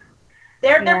good?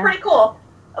 They're pretty cool.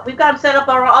 We've got them set up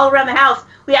all around the house.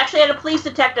 We actually had a police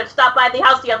detective stop by the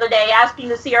house the other day asking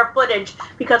to see our footage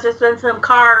because there's been some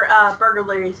car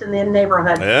burglaries in the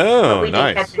neighborhood. Oh,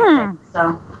 nice.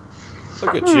 So.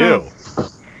 Look at you.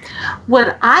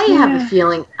 What I have a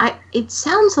feeling, it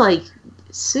sounds like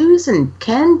Susan,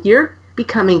 Ken, you're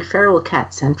becoming Feral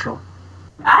Cat Central.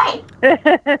 Hi.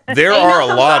 There are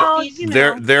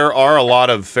a lot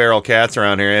of feral cats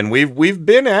around here, and we've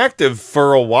been active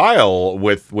for a while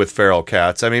with feral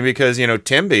cats. I mean, because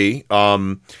Timby,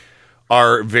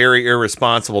 our very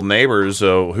irresponsible neighbors,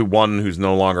 who's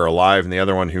no longer alive, and the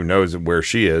other one who knows where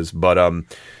she is, but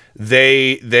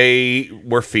they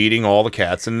were feeding all the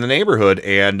cats in the neighborhood,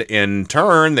 and in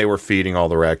turn, they were feeding all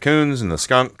the raccoons and the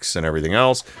skunks and everything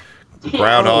else,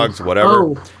 groundhogs, whatever.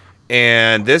 Oh.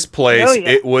 And this place,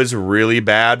 it was really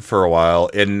bad for a while,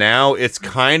 and now it's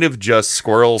kind of just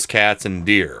squirrels, cats, and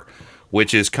deer,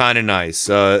 which is kind of nice.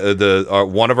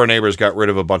 One of our neighbors got rid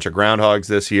of a bunch of groundhogs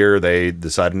this year. They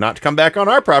decided not to come back on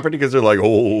our property because they're like,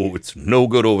 "Oh, it's no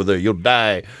good over there. You'll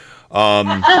die." They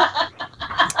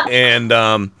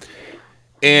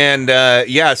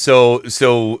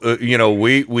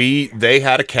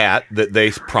had a cat that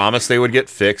they promised they would get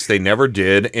fixed. They never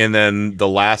did. And then the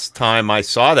last time I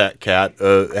saw that cat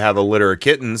have a litter of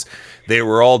kittens, they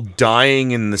were all dying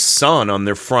in the sun on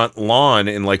their front lawn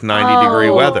in like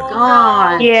 90-degree weather.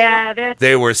 God. Yeah,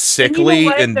 they were sickly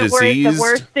and diseased. The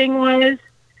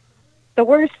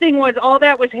worst thing was all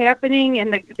that was happening,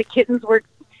 and the kittens were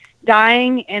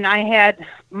dying, and I had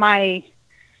my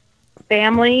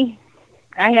family.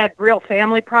 I had real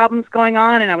family problems going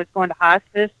on, and I was going to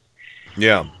hospice.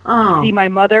 Yeah. To see my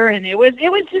mother, and it was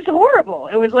just horrible.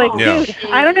 It was like, dude,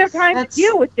 I don't have time to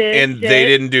deal with this. And they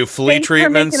didn't do flea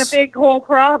treatments. Making a big whole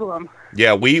problem.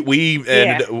 Yeah, we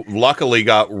luckily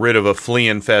got rid of a flea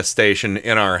infestation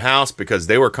in our house because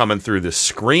they were coming through the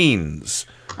screens.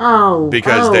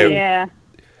 Because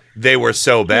they were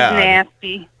so bad.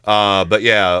 Nasty. But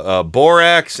yeah,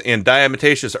 borax and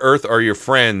diatomaceous earth are your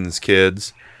friends,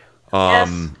 kids.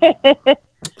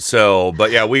 So,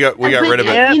 but yeah, we got rid of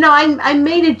it. I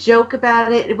made a joke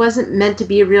about it. It wasn't meant to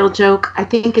be a real joke. I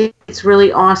think it's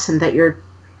really awesome that you're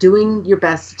doing your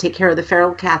best to take care of the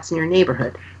feral cats in your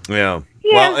neighborhood. Yeah.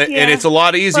 Well, and it's a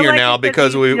lot easier now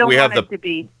because we have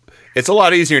the. It's a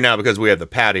lot easier now because we have the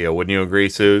patio. Wouldn't you agree,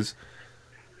 Suze?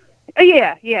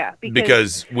 Yeah.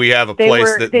 Because we have a place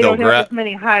that they they'll don't have as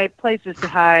many places to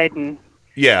hide and.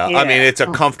 Yeah, I mean it's a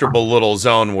comfortable little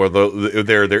zone where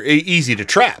they're easy to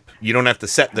trap. You don't have to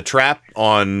set the trap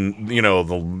on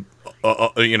the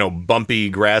bumpy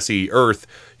grassy earth.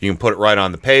 You can put it right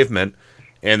on the pavement,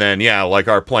 and then like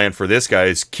our plan for this guy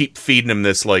is keep feeding him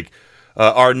this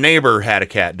our neighbor had a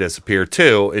cat disappear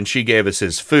too, and she gave us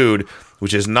his food,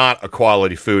 which is not a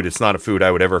quality food. It's not a food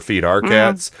I would ever feed our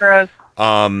cats. Gross.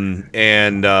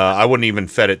 I wouldn't even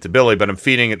fed it to Billy, but I'm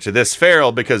feeding it to this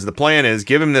feral because the plan is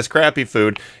give him this crappy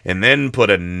food and then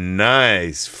put a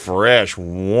nice, fresh,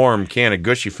 warm can of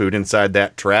gushy food inside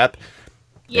that trap.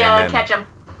 Yeah, catch him.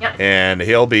 Yep. And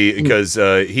he'll be because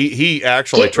he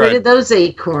actually Get rid of those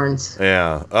acorns.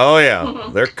 Yeah. Oh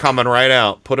yeah, they're coming right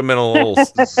out. Put them in a little,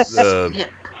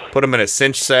 put them in a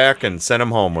cinch sack and send them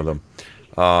home with them.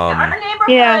 Our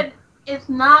neighborhood is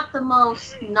not the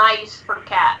most nice for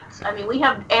cats. I mean, we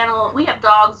have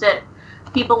dogs that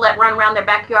people let run around their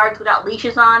backyards without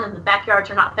leashes on, and the backyards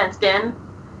are not fenced in.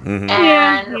 Mm-hmm.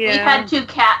 And we had 2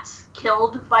 cats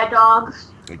killed by dogs.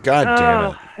 God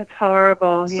damn it. That's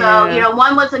horrible. So,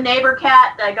 one was a neighbor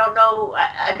cat. I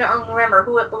don't remember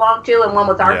who it belonged to, and one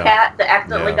was our cat that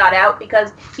accidentally got out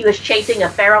because he was chasing a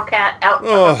feral cat out from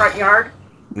the front yard.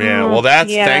 Yeah, well,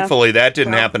 thankfully that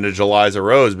didn't happen to Jeliza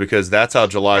Rose, because that's how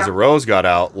Jeliza Rose got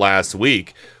out last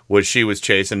week, was she was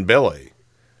chasing Billy.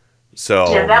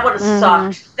 So yeah, that would have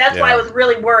sucked. That's why I was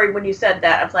really worried when you said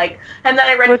that. I was like, and then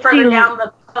I read further down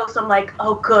the post. I'm like,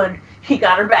 oh, good, he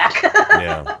got her back.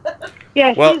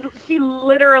 Yeah, she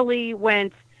literally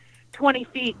went 20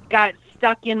 feet, got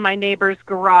stuck in my neighbor's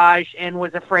garage, and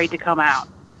was afraid to come out.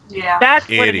 Yeah, that's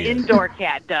what an indoor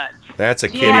cat does. That's a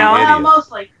kitty idiot. Well,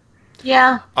 mostly.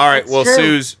 Yeah. All right. Well,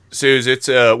 Suze, it's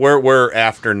we're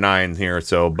after 9 here,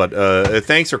 so but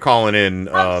thanks for calling in,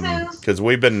 because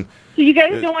we've been. So you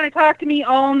guys don't want to talk to me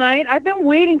all night? I've been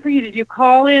waiting for you to do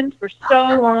call-ins for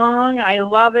so long. I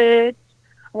love it.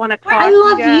 I want to talk to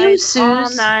you guys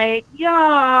all night. Yeah,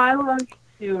 I love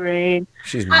you, Rain.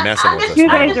 She's messing with us. You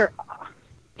guys are.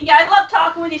 Yeah, I love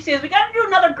talking with you, Suze. We got to do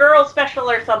another girl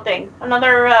special or something.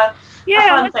 Another.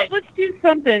 Let's do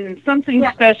something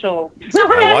special.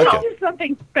 I like do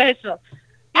something special.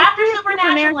 After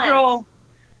Supernatural.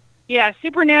 Yeah,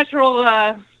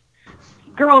 Supernatural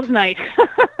girls' night.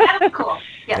 That's cool.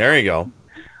 Yeah. There you go.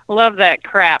 Love that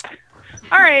crap.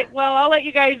 All right, well, I'll let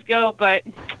you guys go, but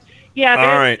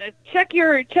check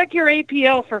your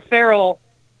APL for feral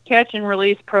catch and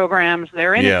release programs.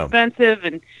 They're inexpensive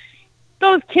and.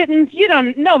 Those kittens,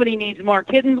 nobody needs more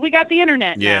kittens. We got the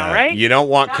internet now, right? You don't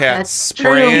want cats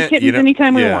spraying. Kittens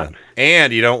anytime we want.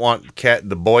 And you don't want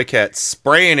the boy cat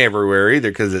spraying everywhere either,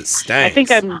 because it stinks. I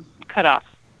think I'm cut off.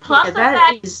 Plus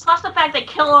the fact they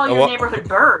kill all your neighborhood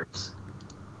birds.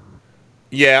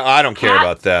 Yeah, I don't care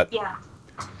about that. Yeah.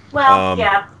 Well,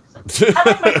 I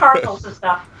like my cardinals and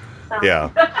stuff. So.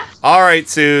 Yeah. All right,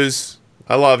 Suze.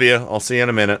 I love you. I'll see you in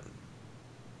a minute.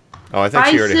 Oh, I think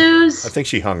she already. Suze. I think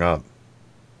she hung up.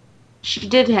 She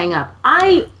did hang up.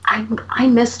 I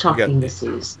miss talking to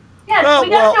Suze. Yes,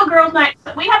 we got to do a girls' night.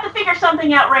 We have to figure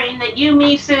something out, Rain, that you,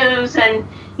 me, Suze, and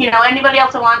anybody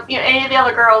else that wants, any of the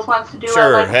other girls wants to do.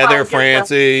 Sure, Heather,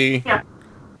 Francie,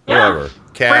 whatever.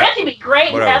 Kat, Francie'd be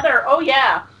great. Whatever. Heather, oh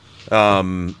yeah.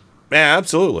 Yeah,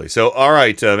 absolutely. So, all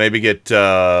right, maybe get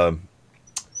Janet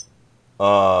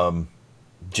back.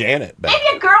 Maybe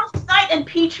a girls' night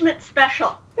impeachment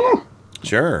special.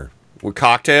 Sure, with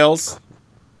cocktails.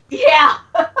 Yeah.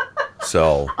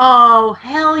 So. Oh,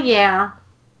 hell yeah.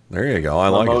 There you go. I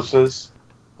like mimosas.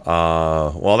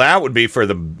 Well, that would be for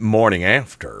the morning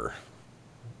after.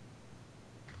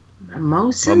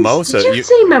 Mimosas? Mimosa. Did you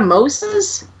say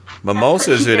mimosas?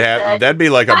 Mimosas would have. That'd be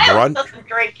like a brunch.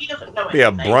 He doesn't know be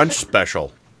a brunch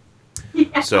special.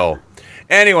 So.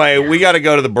 Anyway, we got to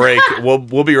go to the break.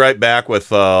 We'll be right back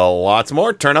with lots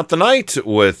more. Turn Up the Night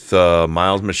with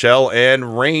Miles, Michelle,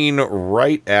 and Rain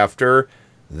right after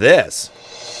this.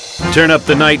 Turn Up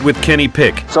the Night with Kenny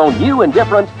Pick. So new and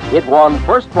different, it won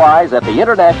first prize at the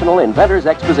International Inventors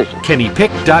Exposition.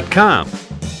 KennyPick.com.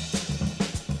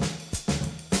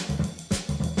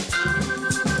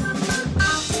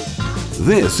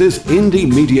 This is Indie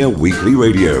Media Weekly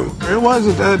Radio. It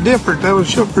wasn't different, that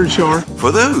was for sure.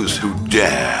 For those who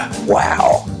dare.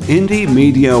 Wow.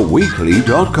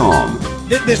 IndieMediaWeekly.com.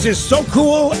 This is so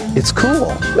cool. It's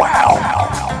cool. Wow.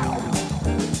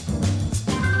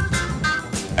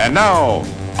 And now,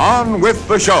 on with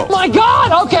the show. My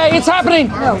God! Okay, it's happening.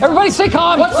 Everybody stay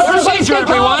calm. What's the procedure,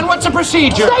 everyone? What's the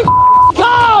procedure? Stay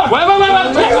calm! Wait. Everybody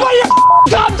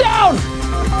calm down!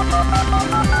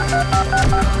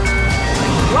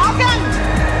 Welcome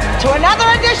to another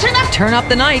edition of Turn Up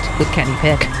the Night with Kenny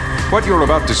Pick. What you're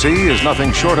about to see is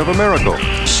nothing short of a miracle.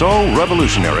 So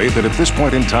revolutionary that at this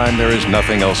point in time, there is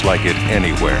nothing else like it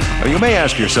anywhere. Now, you may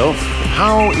ask yourself,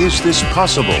 how is this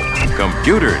possible?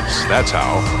 Computers, that's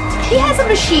how. He has a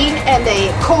machine and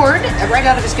a cord right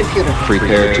out of his computer.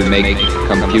 Prepare to make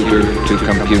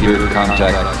computer-to-computer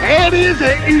contact. That is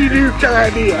an Enuke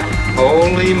idea.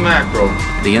 Holy mackerel.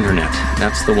 The internet,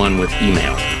 that's the one with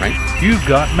email, right? You've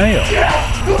got mail. Yeah,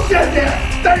 who said that?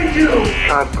 Thank you.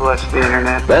 God bless the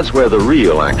internet. That's where the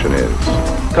real action is.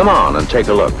 Come on and take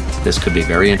a look. This could be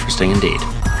very interesting indeed.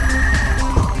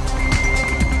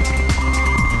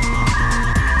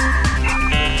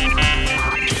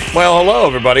 Well, hello,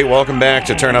 everybody. Welcome back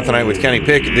to Turn Up the Night with Kenny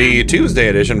Pick, the Tuesday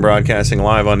edition, broadcasting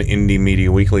live on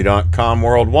IndieMediaWeekly.com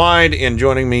worldwide. And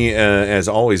joining me, as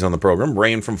always, on the program,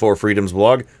 Rain from Four Freedoms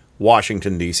blog,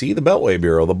 Washington, D.C., the Beltway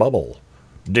Bureau, the Bubble,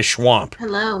 the Schwamp.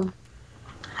 Hello.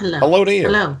 Hello. Hello to you.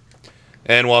 Hello.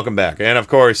 And welcome back. And, of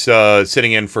course,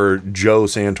 sitting in for Joe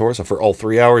Santorsa for all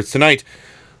 3 hours tonight,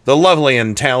 the lovely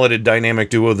and talented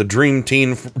dynamic duo, the Dream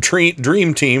Team from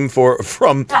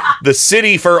the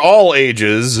city for all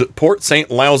ages, Port St.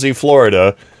 Lousy,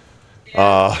 Florida.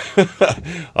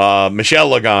 Michelle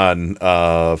Lagan,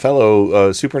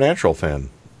 fellow Supernatural fan,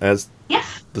 as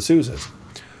the Suze is.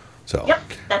 So. Yep,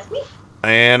 that's me.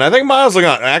 And I think Miles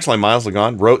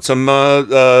Lagan wrote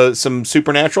some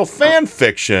Supernatural fan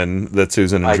fiction that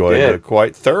Susan enjoyed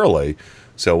quite thoroughly.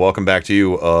 So welcome back to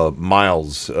you,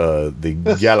 Miles,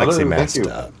 the Galaxy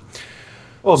Master.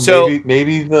 Well, so,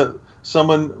 maybe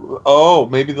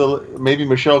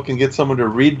Michelle can get someone to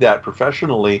read that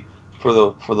professionally for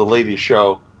the ladies'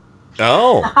 show.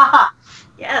 Oh,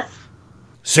 yes,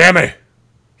 Sammy.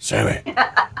 Sammy.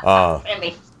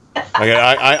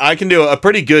 I can do a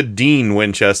pretty good Dean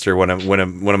Winchester when I'm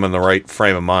in the right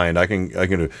frame of mind. I can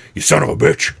do, you son of a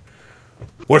bitch.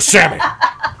 Where's Sammy?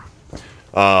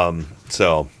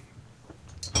 So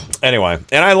anyway,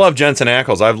 and I love Jensen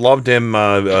Ackles. I've loved him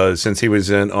since he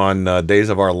was on Days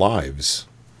of Our Lives.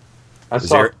 I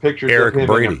saw pictures Eric of him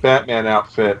Brady in a Batman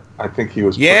outfit. I think he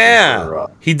was. He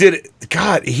did it.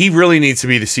 God, he really needs to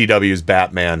be the CW's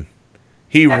Batman.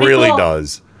 He really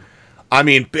does. I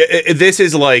mean, this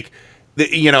is like,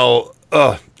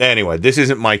 anyway, this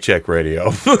isn't Mic Check Radio.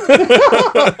 All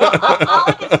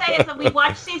I can say is that we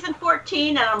watched season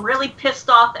 14, and I'm really pissed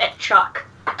off at Chuck.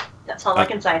 That's all I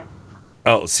can say.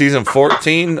 Oh, season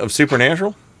 14 of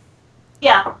Supernatural?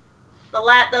 Yeah. The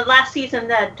last season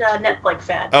that Netflix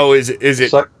had. Oh, is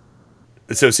it?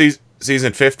 So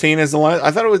season 15 is the last?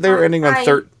 I thought they were ending on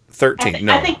 13.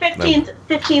 I think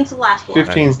 15's the last one.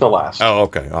 15's the last. Oh,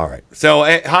 okay. All right. So,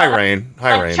 hi, Rain.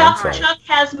 Hi, Rain. Chuck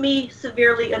has me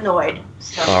severely annoyed.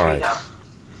 So all right.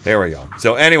 There we go.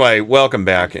 So, anyway, welcome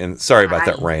back. And sorry about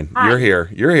that, Rain. Hi. You're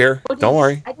here. Don't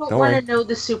worry. I don't want to know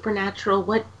the Supernatural.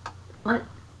 What?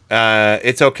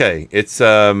 It's okay. It's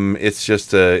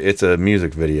just a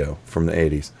music video from the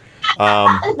 80s.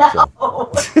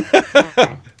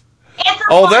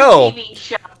 Although,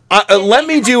 let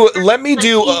me do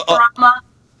drama,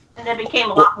 and it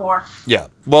became a lot more. Yeah.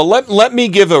 Well, let me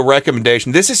give a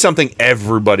recommendation. This is something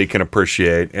everybody can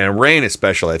appreciate, and Rain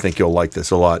especially. I think you'll like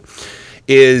this a lot.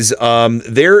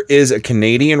 There is a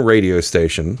Canadian radio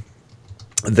station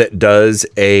that does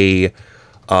a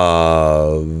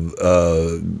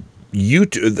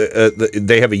YouTube.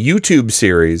 They have a YouTube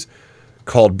series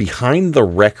called Behind the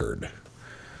Record,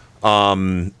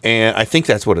 and I think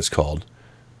that's what it's called.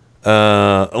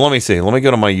 Let me see. Let me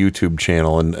go to my YouTube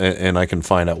channel and I can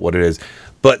find out what it is.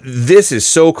 But this is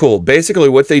so cool. Basically,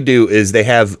 what they do is they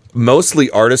have mostly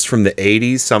artists from the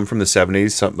 80s, some from the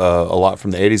 70s, a lot from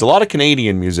the 80s, a lot of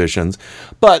Canadian musicians,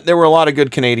 but there were a lot of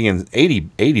good Canadian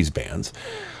 80s bands.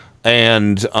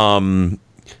 And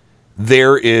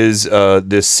there is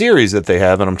this series that they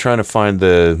have, and I'm trying to find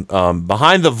the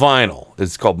Behind the Vinyl.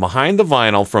 It's called Behind the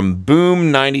Vinyl from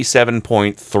Boom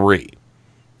 97.3.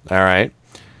 All right.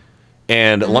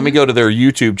 And let me go to their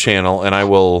YouTube channel, and I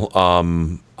will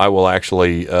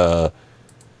actually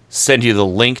send you the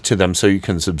link to them so you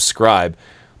can subscribe.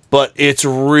 But it's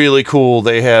really cool.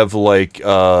 They have like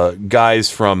guys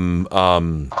from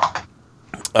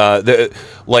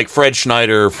like Fred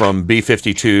Schneider from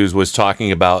B-52s was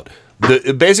talking about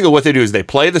basically what they do is they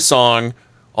play the song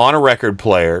on a record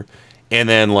player. And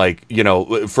then, like,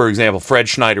 for example, Fred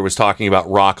Schneider was talking about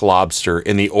Rock Lobster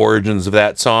and the origins of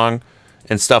that song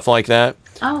and stuff like that.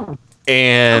 Oh.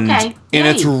 And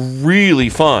it's really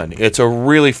fun. It's a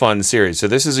really fun series. So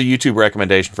this is a YouTube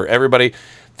recommendation for everybody.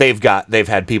 They've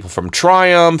had people from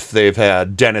Triumph, they've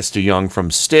had Dennis DeYoung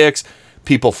from Styx,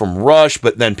 people from Rush,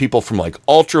 but then people from like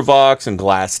Ultravox and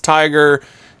Glass Tiger,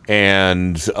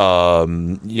 and just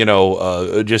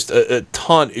a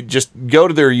ton. Just go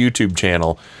to their YouTube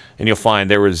channel and you'll find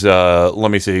there was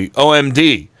let me see,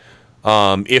 OMD,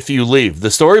 If You Leave.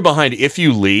 The story behind If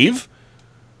You Leave.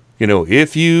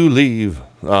 If You Leave,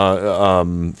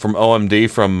 from OMD,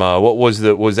 from what was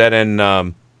that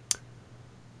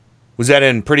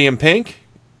in Pretty in Pink,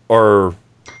 or?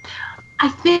 I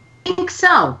think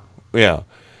so. Yeah,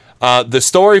 the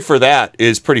story for that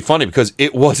is pretty funny because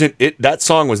that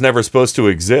song was never supposed to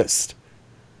exist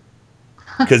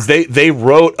because they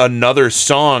wrote another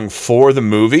song for the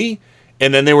movie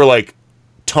and then they were like,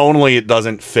 tonally it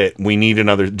doesn't fit. We need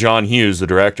another. John Hughes, the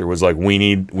director, was like, we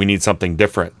need something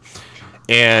different.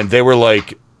 And they were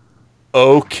like,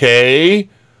 okay.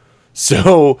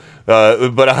 So,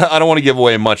 but I don't want to give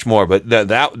away much more. But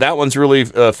that one's really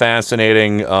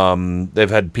fascinating. They've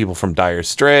had people from Dire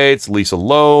Straits, Lisa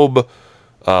Loeb,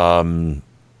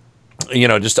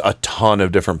 just a ton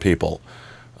of different people.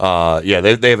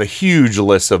 They have a huge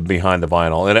list of behind the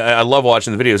vinyl, and I love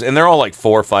watching the videos. And they're all like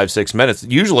 4, 5, 6 minutes.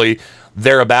 Usually,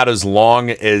 they're about as long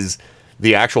as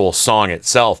the actual song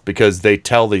itself because they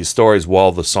tell these stories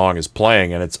while the song is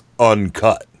playing, and it's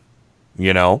uncut.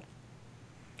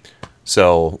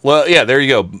 So, well, yeah, there you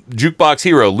go. Jukebox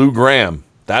Hero, Lou Gramm.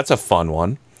 That's a fun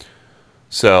one.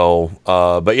 So,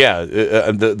 but yeah,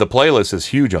 the playlist is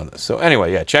huge on this. So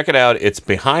anyway, yeah, check it out. It's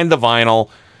Behind the Vinyl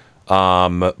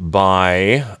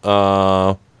by,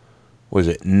 what is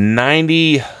it,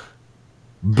 Boom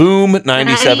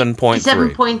 97.3.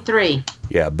 97.3.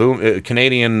 Yeah, Boom,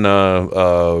 Canadian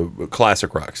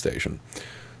classic rock station.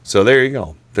 So there you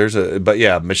go. But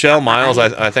yeah, Michelle Miles,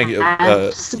 I think you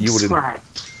would.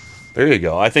 There you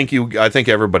go. I think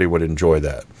everybody would enjoy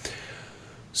that.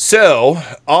 So,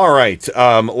 all right,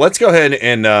 let's go ahead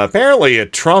and apparently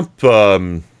Trump's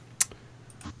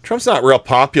not real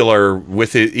popular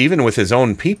with it, even with his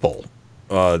own people.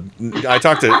 I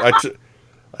talked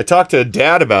to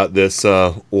Dad about this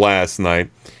last night.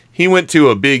 He went to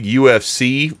a big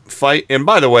UFC fight, and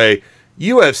by the way,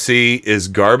 UFC is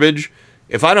garbage.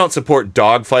 If I don't support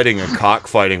dog fighting and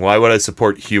cockfighting, why would I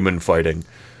support human fighting?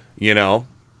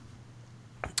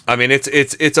 I mean,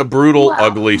 it's a brutal,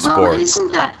 ugly sport. Well,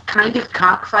 isn't that kind of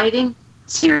cockfighting?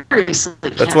 Seriously.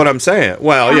 That's what I'm saying.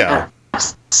 Well, yeah.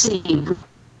 UFC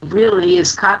really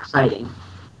is cockfighting.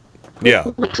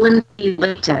 Yeah. Like Lindy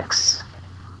Latex.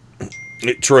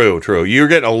 True. You're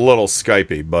getting a little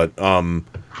Skypey, but I'm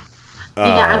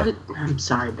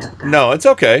sorry about that. No, it's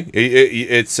okay.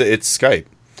 It's Skype.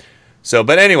 So,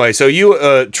 but anyway,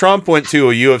 Trump went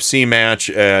to a UFC match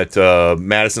at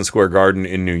Madison Square Garden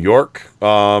in New York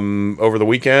over the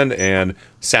weekend and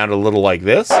sounded a little like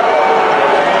this.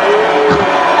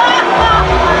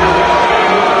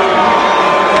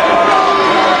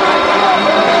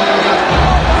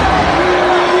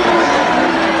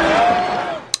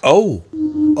 Oh,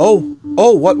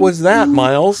 what was that,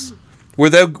 Miles?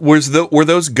 Were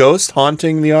those ghosts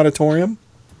haunting the auditorium?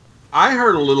 I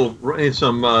heard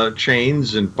some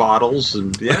chains and bottles,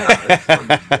 and yeah.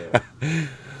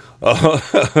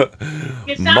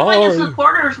 It sounded like the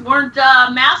supporters weren't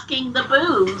masking the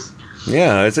booze.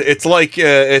 Yeah, it's like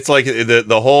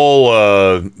the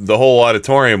whole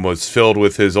auditorium was filled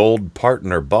with his old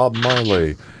partner Bob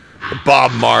Marley.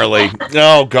 Bob Marley.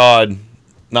 Oh God,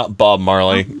 not Bob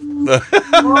Marley.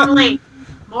 Morley.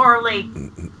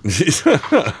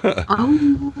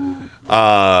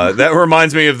 That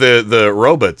reminds me of the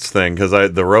Robots thing because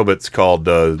the Robots called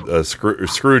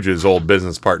Scrooge's old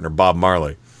business partner Bob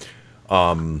Marley.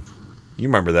 You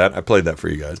remember that? I played that for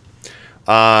you guys.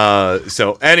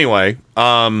 So anyway,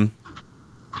 so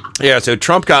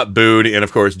Trump got booed, and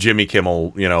of course Jimmy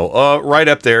Kimmel, right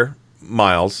up there,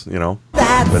 Miles, with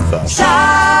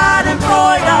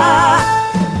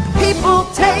people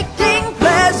taking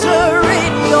pleasure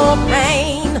in your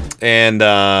pain. And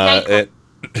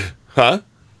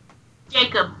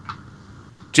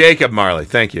Jacob Marley,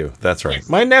 thank you. That's right. Yes.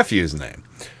 My nephew's name.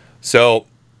 So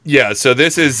yeah, so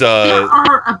this is there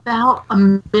are about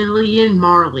 1 million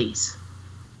Marleys.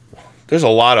 There's a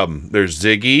lot of them. There's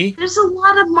Ziggy. There's a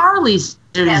lot of Marleys.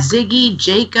 There's Ziggy,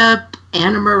 Jacob,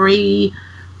 Anna Marie,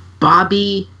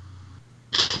 Bobby,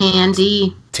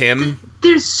 Candy, Tim.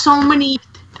 There's so many.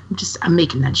 I'm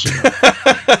making that shit up.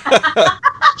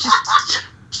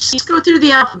 just go through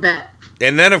the alphabet.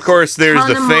 And then, of course, there's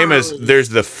the famous. Marley. There's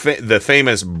the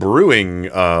famous brewing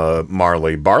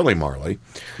Marley, Barley Marley.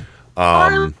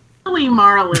 Barley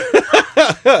Marley.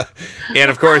 And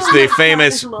of course,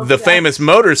 the famous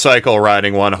motorcycle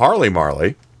riding one, Harley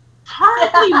Marley.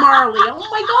 Harley Marley. Oh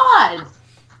my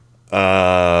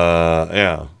God.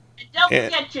 Yeah. And don't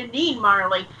forget Janine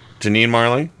Marley. Janine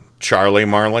Marley, Charlie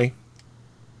Marley.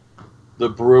 The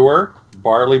brewer,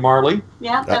 Barley Marley.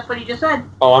 Yeah, that's what he just said.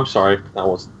 Oh, I'm sorry. That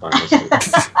wasn't.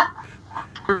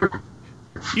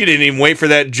 You didn't even wait for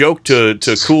that joke to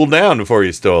cool down before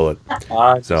you stole it.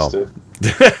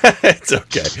 It's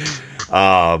okay.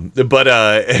 But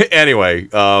anyway,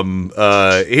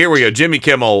 here we go. Jimmy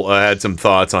Kimmel had some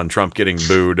thoughts on Trump getting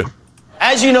booed.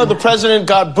 As you know, the president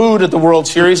got booed at the World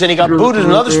Series, and he got booed at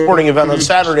another sporting event on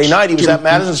Saturday night. He was at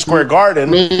Madison Square Garden,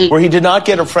 where he did not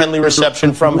get a friendly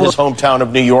reception from his hometown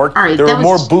of New York. There were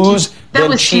more boos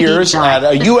than cheers at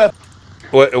a UF.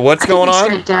 What's going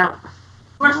on?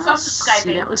 We're supposed to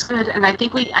Skype. That was good, and I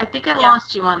think I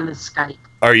lost you on the Skype.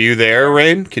 Are you there,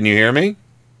 Rain? Can you hear me?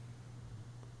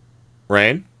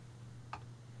 Rain?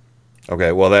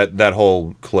 Okay, well that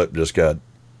whole clip just got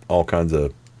all kinds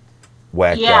of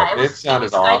whacked Yeah, up. it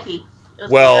sounded off.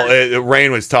 Well,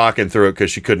 Rain was talking through it because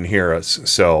she couldn't hear us.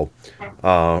 So,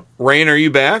 Rain, are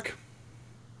you back?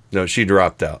 No, she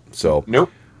dropped out. So nope.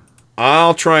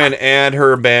 I'll try and add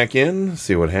her back in,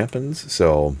 see what happens.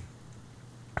 So,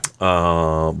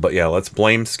 but yeah, let's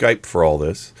blame Skype for all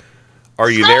this. Are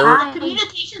you there?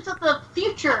 Communications of the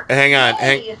future. Hang on,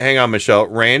 Yay. hang on, Michelle.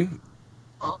 Rain.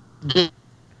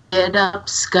 Get up,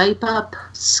 Skype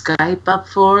up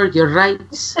for your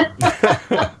rights.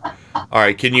 All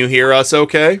right, can you hear us?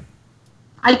 Okay.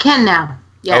 I can now.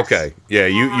 Yes. Okay. Yeah,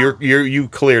 you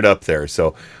cleared up there.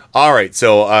 So, all right.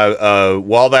 So,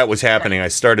 while that was happening, I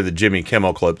started the Jimmy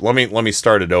Kimmel clip. Let me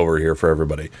start it over here for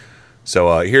everybody.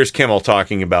 So, here's Kimmel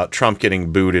talking about Trump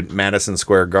getting booed at Madison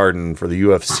Square Garden for the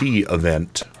UFC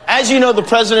event. As you know, the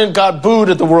president got booed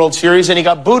at the World Series, and he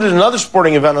got booed at another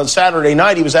sporting event on Saturday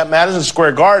night. He was at Madison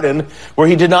Square Garden, where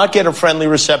he did not get a friendly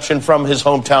reception from his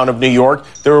hometown of New York.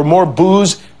 There were more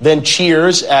boos than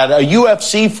cheers at a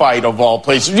UFC fight, of all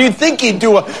places. Do you think he'd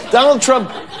do Donald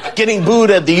Trump getting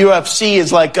booed at the UFC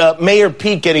is like Mayor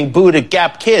Pete getting booed at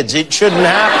Gap Kids. It shouldn't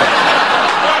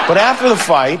happen. But after the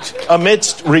fight,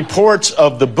 amidst reports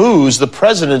of the boos, the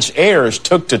president's heirs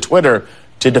took to Twitter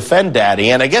to defend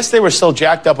Daddy. And I guess they were still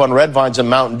jacked up on Red Vines and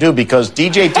Mountain Dew because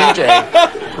DJ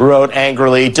TJ wrote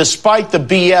angrily, despite the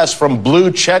BS from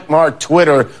blue checkmark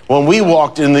Twitter, when we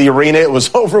walked in the arena, it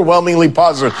was overwhelmingly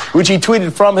positive, which he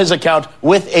tweeted from his account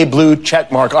with a blue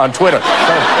checkmark on Twitter.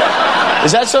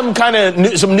 Is that some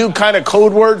new kind of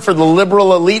code word for the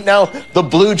liberal elite now? The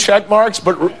blue checkmarks?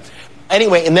 But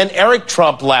anyway, and then Eric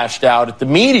Trump lashed out at the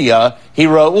media. He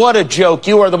wrote, "What a joke.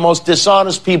 You are the most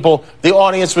dishonest people." The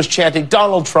audience was chanting,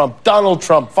 Donald Trump,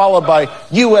 followed by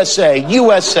USA,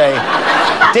 USA.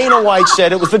 Dana White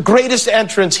said it was the greatest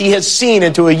entrance he has seen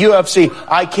into a UFC.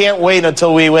 I can't wait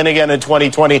until we win again in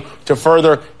 2020 to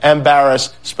further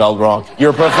embarrass, spelled wrong,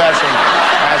 your profession.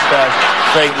 Hashtag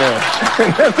fake news.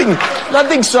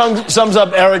 Nothing sums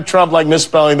up Eric Trump like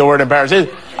misspelling the word embarrass.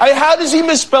 How does he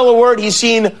misspell a word he's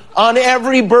seen on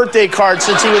every birthday card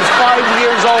since he was 5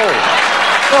 years old?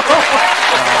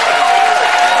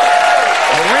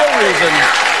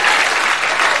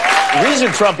 The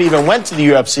reason Trump even went to the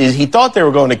UFC is he thought they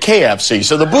were going to KFC,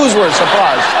 so the boos were a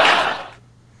surprise.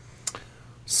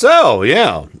 So,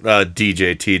 yeah,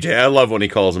 DJ TJ. I love when he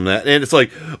calls him that. And it's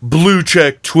like, blue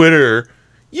check Twitter.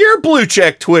 You're blue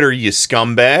check Twitter, you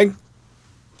scumbag.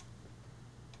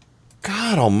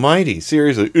 God almighty,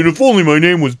 seriously. And if only my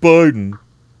name was Biden.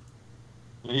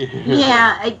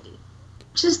 Yeah,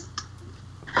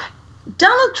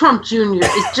 Donald Trump Jr.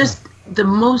 is just the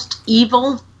most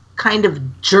evil kind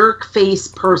of jerk face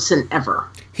person ever.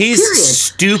 He's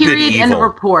stupid Period. evil. End of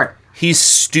report. He's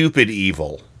stupid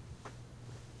evil.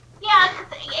 Yeah,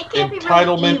 it can't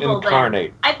Entitlement be really evil,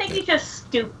 incarnate. I think he's just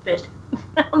stupid.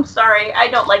 I'm sorry, I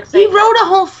don't like saying He wrote a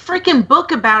whole freaking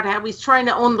book about how he's trying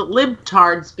to own the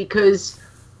libtards because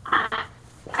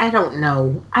I don't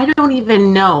know. I don't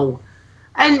even know.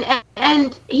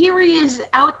 And here he is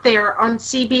out there on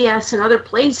CBS and other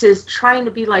places trying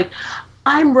to be like,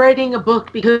 I'm writing a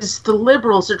book because the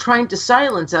liberals are trying to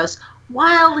silence us,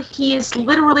 while he is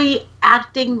literally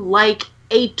acting like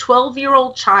a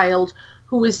 12-year-old child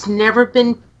who has never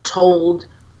been told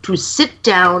to sit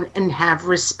down and have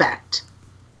respect.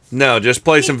 No, just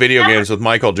play some video games with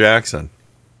Michael Jackson.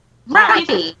 Right.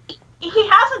 He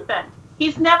hasn't been.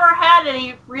 He's never had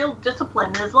any real discipline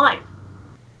in his life.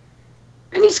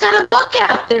 And he's got a book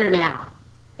out there now.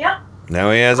 Yep.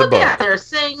 Now he has a book. Out there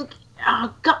saying,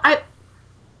 oh, God,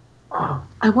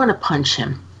 I want to punch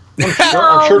him. I'm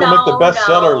sure to make the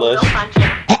bestseller list.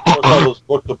 Of course, all those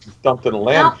books will be dumped in a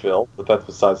landfill, but that's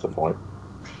besides the point.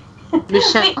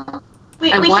 Michelle,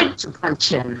 I want to punch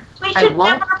him. I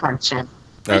won't punch him.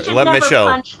 We should let never Michelle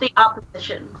punch the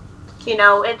opposition. You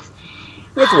know, it's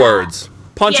with words.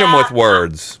 Punch him with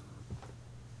words.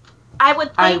 I would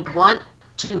think, I want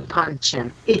to punch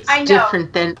him. It's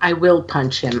different than I will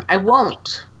punch him. I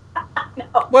won't.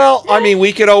 Well, I mean,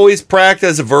 we could always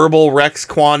practice verbal Rex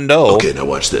Kwon Do. Okay, now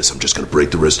watch this. I'm just going to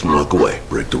break the wrist and walk away.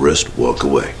 Break the wrist, walk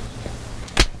away.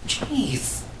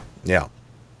 Jeez. Yeah.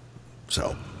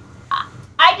 So.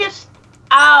 I just,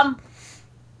 I'd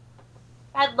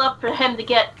love for him to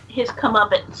get his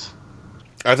comeuppance.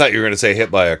 I thought you were going to say hit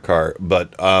by a car,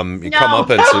 but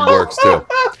comeuppance works too.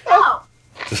 No.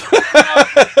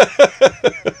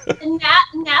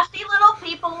 Nasty little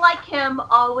people like him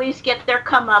always get their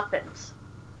comeuppance.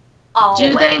 Always.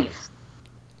 Do they?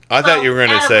 I thought you were going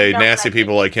to say no, nasty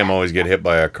people like him always get hit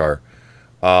by a car.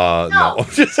 No.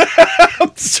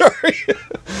 I'm sorry.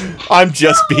 I'm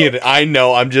just being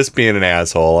an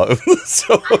asshole.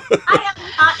 So I am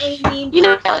not a mean. You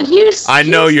know, I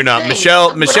know you're not.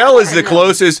 Michelle is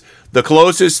the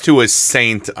closest to a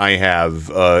saint I have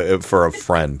for a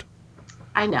friend.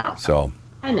 I know. So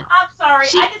I know. I'm sorry.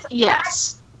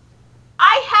 Yes.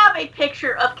 I have a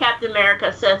picture of Captain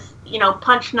America says,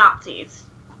 punch Nazis.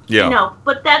 Yeah.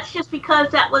 But that's just because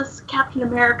that was Captain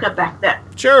America back then.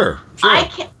 Sure. I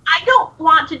don't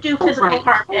want to do physical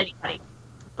harm to anybody,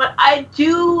 but I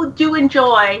do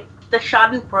enjoy the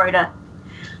Schadenfreude.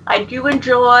 I do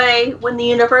enjoy when the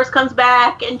universe comes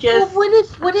back and just. Well,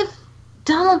 what if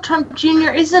Donald Trump Jr.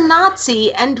 is a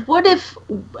Nazi, and what if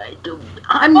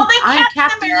I'm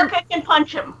Captain America can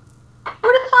punch him.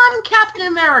 What if I'm Captain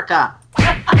America?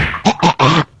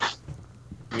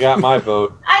 You got my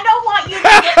vote. I don't want you to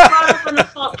get brought up on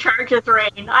assault charges,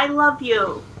 Rain. I love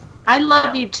you. I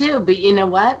love you too, but you know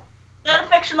what? Let a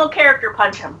fictional character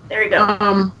punch him. There you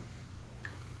go.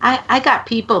 I got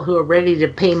people who are ready to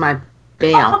pay my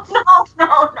bail. Oh,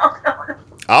 no.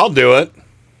 I'll do it.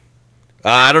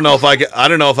 I don't know if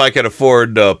I can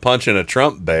afford punching a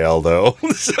Trump bail though.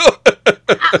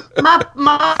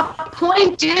 My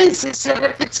point is that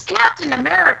if it's Captain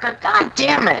America, God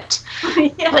damn it.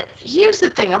 Yeah. But here's the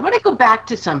thing. I want to go back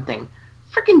to something.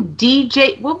 Freaking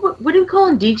DJ. What do you call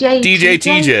him? DJ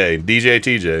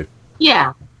TJ.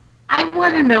 Yeah. I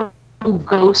want to know who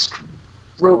Ghost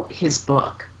wrote his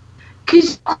book.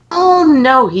 Because,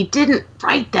 no, he didn't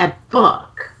write that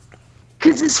book.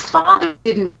 Because his father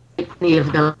didn't write any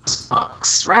of those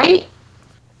books, right?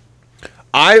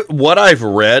 What I've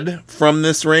read from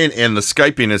this, Rain, and the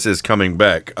Skypiness is coming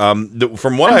back.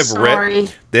 From what I've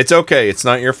read, it's okay. It's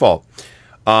not your fault.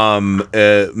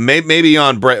 Maybe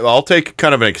on break. I'll take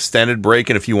kind of an extended break,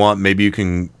 and if you want, maybe you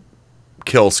can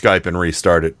kill Skype and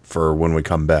restart it for when we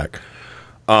come back.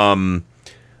 But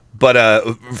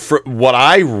for what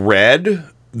I read,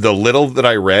 the little that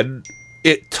I read,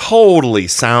 it totally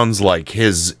sounds like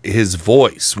his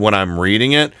voice when I'm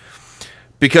reading it.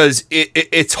 Because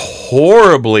it's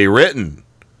horribly written.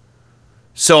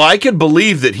 So I could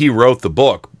believe that he wrote the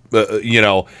book.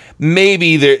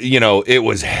 Maybe it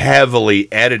was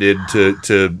heavily edited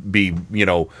to be,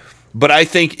 but I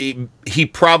think he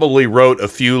probably wrote a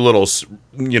few little,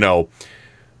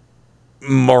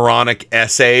 moronic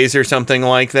essays or something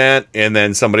like that. And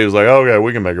then somebody was like, okay,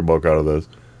 we can make a book out of this.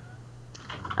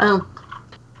 Oh,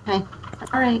 okay.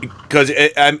 All right. Because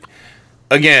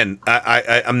Again,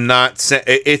 I'm not saying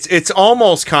it's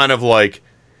almost kind of like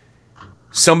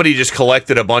somebody just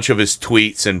collected a bunch of his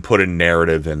tweets and put a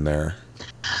narrative in there.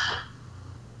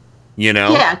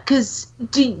 Yeah, because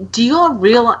do you all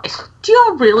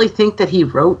really think that he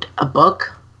wrote a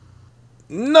book?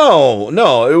 No,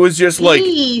 it was just like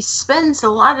he spends a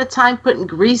lot of time putting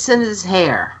grease in his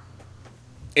hair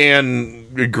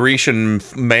and Grecian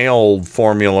male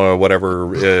formula or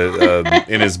whatever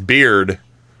in his beard.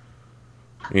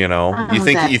 You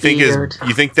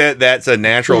think that's a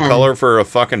natural color for a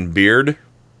fucking beard?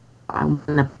 I want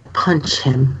to punch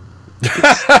him.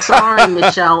 Sorry,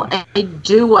 Michelle. I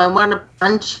do. I want to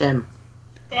punch him.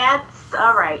 That's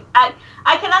all right. I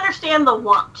can understand the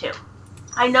want to.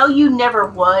 I know you never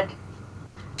would,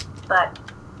 but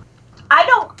I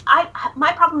don't.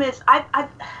 My problem is I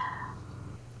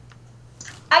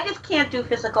just can't do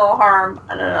physical harm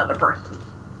on another person.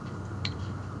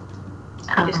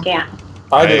 I just can't.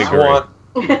 I just want.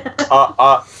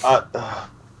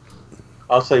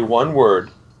 I'll say one word,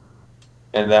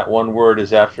 and that one word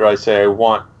is after I say I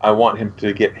want him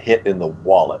to get hit in the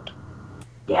wallet.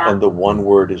 Yeah. And the one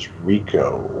word is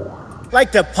Rico. I'd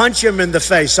like to punch him in the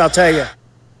face, I'll tell you.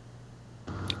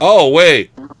 Oh,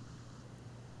 wait.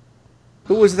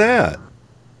 Who was that?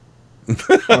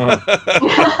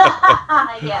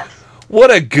 Yes. What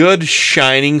a good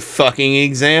shining fucking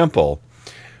example.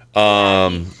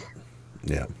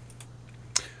 Yeah.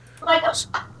 Like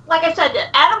I said,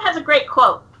 Adam has a great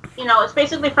quote. It's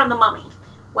basically from The Mummy,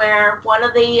 where one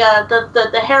of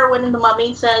the heroine in The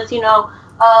Mummy says,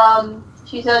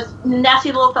 she says,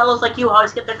 nasty little fellows like you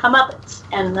always get their comeuppance.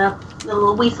 And the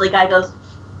little Weasley guy goes,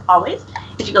 always?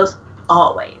 And she goes,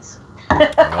 always.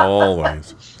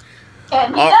 Always.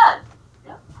 And he does.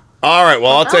 All right,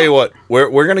 well, I'll tell you what.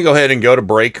 We're going to go ahead and go to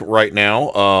break right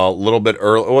now. A little bit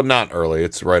early. Well, not early.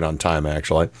 It's right on time,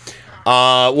 actually.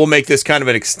 We'll make this kind of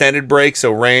an extended break.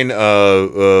 So, Rain, I'm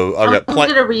going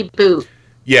to reboot.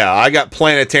 Yeah, I got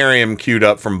Planetarium queued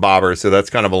up from Bobber, so that's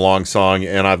kind of a long song.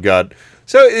 And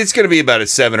so it's going to be about a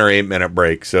 7 or 8 minute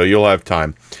break, so you'll have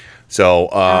time. So,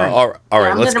 all right.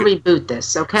 I'm going to reboot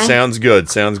this, okay? Sounds good.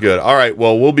 All right,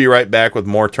 well, we'll be right back with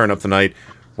more Turn Up the Night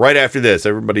right after this.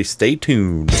 Everybody stay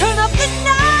tuned. Turn up the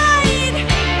night.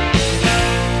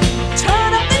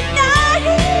 Turn up the night.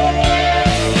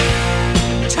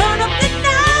 Turn up the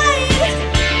night.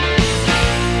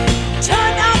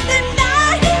 Turn up the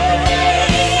night.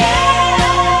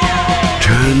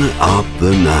 Turn up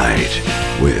the night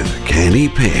with Kenny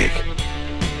Pick.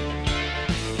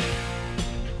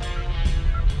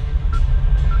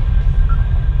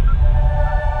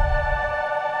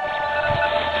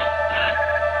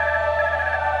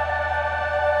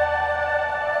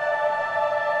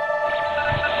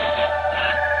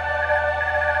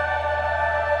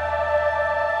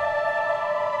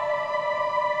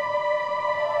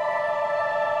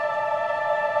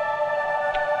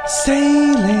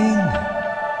 Sailing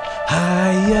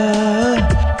higher,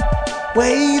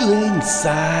 wailing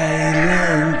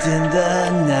silent in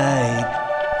the night,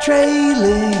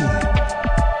 trailing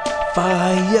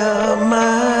fire,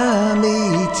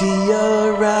 mommy to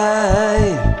your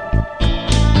right,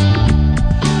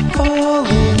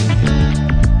 falling,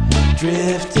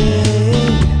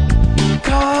 drifting,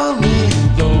 calling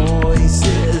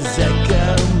voices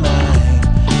echo mine,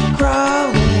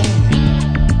 crawling,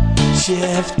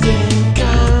 shifting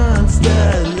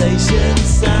constellation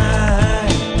sign,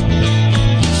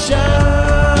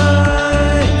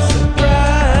 shine so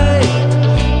bright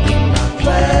in my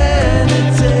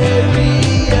planetary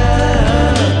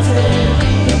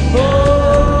the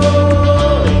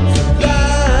points of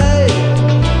light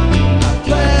in my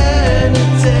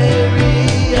planetary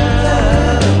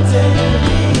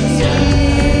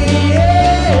sea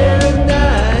air and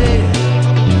night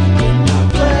in my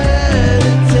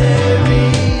planetary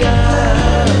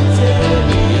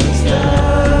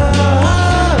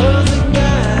stars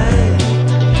ignite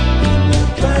in the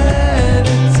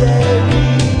planetary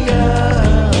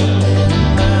in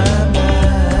my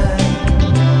mind.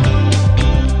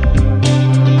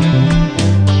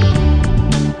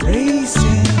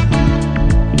 Racing,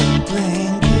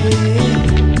 blinking,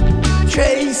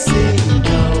 tracing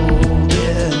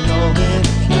golden orbit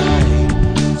flight,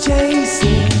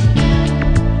 chasing,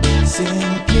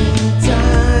 sinking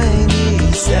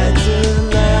tiny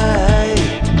satellite,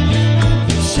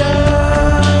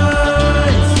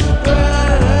 shines so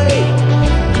bright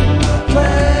in my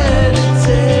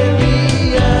planetary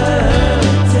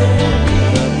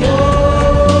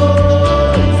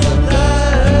points of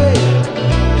light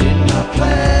in my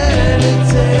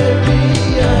planetary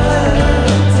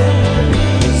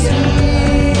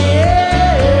sea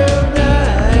air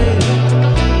night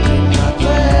in my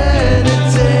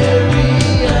planetary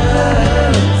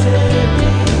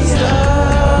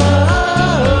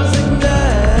stars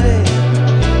ignite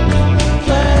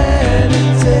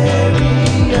planetary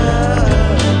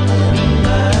in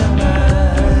my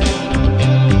mind.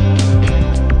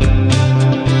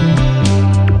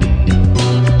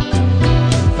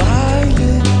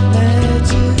 Violet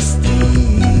majesty,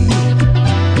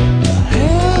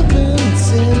 heaven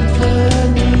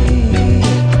symphony,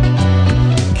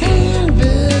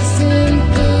 canvas in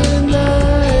the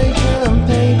night,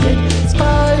 painted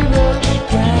spiral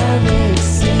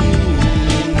galaxy.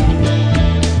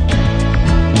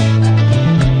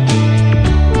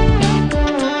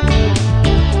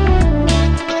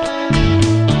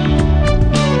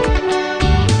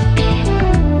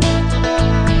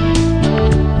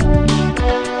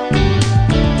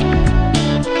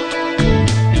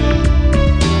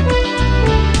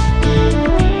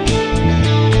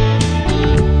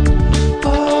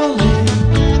 Falling,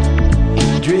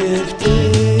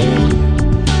 drifting,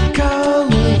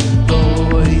 calling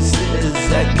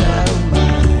voices echo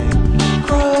mine,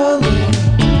 crawling,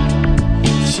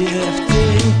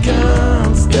 shifting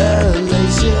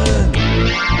constellation,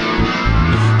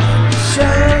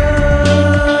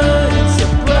 shine so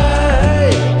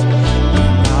bright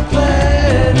in my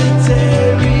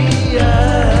planetary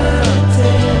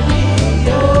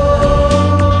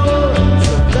points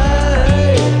of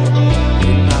light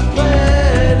in my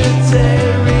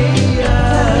planetary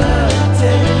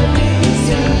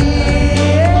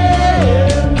sea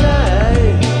air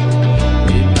night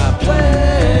in my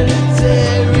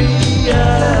planetary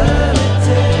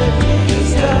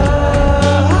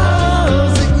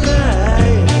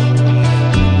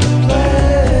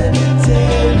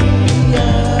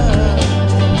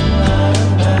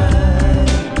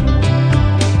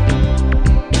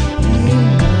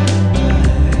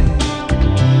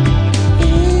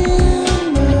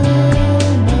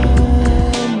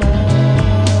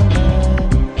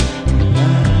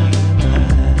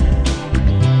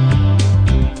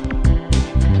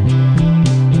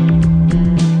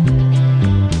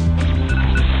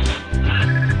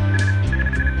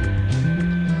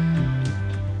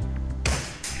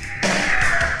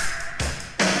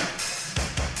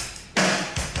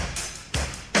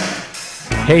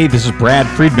Hey, this is Brad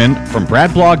Friedman from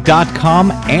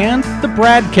BradBlog.com and the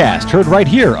Bradcast, heard right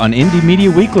here on Indie Media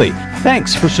Weekly.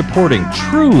 Thanks for supporting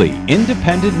truly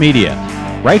independent media,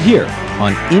 right here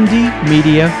on Indie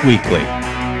Media Weekly.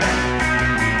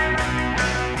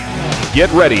 Get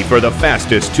ready for the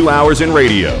fastest 2 hours in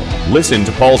radio. Listen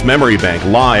to Paul's Memory Bank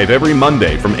live every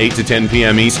Monday from 8 to 10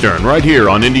 p.m. Eastern, right here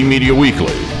on Indie Media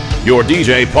Weekly. Your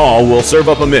DJ, Paul, will serve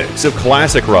up a mix of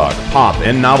classic rock, pop,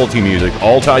 and novelty music,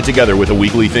 all tied together with a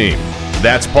weekly theme.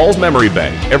 That's Paul's Memory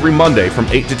Bank, every Monday from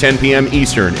 8 to 10 p.m.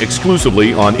 Eastern,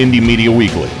 exclusively on Indie Media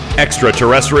Weekly.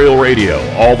 Extraterrestrial radio,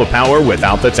 all the power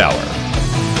without the tower.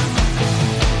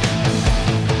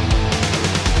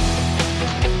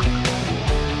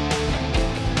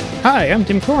 Hi, I'm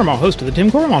Tim Corrimal, host of The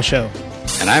Tim Corrimal Show.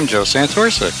 And I'm Joe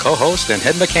Santos, a co-host and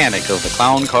head mechanic of the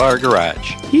Clown Car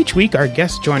Garage. Each week, our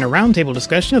guests join a roundtable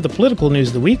discussion of the political news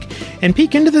of the week and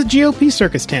peek into the GOP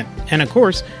circus tent. And of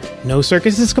course, no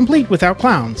circus is complete without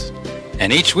clowns.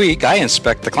 And each week, I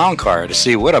inspect the clown car to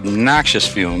see what obnoxious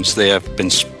fumes they have been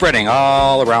spreading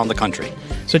all around the country.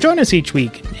 So join us each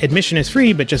week. Admission is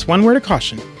free, but just one word of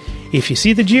caution. If you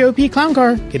see the GOP clown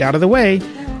car, get out of the way.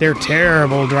 They're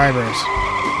terrible drivers.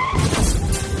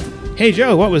 Hey,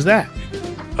 Joe, what was that?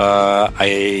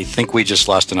 I think we just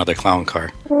lost another clown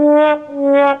car.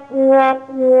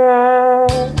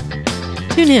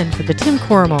 Tune in for the Tim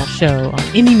Corrimal Show on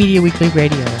Indie Media Weekly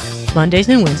Radio, Mondays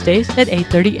and Wednesdays at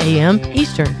 8:30 a.m.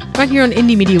 Eastern, right here on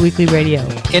Indie Media Weekly Radio.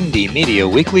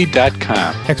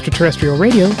 IndieMediaWeekly.com. Extraterrestrial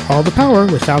radio, all the power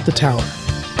without the tower.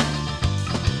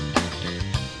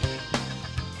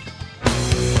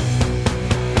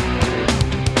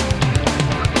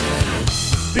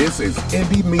 This is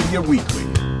Indie Media Weekly,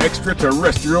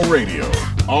 Extraterrestrial Radio,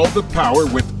 all the power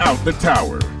without the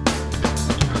tower.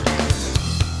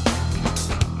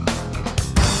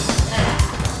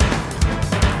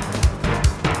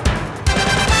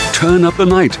 Turn Up the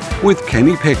Night with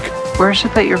Kenny Pick. Where is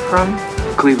it that you're from?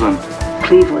 Cleveland.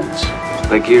 Cleveland.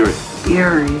 Like Erie.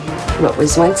 Erie. What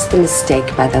was once the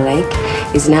mistake by the lake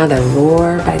is now the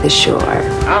roar by the shore.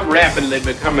 I'm rapidly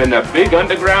becoming a big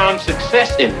underground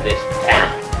success in this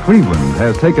town. Cleveland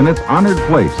has taken its honored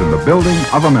place in the building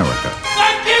of America.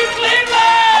 Thank you, Cleveland!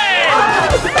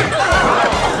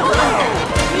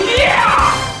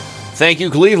 Yeah! Thank you,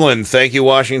 Cleveland. Thank you,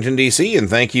 Washington, D.C., and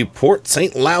thank you, Port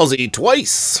St. Lousy,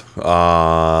 twice.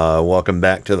 Welcome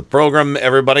back to the program,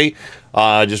 everybody.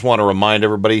 I just want to remind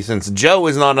everybody, since Joe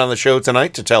is not on the show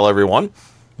tonight, to tell everyone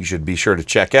you should be sure to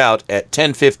check out at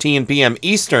 10:15 p.m.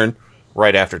 Eastern,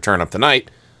 right after Turn Up the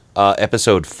Night,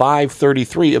 episode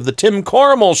 533 of the Tim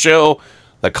Corrimal Show,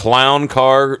 the Clown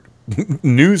Car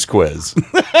News Quiz.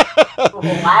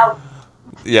 Wow.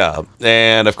 Yeah,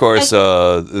 and of course, this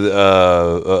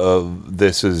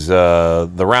is the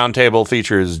roundtable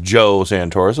features Joe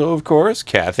Santorso, of course,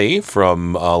 Kathy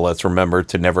from Let's Remember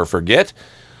to Never Forget,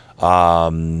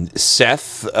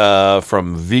 Seth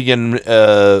from Vegan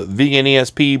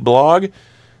ESP blog,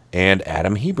 and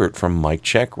Adam Hebert from Mike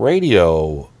Check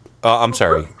Radio. I'm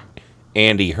sorry,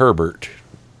 Andy Herbert.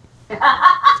 And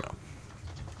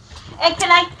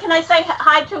can I say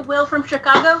hi to Will from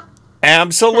Chicago?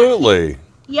 Absolutely.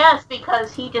 Yes,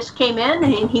 because he just came in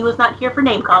and he was not here for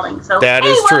name calling. So that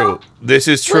is Will. true. This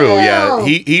is true. Will. Yeah,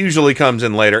 he usually comes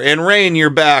in later. And Rain, you're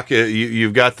back.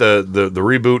 You've got the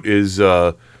reboot is.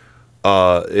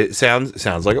 It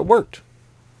sounds like it worked.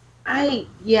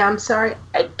 I'm sorry.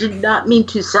 I did not mean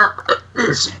to sound.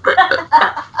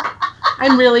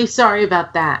 I'm really sorry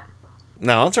about that.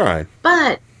 No, it's all right.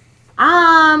 But,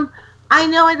 I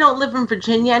know I don't live in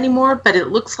Virginia anymore, but it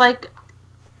looks like,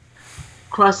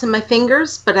 crossing my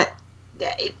fingers, but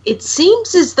it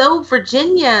seems as though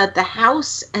Virginia, the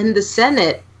House and the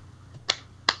Senate,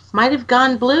 might have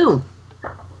gone blue.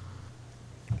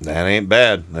 That ain't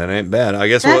bad. I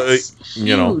guess That's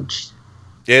huge.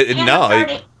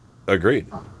 Agreed.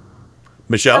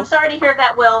 Michelle? I'm sorry to hear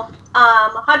that, Will.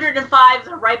 105 is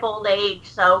a ripe old age,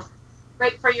 so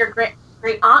great for your great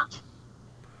aunt.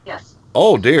 Yes.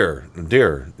 Oh dear,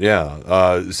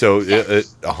 yeah. So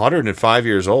 105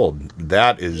 years old.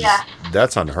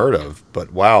 That's unheard of.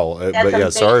 But wow. But yeah,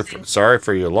 sorry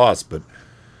for your loss. But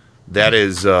that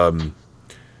is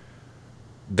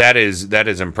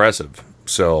impressive.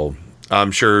 So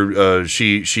I'm sure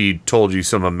she told you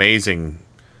some amazing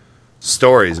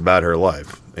stories about her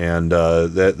life, and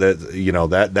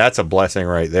that's a blessing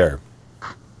right there.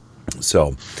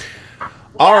 So.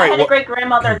 All right. I had a great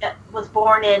grandmother that was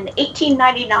born in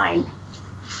 1899.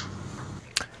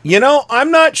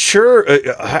 I'm not sure.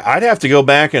 I'd have to go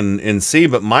back and see,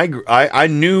 but I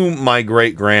knew my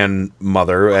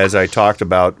great-grandmother, as I talked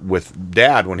about with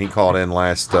Dad when he called in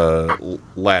last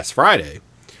Friday.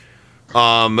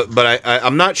 But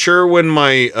I'm not sure when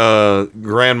my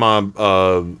grandma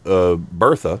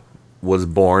Bertha was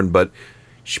born, but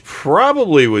she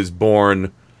probably was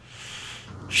born.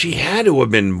 She had to have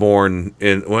been born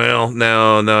in. Well,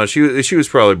 no, she was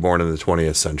probably born in the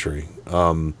 20th century.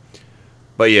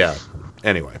 But yeah,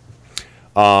 anyway,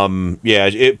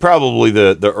 it probably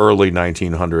the early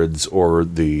 1900s or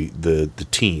the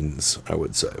teens, I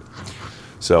would say.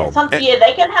 So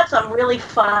they can have some really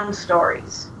fun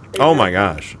stories. Oh my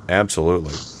gosh,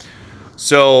 absolutely.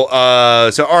 So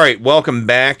all right, welcome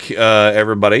back,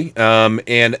 everybody.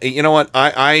 And you know what,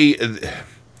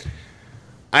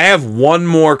 I have one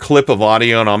more clip of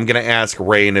audio, and I'm going to ask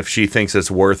Rain if she thinks it's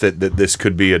worth it, that this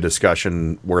could be a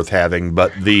discussion worth having.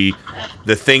 But the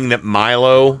thing that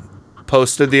Milo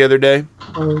posted the other day.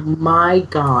 Oh, my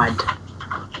God.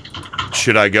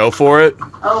 Should I go for it?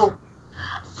 Oh,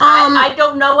 I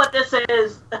don't know what this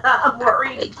is. I'm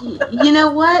worried. You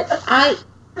know what? I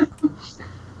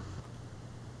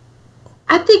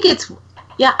think it's...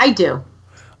 Yeah, I do.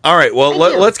 All right. Well,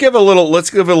 let's give a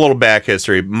little back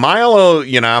history. Milo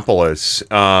Yiannopoulos,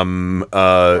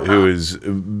 who has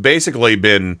basically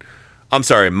been,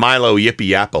 Milo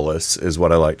Yippee-Yapoulos is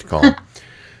what I like to call him.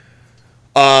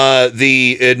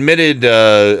 The admitted,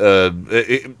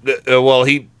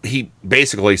 he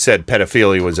basically said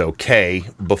pedophilia was okay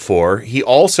before. He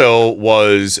also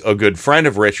was a good friend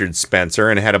of Richard Spencer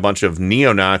and had a bunch of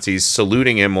neo-Nazis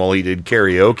saluting him while he did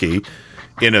karaoke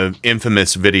in an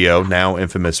infamous video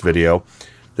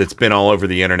that's been all over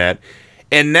the internet.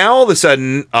 And now all of a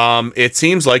sudden, it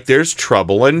seems like there's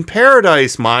trouble in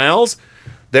paradise, Miles.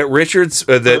 That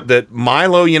that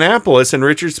Milo Yiannopoulos and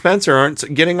Richard Spencer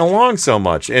aren't getting along so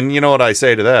much. And you know what I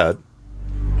say to that?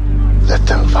 Let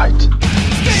them fight.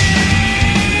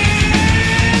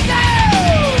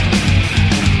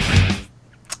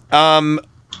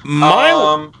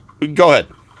 Milo, go ahead.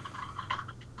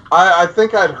 I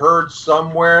think I'd heard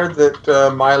somewhere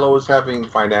that Milo was having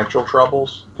financial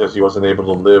troubles because he wasn't able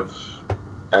to live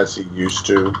as he used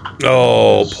to.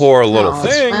 Oh, poor little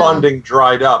thing. Funding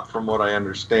dried up, from what I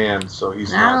understand, so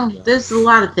he's not... There's a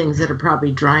lot of things that are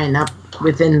probably drying up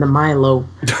within the Milo.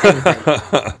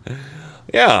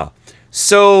 Yeah.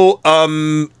 So,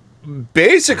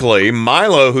 basically,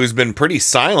 Milo, who's been pretty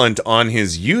silent on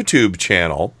his YouTube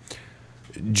channel,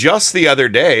 just the other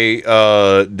day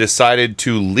decided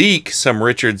to leak some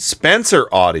Richard Spencer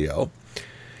audio.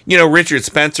 You know, Richard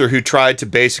Spencer, who tried to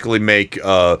basically make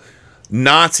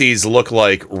Nazis look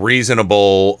like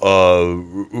reasonable,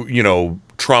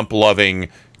 Trump-loving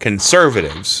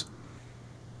conservatives.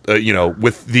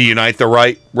 With the Unite the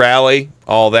Right rally,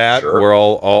 all that, sure. Where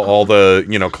all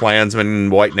the Klansmen,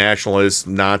 white nationalists,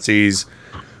 Nazis,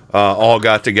 all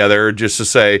got together just to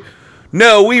say,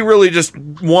 no, we really just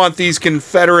want these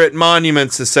Confederate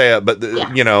monuments to say it, but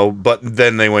but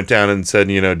then they went down and said,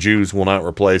 Jews will not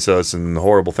replace us, and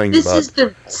horrible things about it. This is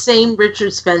the same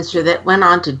Richard Spencer that went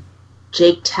on to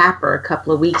Jake Tapper a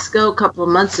couple of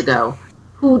months ago,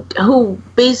 who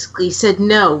basically said,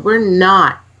 no, we're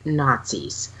not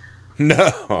Nazis.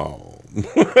 No.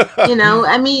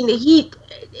 I mean,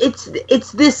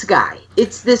 it's this guy.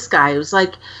 It's this guy who's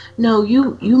like, no,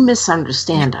 you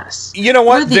misunderstand us. You know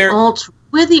what?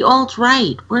 We're the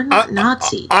alt-right. We're not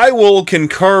Nazis. I will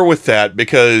concur with that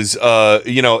because,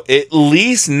 at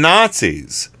least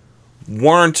Nazis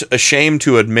weren't ashamed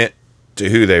to admit to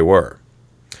who they were.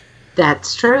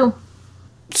 That's true.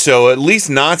 So at least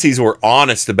Nazis were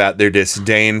honest about their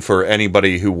disdain for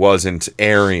anybody who wasn't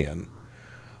Aryan.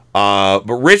 But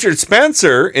Richard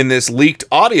Spencer, in this leaked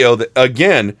audio, that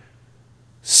again,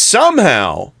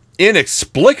 somehow,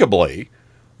 inexplicably,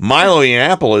 Milo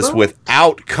Yiannopoulos,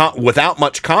 without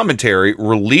much commentary,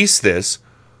 released this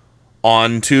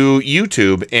onto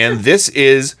YouTube, and this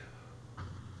is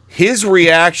his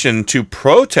reaction to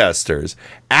protesters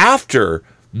after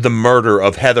the murder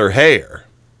of Heather Heyer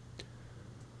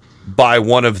by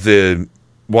one of the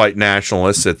white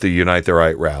nationalists at the Unite the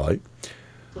Right rally.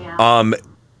 Yeah.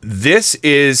 This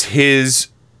is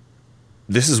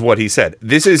what he said.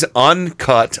 This is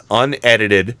uncut,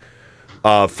 unedited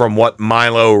from what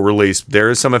Milo released. There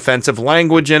is some offensive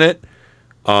language in it.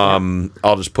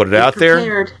 I'll just put it out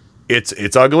there.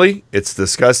 It's ugly. It's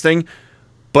disgusting.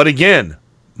 But again,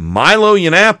 Milo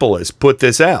Yiannopoulos put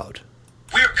this out.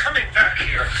 We're coming back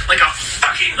here like a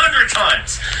fucking 100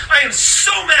 times. I am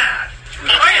so mad.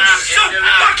 I am so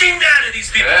fucking mad at these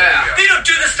people. Yeah. They don't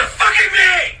do this to fucking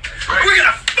me. We're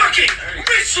gonna fucking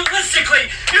ritualistically publicly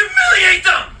humiliate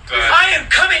them. I am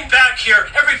coming back here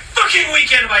every fucking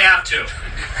weekend if I have to.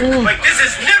 Like, this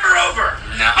is never over.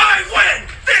 No. I win,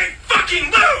 they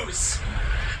fucking lose.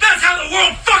 That's how the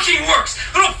world fucking works.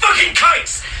 Little fucking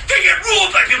kites. They get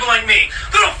ruled by people like me.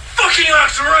 Little fucking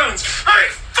octoroons.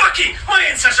 My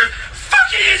ancestors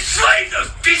fucking enslaved those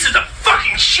pieces of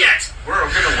fucking shit. We're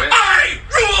gonna win. I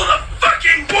rule the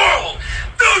fucking world.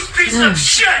 Those pieces of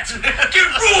shit get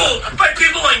ruled by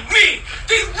people like me.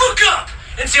 They look up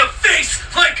and see a face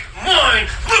like mine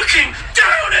looking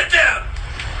down at them.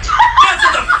 That's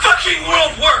how the fucking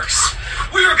world works.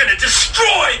 We are gonna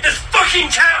destroy this fucking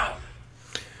town.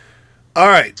 All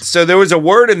right, so there was a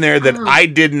word in there that I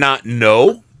did not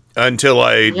know until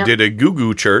I did a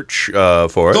Google search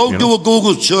for it. Don't do a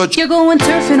Google search. You're going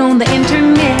surfing on the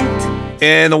internet.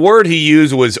 And the word he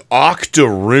used was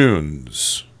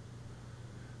octoroons.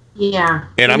 Yeah.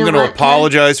 And I'm going to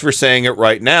apologize for saying it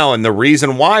right now. And the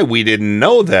reason why we didn't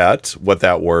know what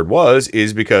that word was,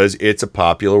 is because it's a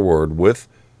popular word with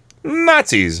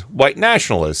Nazis, white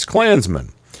nationalists,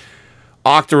 Klansmen.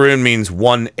 Octoroon means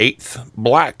 1/8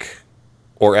 black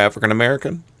or African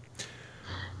American.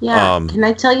 Yeah. Can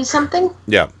I tell you something?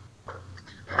 Yeah.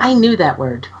 I knew that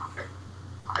word.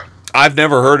 I've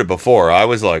never heard it before. I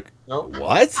was like,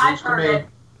 what? I've heard it,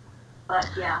 but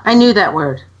yeah. I knew that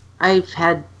word. I've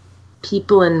had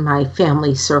people in my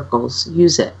family circles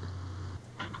use it.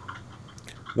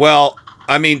 Well,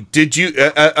 I mean, did you?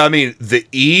 The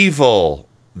evil,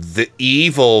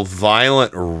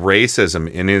 violent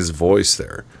racism in his voice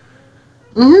there.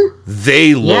 Mm-hmm.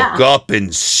 They look up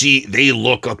and see. They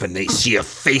look up and they see a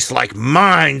face like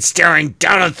mine staring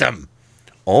down at them.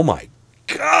 Oh my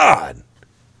God!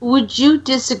 Would you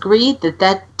disagree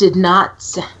that did not?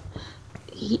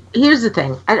 Here's the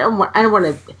thing. I don't want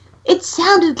to. It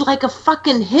sounded like a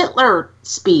fucking Hitler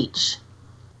speech,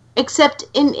 except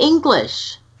in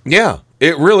English. Yeah,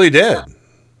 it really did.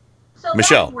 So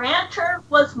Michelle. that rancher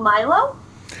was Milo?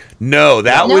 No,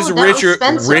 that was Richard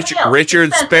Spencer.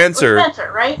 Spencer,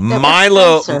 right?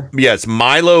 Milo, yes,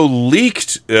 Milo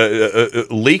leaked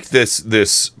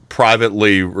this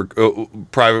privately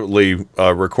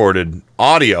recorded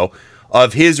audio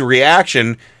of his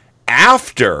reaction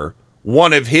after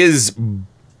one of his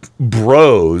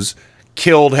bros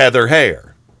killed Heather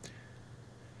Heyer.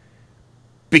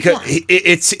 Because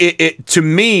it to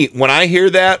me, when I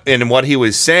hear that, and what he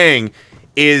was saying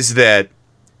is that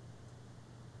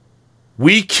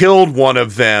we killed one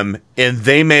of them and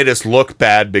they made us look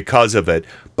bad because of it.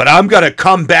 But I'm going to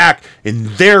come back and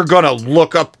they're going to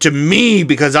look up to me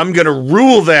because I'm going to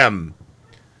rule them.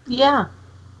 Yeah.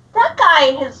 That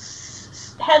guy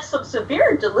has some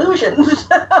severe delusions.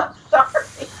 I'm sorry.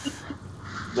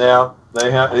 Yeah, they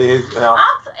have. It's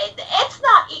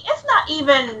not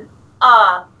even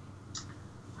a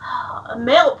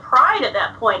male pride at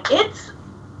that point.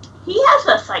 He has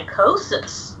a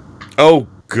psychosis. Oh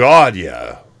God,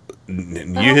 yeah.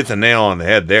 You hit the nail on the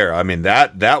head there. I mean,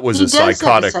 that was a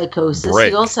psychotic psychosis.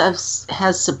 break. He also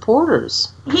has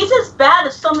supporters. He's as bad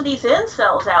as some of these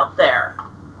incels out there.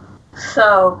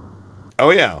 So.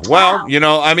 Oh yeah. Well,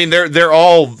 I mean, they're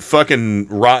all fucking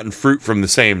rotten fruit from the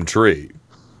same tree.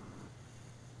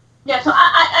 Yeah, so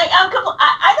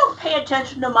I don't pay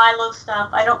attention to Milo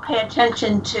stuff. I don't pay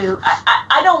attention to.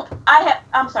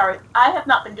 I'm sorry. I have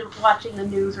not been watching the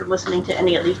news or listening to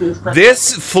any of these news.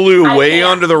 This flew way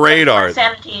under the radar.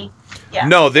 Sanity. Yeah.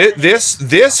 No,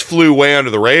 this flew way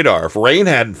under the radar. If Rain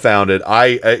hadn't found it,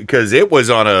 because it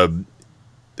wasn't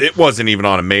even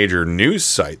on a major news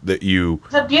site that you.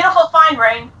 It's a beautiful find,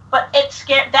 Rain, but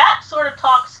that sort of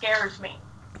talk scares me.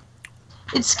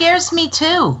 It scares me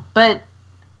too, but.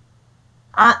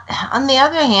 On the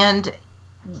other hand,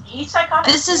 he's psychotic.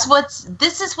 This is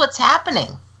what's happening.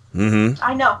 Mm-hmm.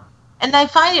 I know, and I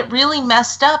find it really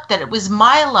messed up that it was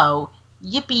Milo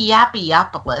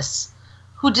Yippee-Yappy-Yappolis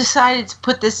who decided to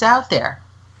put this out there.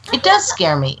 It does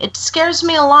scare me. It scares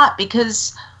me a lot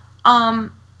because,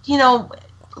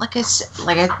 like I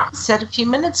said a few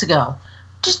minutes ago,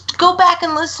 just go back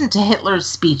and listen to Hitler's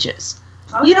speeches.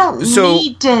 Oh, you don't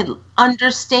need to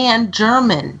understand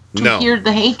German to hear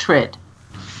the hatred.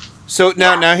 So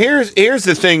now here's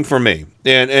the thing for me,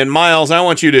 and Miles, I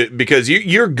want you to, because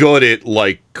you're good at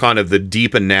like kind of the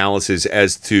deep analysis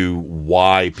as to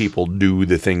why people do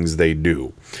the things they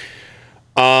do.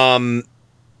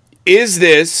 Is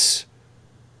this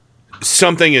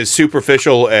something as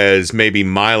superficial as maybe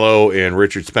Milo and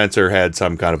Richard Spencer had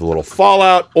some kind of a little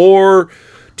fallout, or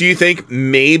do you think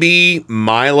maybe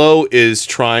Milo is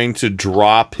trying to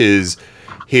drop his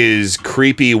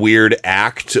creepy, weird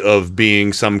act of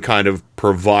being some kind of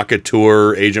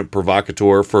agent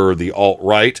provocateur for the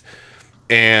alt-right,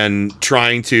 and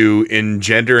trying to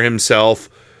engender himself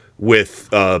with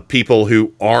people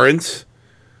who aren't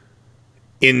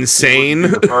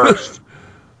insane.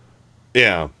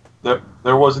 Yeah.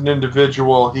 There was an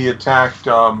individual, he attacked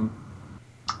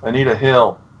Anita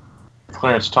Hill,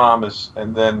 Clarence Thomas,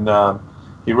 and then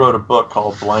he wrote a book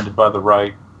called Blinded by the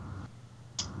Right.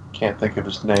 Can't think of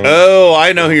his name. Oh,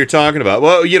 I know who you're talking about.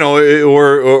 Well,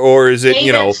 or is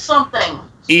it, something.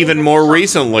 Even more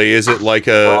recently, is it like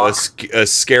a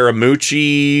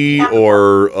Scaramucci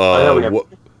or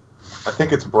I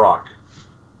think it's Brock.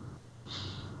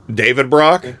 David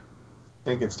Brock? I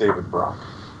think it's David Brock.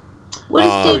 What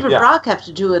does David Brock have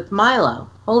to do with Milo?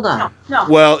 Hold on. No.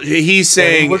 Well, he's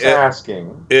saying he was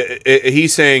asking.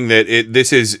 He's saying that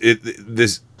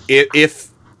if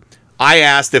I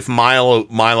asked if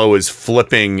Milo is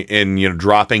flipping and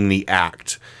dropping the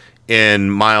act,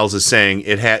 and Miles is saying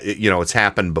it's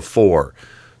happened before,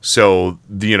 so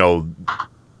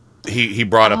he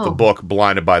brought up the book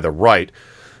Blinded by the Right.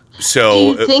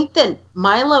 So do you think that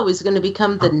Milo is going to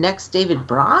become the next David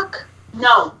Brock?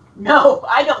 No,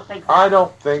 I don't think so. I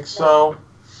don't think so.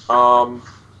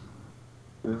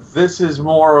 This is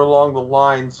more along the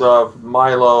lines of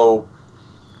Milo.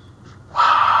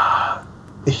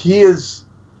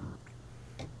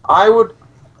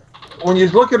 When you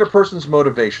look at a person's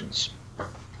motivations,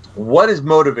 what is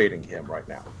motivating him right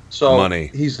now? So money.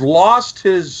 He's lost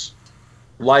his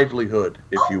livelihood,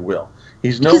 if you will.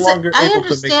 He's no longer able to make I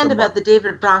understand about the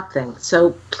David Brock thing.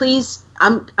 So please,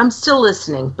 I'm still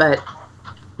listening, but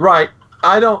right.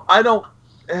 I don't.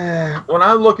 When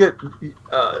I look at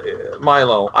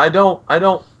Milo, I don't.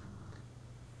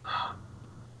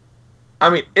 I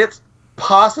mean, it's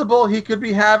possible he could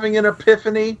be having an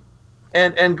epiphany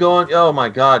and going, oh my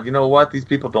God, you know what? These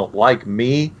people don't like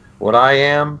me, what I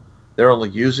am. They're only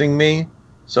using me.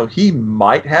 So he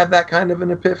might have that kind of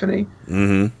an epiphany.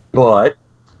 Mm-hmm. But,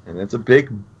 and it's a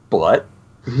big but,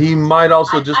 he might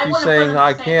also just be saying,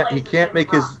 he can't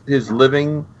make his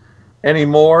living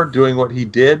anymore doing what he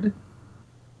did.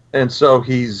 And so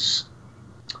he's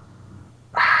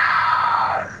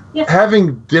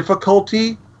having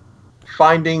difficulty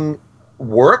finding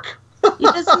work. He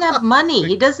doesn't have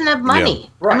money. Yeah.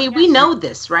 Right. I mean, we know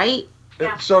this, right?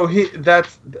 Yeah. So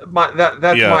that's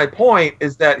my point,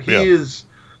 is that he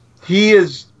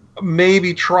is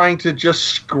maybe trying to just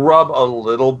scrub a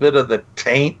little bit of the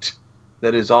taint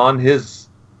that is on his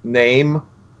name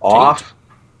off,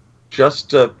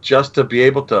 just to be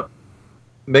able to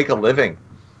make a living.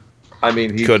 I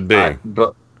mean, he could be,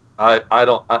 but I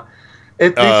don't.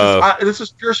 This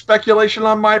is pure speculation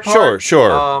on my part.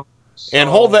 Sure. And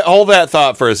hold that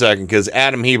thought for a second, because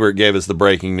Adam Hebert gave us the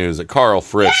breaking news that Carl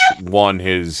Frisch won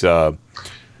his Carl!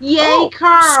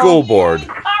 school board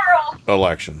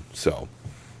election. So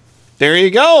there you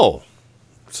go.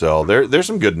 So there's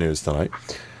some good news tonight.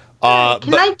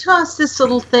 Can I toss this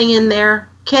little thing in there?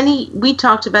 Kenny, we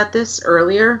talked about this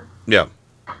earlier. Yeah.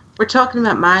 We're talking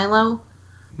about Milo.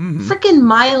 Mm-hmm. Freaking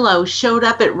Milo showed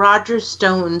up at Roger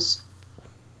Stone's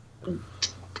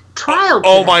trial.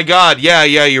 Oh my God! Yeah,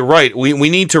 you're right. We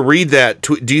need to read that.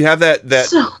 Do you have that?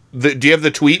 Do you have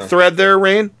the tweet thread there,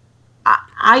 Rain?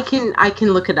 I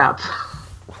can look it up.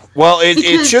 Well,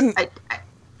 it shouldn't.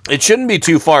 It shouldn't be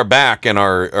too far back in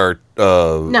our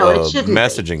no, it shouldn't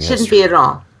messaging. It shouldn't be at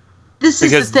all. This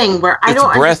is the thing where I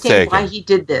don't understand why he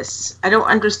did this. I don't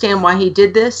understand why he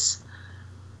did this.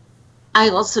 I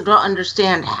also don't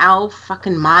understand how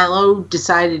fucking Milo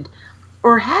decided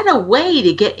or had a way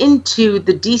to get into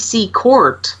the DC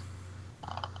court.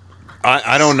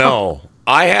 I don't know.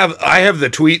 I have the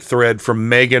tweet thread from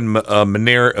Megan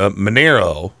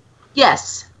Monero.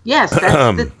 Yes,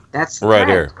 that's right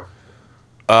here.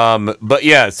 But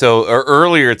yeah, so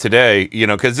earlier today,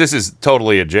 because this is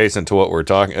totally adjacent to what we're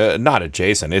talking. Not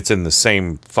adjacent. It's in the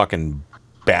same fucking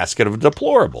basket of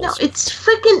deplorables. No, it's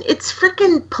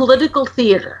freaking political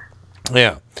theater.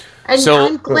 Yeah. And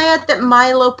I'm glad that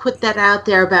Milo put that out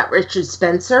there about Richard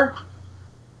Spencer.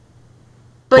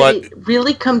 But it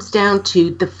really comes down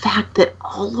to the fact that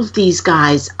all of these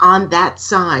guys on that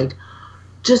side,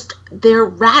 they're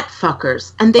rat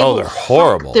fuckers. And they're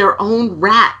horrible. Their own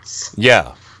rats.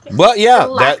 Yeah. Well, yeah.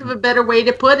 For lack of a better way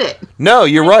to put it. No,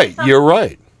 you're right. You're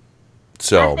right.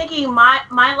 So I'm thinking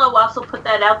Milo also put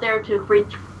that out there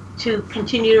to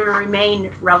continue to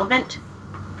remain relevant.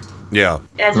 Yeah.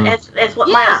 As what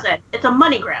Miles said, it's a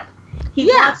money grab. He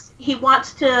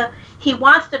wants to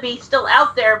be still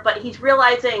out there, but he's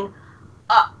realizing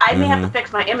I may have to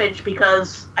fix my image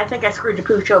because I think I screwed the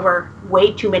pooch over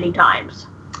way too many times.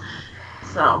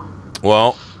 So.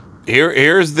 Well,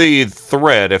 here's the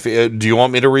thread. Do you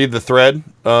want me to read the thread?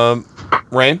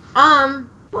 Rain?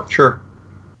 Sure.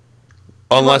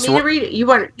 Unless you want me to read it?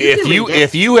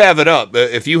 if you have it up,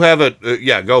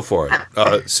 yeah, go for it.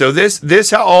 So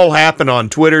this all happened on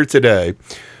Twitter today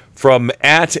from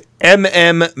at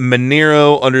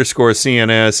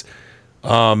 @mmmanero_CNS.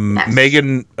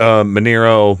 Megan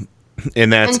Manero,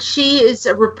 and she is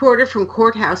a reporter from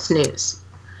Courthouse News.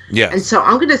 Yes. And so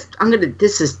I'm gonna.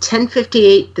 This is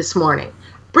 10:58 this morning.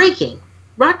 Breaking: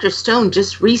 Roger Stone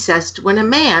just recessed when a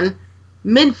man,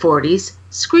 mid-40s,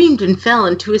 screamed and fell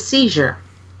into a seizure.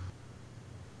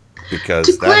 Because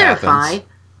to clarify,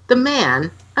 the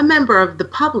man, a member of the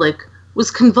public,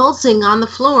 was convulsing on the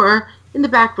floor in the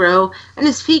back row, and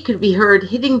his feet could be heard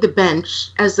hitting the bench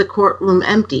as the courtroom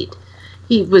emptied.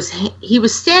 He was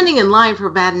standing in line for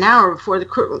about an hour before the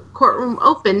courtroom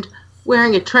opened,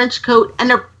 wearing a trench coat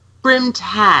and a brimmed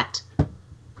hat.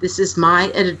 This is my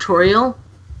editorial.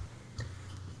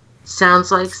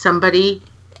 Sounds like somebody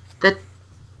that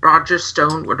Roger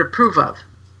Stone would approve of.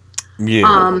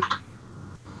 Yeah.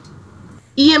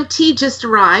 EMT just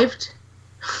arrived.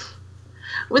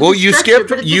 Well, you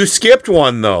skipped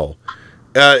one though.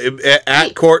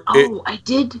 I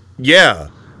did. Yeah.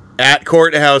 At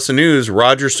Courthouse News,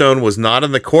 Roger Stone was not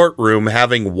in the courtroom,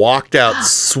 having walked out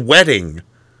sweating.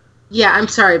 Yeah, I'm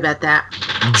sorry about that.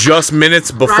 Just minutes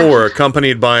before,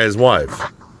 accompanied by his wife.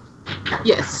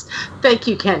 Yes. Thank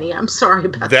you, Kenny. I'm sorry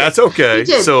about that. That's okay. He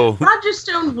did. So Roger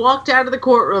Stone walked out of the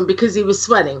courtroom because he was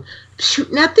sweating.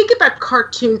 Now think about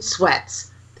cartoon sweats,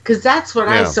 because that's what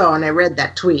I saw when I read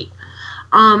that tweet.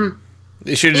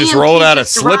 They should have just rolled out a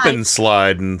slip and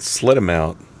slide and slid him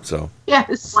out. So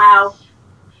yes. Wow.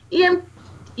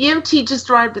 EMT just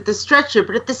arrived at the stretcher,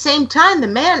 but at the same time, the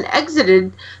man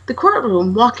exited the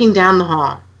courtroom, walking down the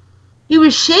hall. He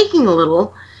was shaking a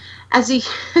little as he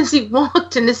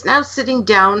walked, and is now sitting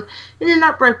down in an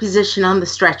upright position on the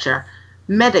stretcher.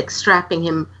 Medics strapping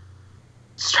him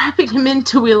in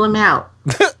to wheel him out.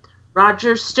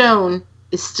 Roger Stone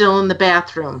is still in the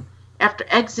bathroom after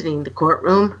exiting the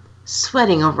courtroom,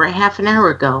 sweating over a half an hour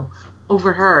ago.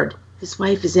 Overheard. His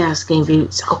wife is asking if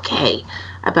he's okay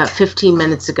about 15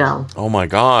 minutes ago. Oh my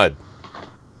God.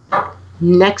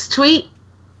 Next tweet.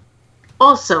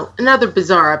 Also, another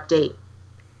bizarre update.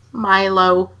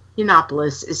 Milo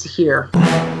Yiannopoulos is here.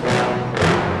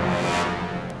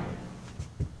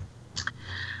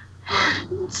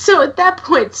 So at that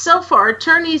point, so far,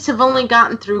 attorneys have only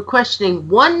gotten through questioning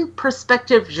one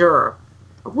prospective juror,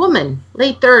 a woman,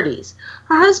 late 30s.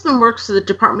 Her husband works for the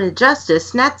Department of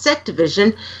Justice, NatSec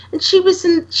division, and she was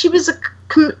a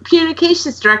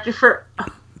communications director for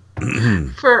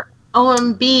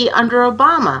OMB under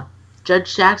Obama.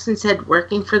 Judge Jackson said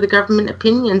working for the government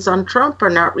opinions on Trump are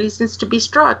not reasons to be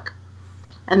struck.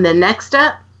 And then next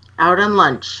up, out on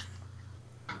lunch.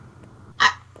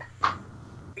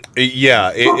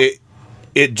 Yeah,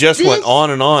 it just went on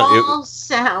and on. It all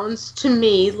sounds to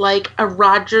me like a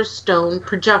Roger Stone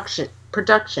production.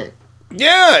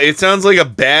 Yeah, it sounds like a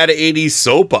bad 80s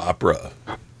soap opera.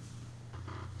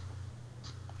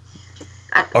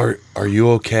 Are you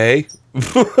okay? He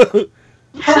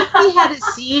had a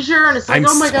seizure, and it's like,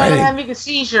 oh my God, I'm having a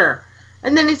seizure.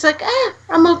 And then he's like,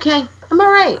 I'm okay. I'm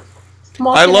all right.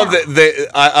 I love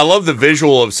I love the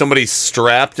visual of somebody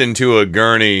strapped into a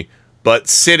gurney, but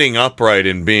sitting upright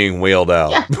and being wheeled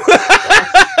out. Yeah.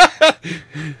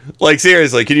 Like,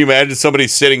 seriously, can you imagine somebody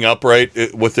sitting upright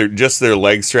with their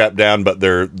legs strapped down, but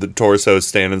the torso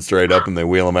standing straight up, and they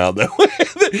wheel them out that way?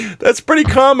 That's pretty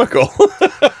comical.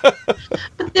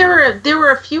 But there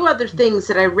were a few other things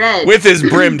that I read with his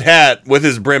brimmed hat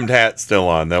still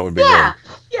on. That would be good.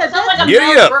 Yeah, sounds like a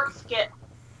Mel Brooks skit.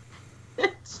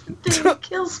 The thing that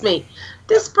kills me.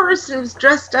 This person was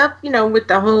dressed up, with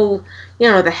the whole,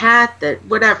 the hat, that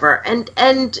whatever,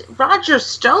 and Roger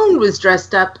Stone was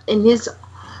dressed up in his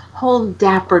whole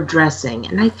dapper dressing,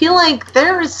 and I feel like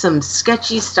there is some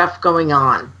sketchy stuff going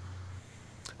on.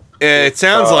 It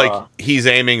sounds like he's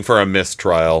aiming for a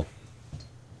mistrial.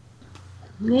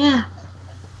 Yeah.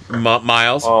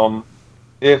 Miles?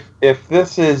 If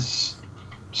this is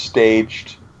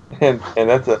staged, and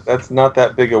that's not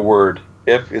that big a word.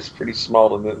 If is pretty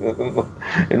small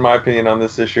in my opinion on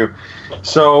this issue.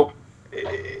 So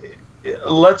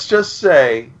let's just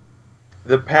say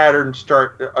a pattern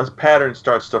starts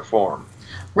to form.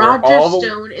 Roger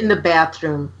Stone in the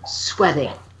bathroom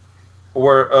sweating.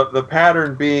 Where the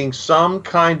pattern being some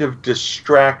kind of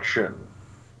distraction.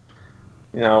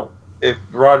 If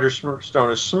Roger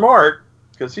Stone is smart,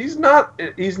 because he's not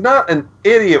an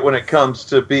idiot when it comes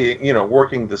to being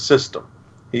working the system.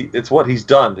 It's what he's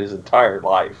done his entire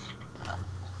life.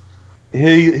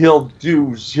 He'll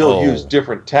use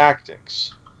different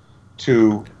tactics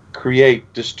to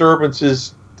create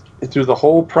disturbances through the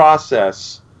whole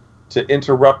process to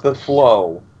interrupt the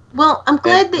flow. Well, I'm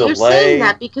glad that you're saying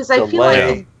that, because I feel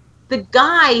like the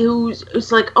guy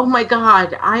who's like, oh my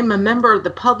God, I'm a member of the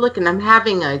public and I'm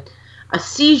having a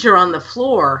seizure on the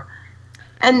floor.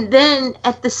 And then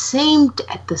at the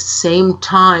same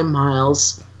time,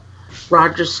 Miles,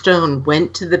 Roger Stone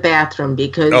went to the bathroom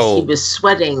because he was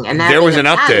sweating and having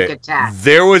a panic attack.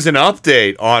 There was an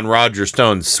update on Roger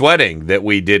Stone's sweating that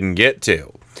we didn't get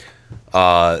to.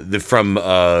 From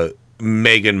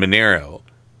Megan Monero.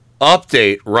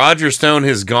 Update: Roger Stone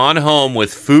has gone home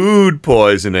with food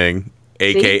poisoning,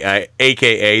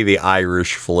 aka the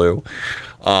Irish flu.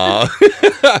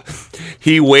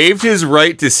 He waived his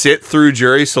right to sit through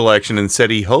jury selection and said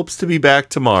he hopes to be back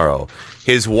tomorrow.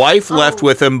 His wife left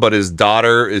with him, but his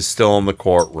daughter is still in the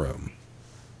courtroom.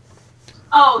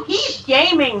 Oh, he's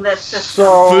gaming this system.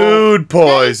 Food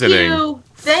poisoning.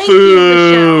 Thank you,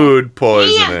 Michelle.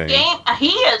 Poisoning. He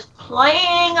is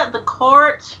playing the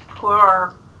court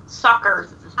for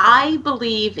suckers. I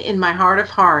believe in my heart of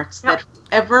hearts that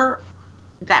whoever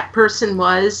that person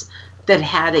was that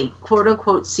had a quote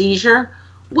unquote seizure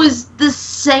was the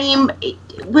same.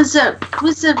 Was a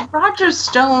Roger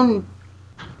Stone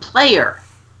player.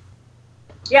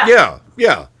 Yeah.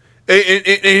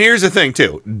 And here's the thing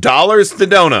too. Dollars to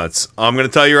donuts. I'm going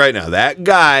to tell you right now. That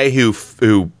guy who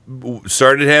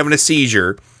started having a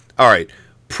seizure. All right,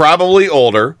 probably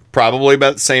older, probably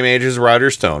about the same age as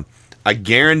Roger Stone. I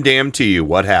guarantee you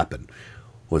what happened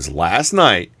was last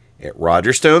night at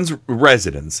Roger Stone's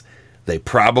residence, they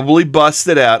probably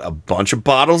busted out a bunch of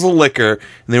bottles of liquor,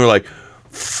 and they were like,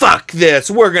 fuck this,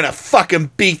 we're going to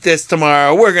fucking beat this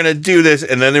tomorrow, we're going to do this.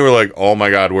 And then they were like, oh my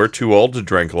God, we're too old to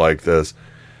drink like this.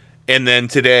 And then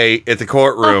today at the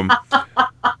courtroom,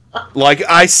 like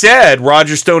I said,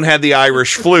 Roger Stone had the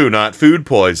Irish flu, not food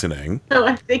poisoning. Oh,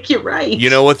 I think you're right. You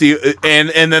know what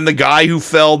and then the guy who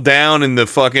fell down in the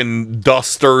fucking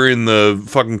duster in the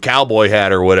fucking cowboy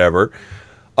hat or whatever,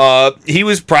 he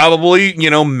was probably,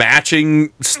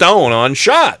 matching Stone on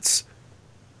shots.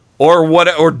 Or what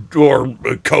or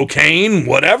cocaine,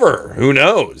 whatever. Who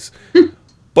knows?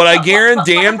 But I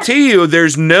guarantee you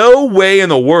there's no way in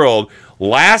the world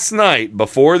last night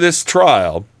before this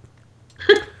trial,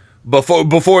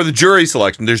 before the jury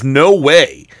selection, there's no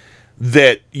way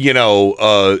that,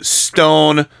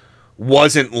 Stone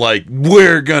wasn't like,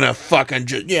 we're gonna fucking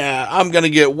I'm gonna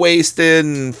get wasted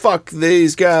and fuck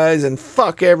these guys and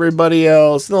fuck everybody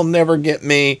else. They'll never get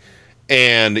me.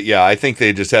 And yeah, I think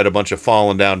they just had a bunch of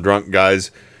fallen down drunk guys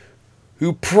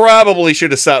who probably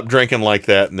should have stopped drinking like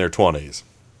that in their 20s.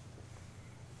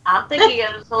 I'm thinking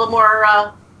it's a little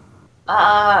more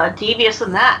devious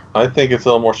than that. I think it's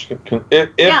a little more.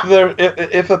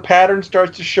 If a pattern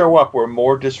starts to show up where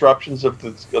more disruptions of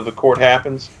the court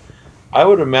happens, I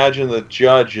would imagine the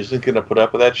judge isn't going to put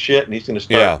up with that shit, and he's going to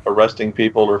start arresting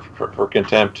people for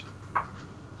contempt.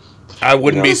 I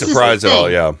wouldn't be surprised at all.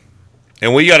 Yeah,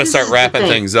 and we got to start wrapping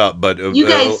things up. But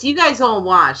you guys all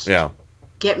watched. Yeah.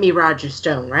 Get Me Roger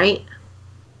Stone, right?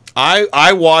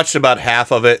 I watched about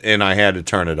half of it, and I had to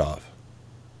turn it off.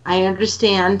 I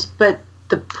understand, but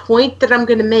the point that I'm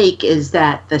going to make is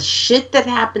that the shit that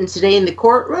happened today in the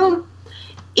courtroom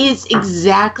is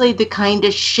exactly the kind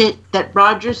of shit that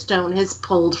Roger Stone has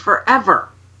pulled forever.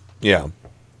 Yeah.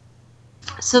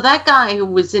 So that guy who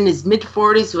was in his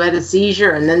mid-40s who had a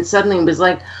seizure and then suddenly was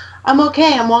like, I'm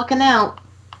okay, I'm walking out.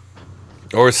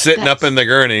 Or sitting up in the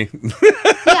gurney.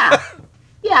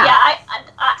 Yeah,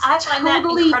 I find that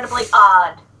incredibly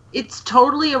odd. It's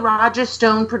totally a Roger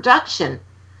Stone production.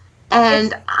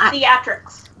 And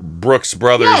theatrics. Brooks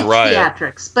Brothers riot.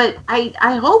 Theatrics. But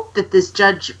I hope that this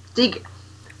judge,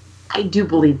 I do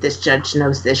believe this judge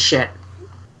knows this shit.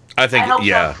 I think,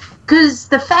 yeah. Because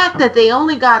the fact that they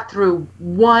only got through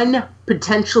one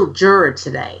potential juror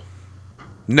today.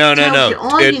 No. There's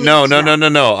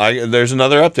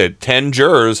another update. 10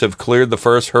 jurors have cleared the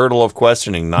first hurdle of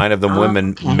questioning. 9 of them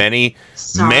women. Okay.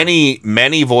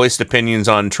 Many voiced opinions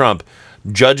on Trump.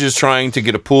 Judges trying to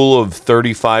get a pool of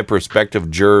 35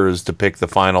 prospective jurors to pick the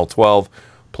final 12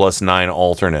 plus 9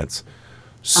 alternates.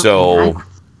 So,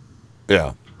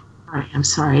 yeah. All right, I'm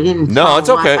sorry, I didn't. No, it's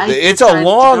okay. It's a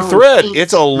long thread.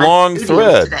 It's a long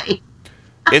thread.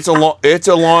 It's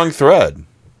a long thread.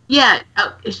 Yeah,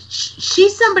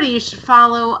 she's somebody you should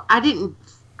follow. I didn't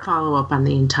follow up on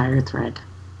the entire thread.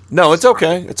 No, it's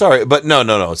okay. It's all right. But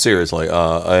no, seriously.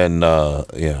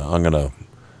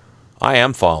 I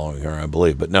am following her, I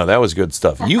believe. But no, that was good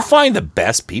stuff. You find the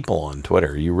best people on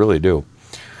Twitter. You really do.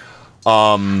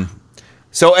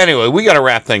 So anyway, we got to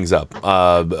wrap things up.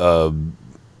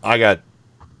 I got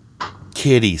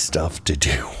kitty stuff to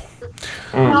do.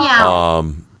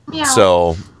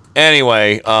 So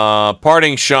anyway,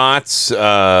 parting shots.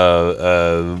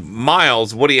 Miles,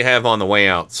 what do you have on the way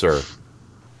out, sir?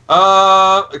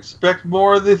 Expect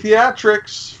more of the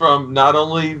theatrics from not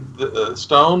only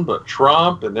Stone, but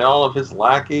Trump and all of his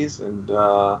lackeys. And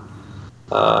gotta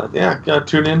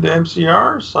tune into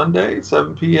MCR Sunday,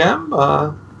 7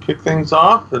 p.m. Kick things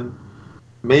off, and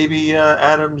maybe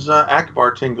Adam's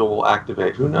Akbar tingle will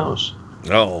activate. Who knows?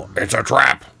 Oh, it's a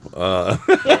trap.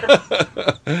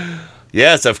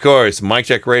 Yes, of course. Mic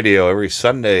Check Radio every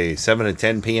Sunday, 7 to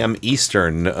 10 p.m.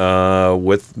 Eastern,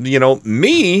 with,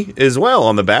 me as well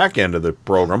on the back end of the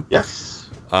program. Yes.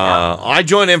 I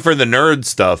join in for the nerd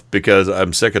stuff because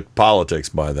I'm sick of politics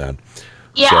by then.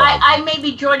 Yeah, So- I may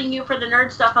be joining you for the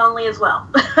nerd stuff only as well.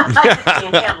 I just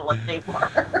can't handle it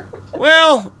anymore.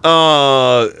 Well,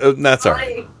 that's all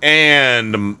right.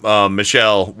 And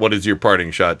Michelle, what is your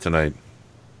parting shot tonight?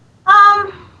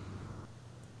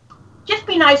 Just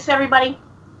be nice to everybody.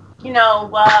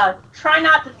 Try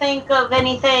not to think of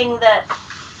anything that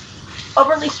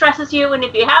overly stresses you, and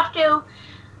if you have to,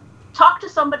 talk to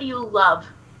somebody you love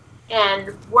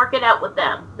and work it out with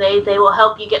them. They will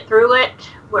help you get through it.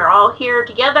 We're all here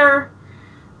together.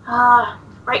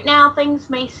 Right now, things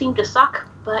may seem to suck,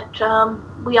 but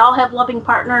we all have loving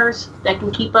partners that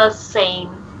can keep us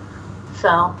sane.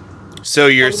 So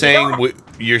you're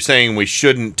saying we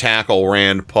shouldn't tackle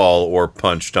Rand Paul or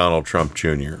punch Donald Trump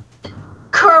Jr.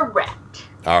 Correct.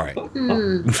 All right. But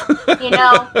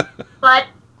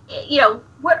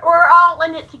we're all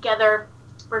in it together.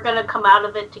 We're gonna come out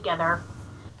of it together.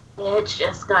 It's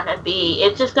just gonna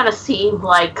seem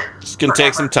like It's gonna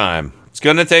take some time. It's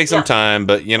gonna take some time,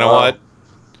 but you know what?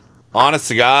 Honest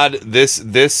to God, this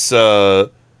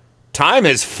time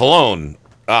has flown.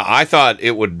 I thought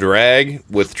it would drag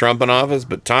with Trump in office,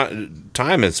 but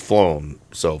time has flown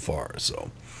so far.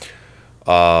 So,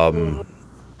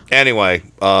 anyway,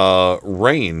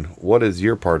 Rain, what is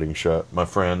your parting shot, my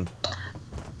friend?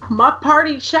 My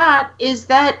parting shot is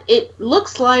that it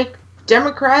looks like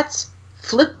Democrats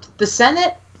flipped the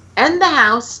Senate and the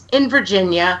House in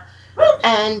Virginia,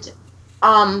 and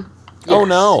Oh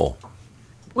no!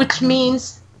 which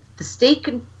means the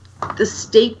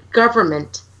state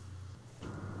government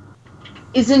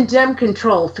is in Dem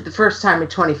control for the first time in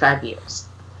 25 years.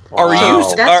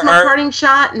 That's my parting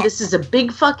shot, and this is a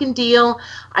big fucking deal.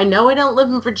 I know I don't live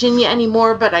in Virginia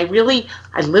anymore, but I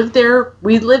lived there.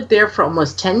 We lived there for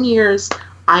almost 10 years.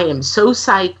 I am so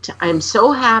psyched. I am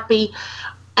so happy.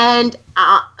 And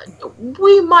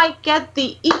we might get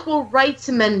the Equal Rights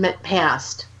Amendment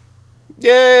passed.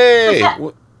 Yay!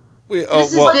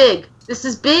 This is big. This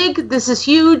is big. This is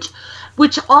huge,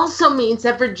 which also means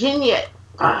that Virginia.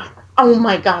 Oh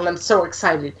my God! I'm so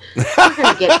excited. We're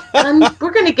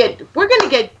gonna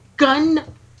get gun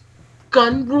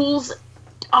rules.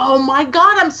 Oh my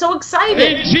God! I'm so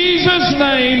excited. In Jesus'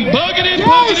 name, boogity,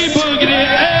 boogity, boogity,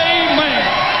 amen.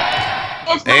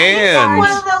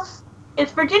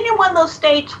 Is Virginia one of those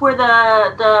states where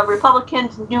the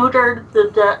Republicans neutered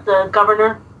the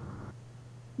governor?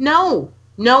 No.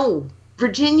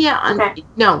 Virginia. Okay.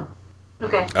 No.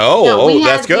 Okay.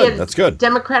 That's good. That's good.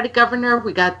 Democratic governor.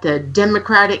 We got the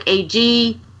Democratic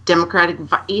AG. Democratic.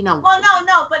 Well,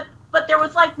 no, but there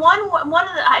was like one of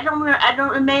the. I don't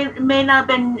remember. It may not have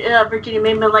been Virginia. It may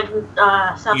have been like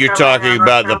South You're Carolina talking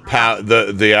about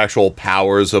the actual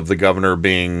powers of the governor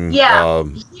being. Yeah.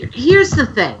 Here's the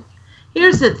thing.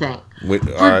 Right.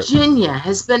 Virginia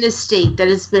has been a state that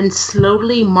has been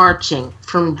slowly marching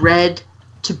from red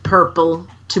to purple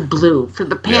to blue for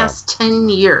the past 10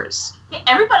 years.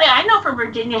 Everybody I know from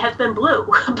Virginia has been blue.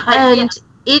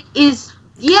 It is,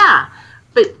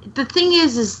 but the thing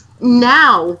is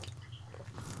now,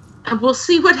 and we'll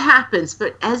see what happens,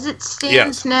 but as it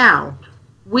stands now,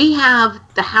 we have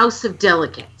the House of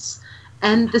Delegates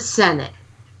and the Senate,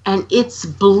 and it's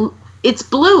blue. It's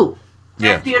blue.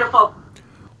 That's beautiful.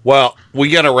 Well,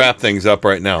 we got to wrap things up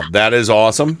right now. That is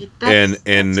awesome, and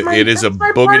it is a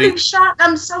boogity shot.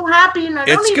 I'm so happy, and I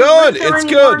don't It's even good. live there It's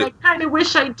anymore, good. and I kind of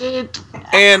wish I did.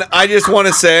 And I just want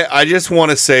to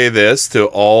say this to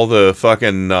all the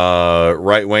fucking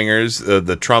right wingers,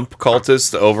 the Trump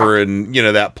cultists over in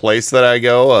that place that I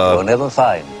go. You'll never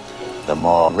find the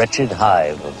more wretched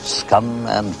hive of scum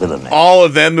and villainy. All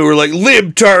of them who were like,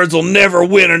 libtards will never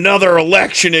win another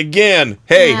election again.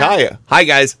 Hey, hi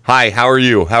guys, hi. How are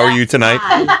you? How are you tonight?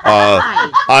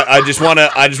 I just want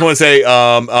to say,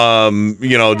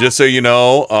 just so you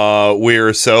know,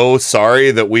 we're so sorry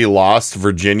that we lost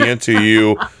Virginia to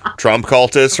you Trump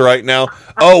cultists right now.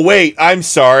 Oh, wait, I'm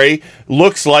sorry.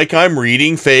 Looks like I'm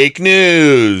reading fake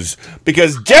news.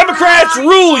 Because Democrats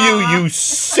rule you, you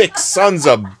sick sons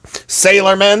of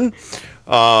sailormen.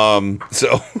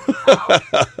 So,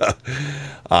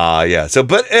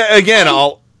 but again,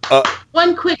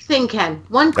 one quick thing, Ken.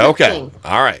 One quick thing.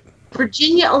 All right.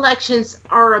 Virginia elections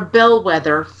are a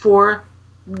bellwether for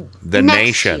the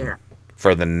nation. Year.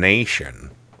 For the nation.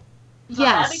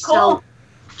 Yes. Cool. So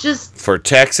just for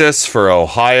Texas, for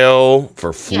Ohio,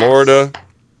 for Florida.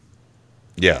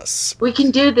 Yes. We can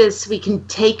do this. We can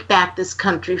take back this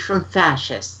country from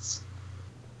fascists.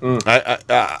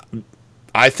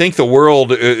 I think the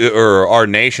world, or our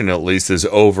nation at least, is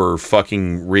over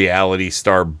fucking reality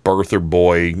star birther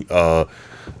boy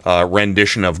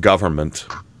rendition of government.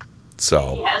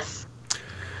 So. Yes.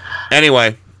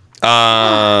 Anyway.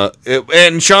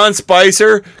 And Sean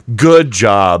Spicer, good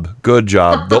job.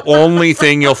 The only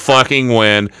thing you'll fucking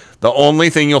win,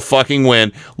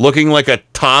 looking like a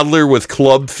toddler with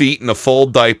club feet and a full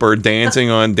diaper, dancing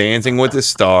on Dancing with the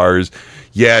Stars.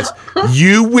 Yes,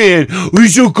 you win.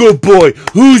 Who's a good boy?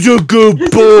 Oh,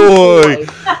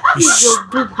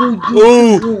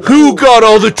 who got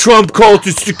all the Trump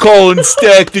cultists to call and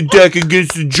stack the deck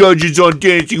against the judges on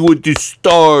Dancing with the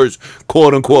Stars?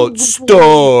 Quote unquote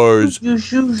stars.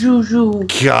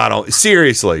 God,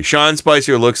 seriously, Sean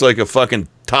Spicer looks like a fucking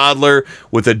toddler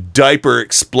with a diaper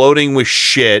exploding with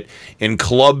shit and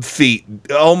club feet.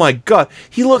 Oh my God,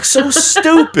 he looks so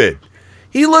stupid.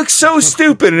 He looks so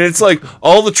stupid, and it's like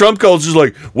all the Trump culture's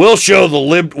like, we'll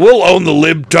own the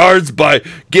libtards by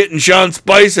getting Sean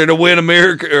Spicer to win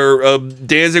America or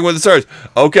Dancing with the Stars.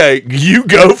 Okay, you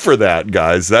go for that,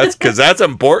 guys. That's because that's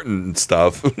important and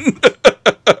stuff.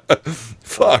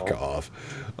 Fuck off.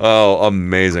 Oh,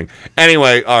 amazing.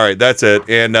 Anyway, all right, that's it.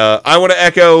 And I want to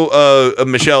echo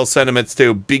Michelle's sentiments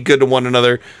too. Be good to one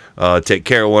another. Take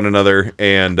care of one another,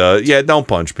 and don't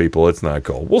punch people. It's not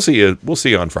cool. We'll see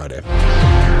you on Friday.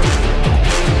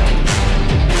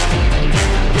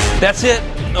 That's it.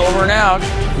 Over and out.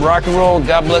 Rock and roll.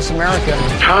 God bless America.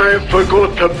 Time to go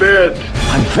to bed.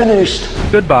 I'm finished.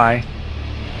 Goodbye.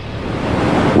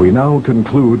 We now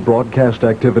conclude broadcast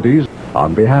activities.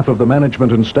 On behalf of the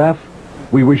management and staff,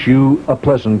 we wish you a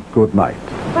pleasant good night.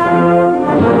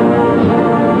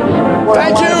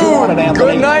 Thank you.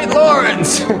 Good night,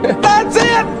 Lawrence. That's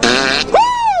it.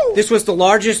 Woo! This was the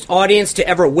largest audience to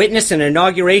ever witness an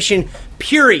inauguration,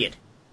 period.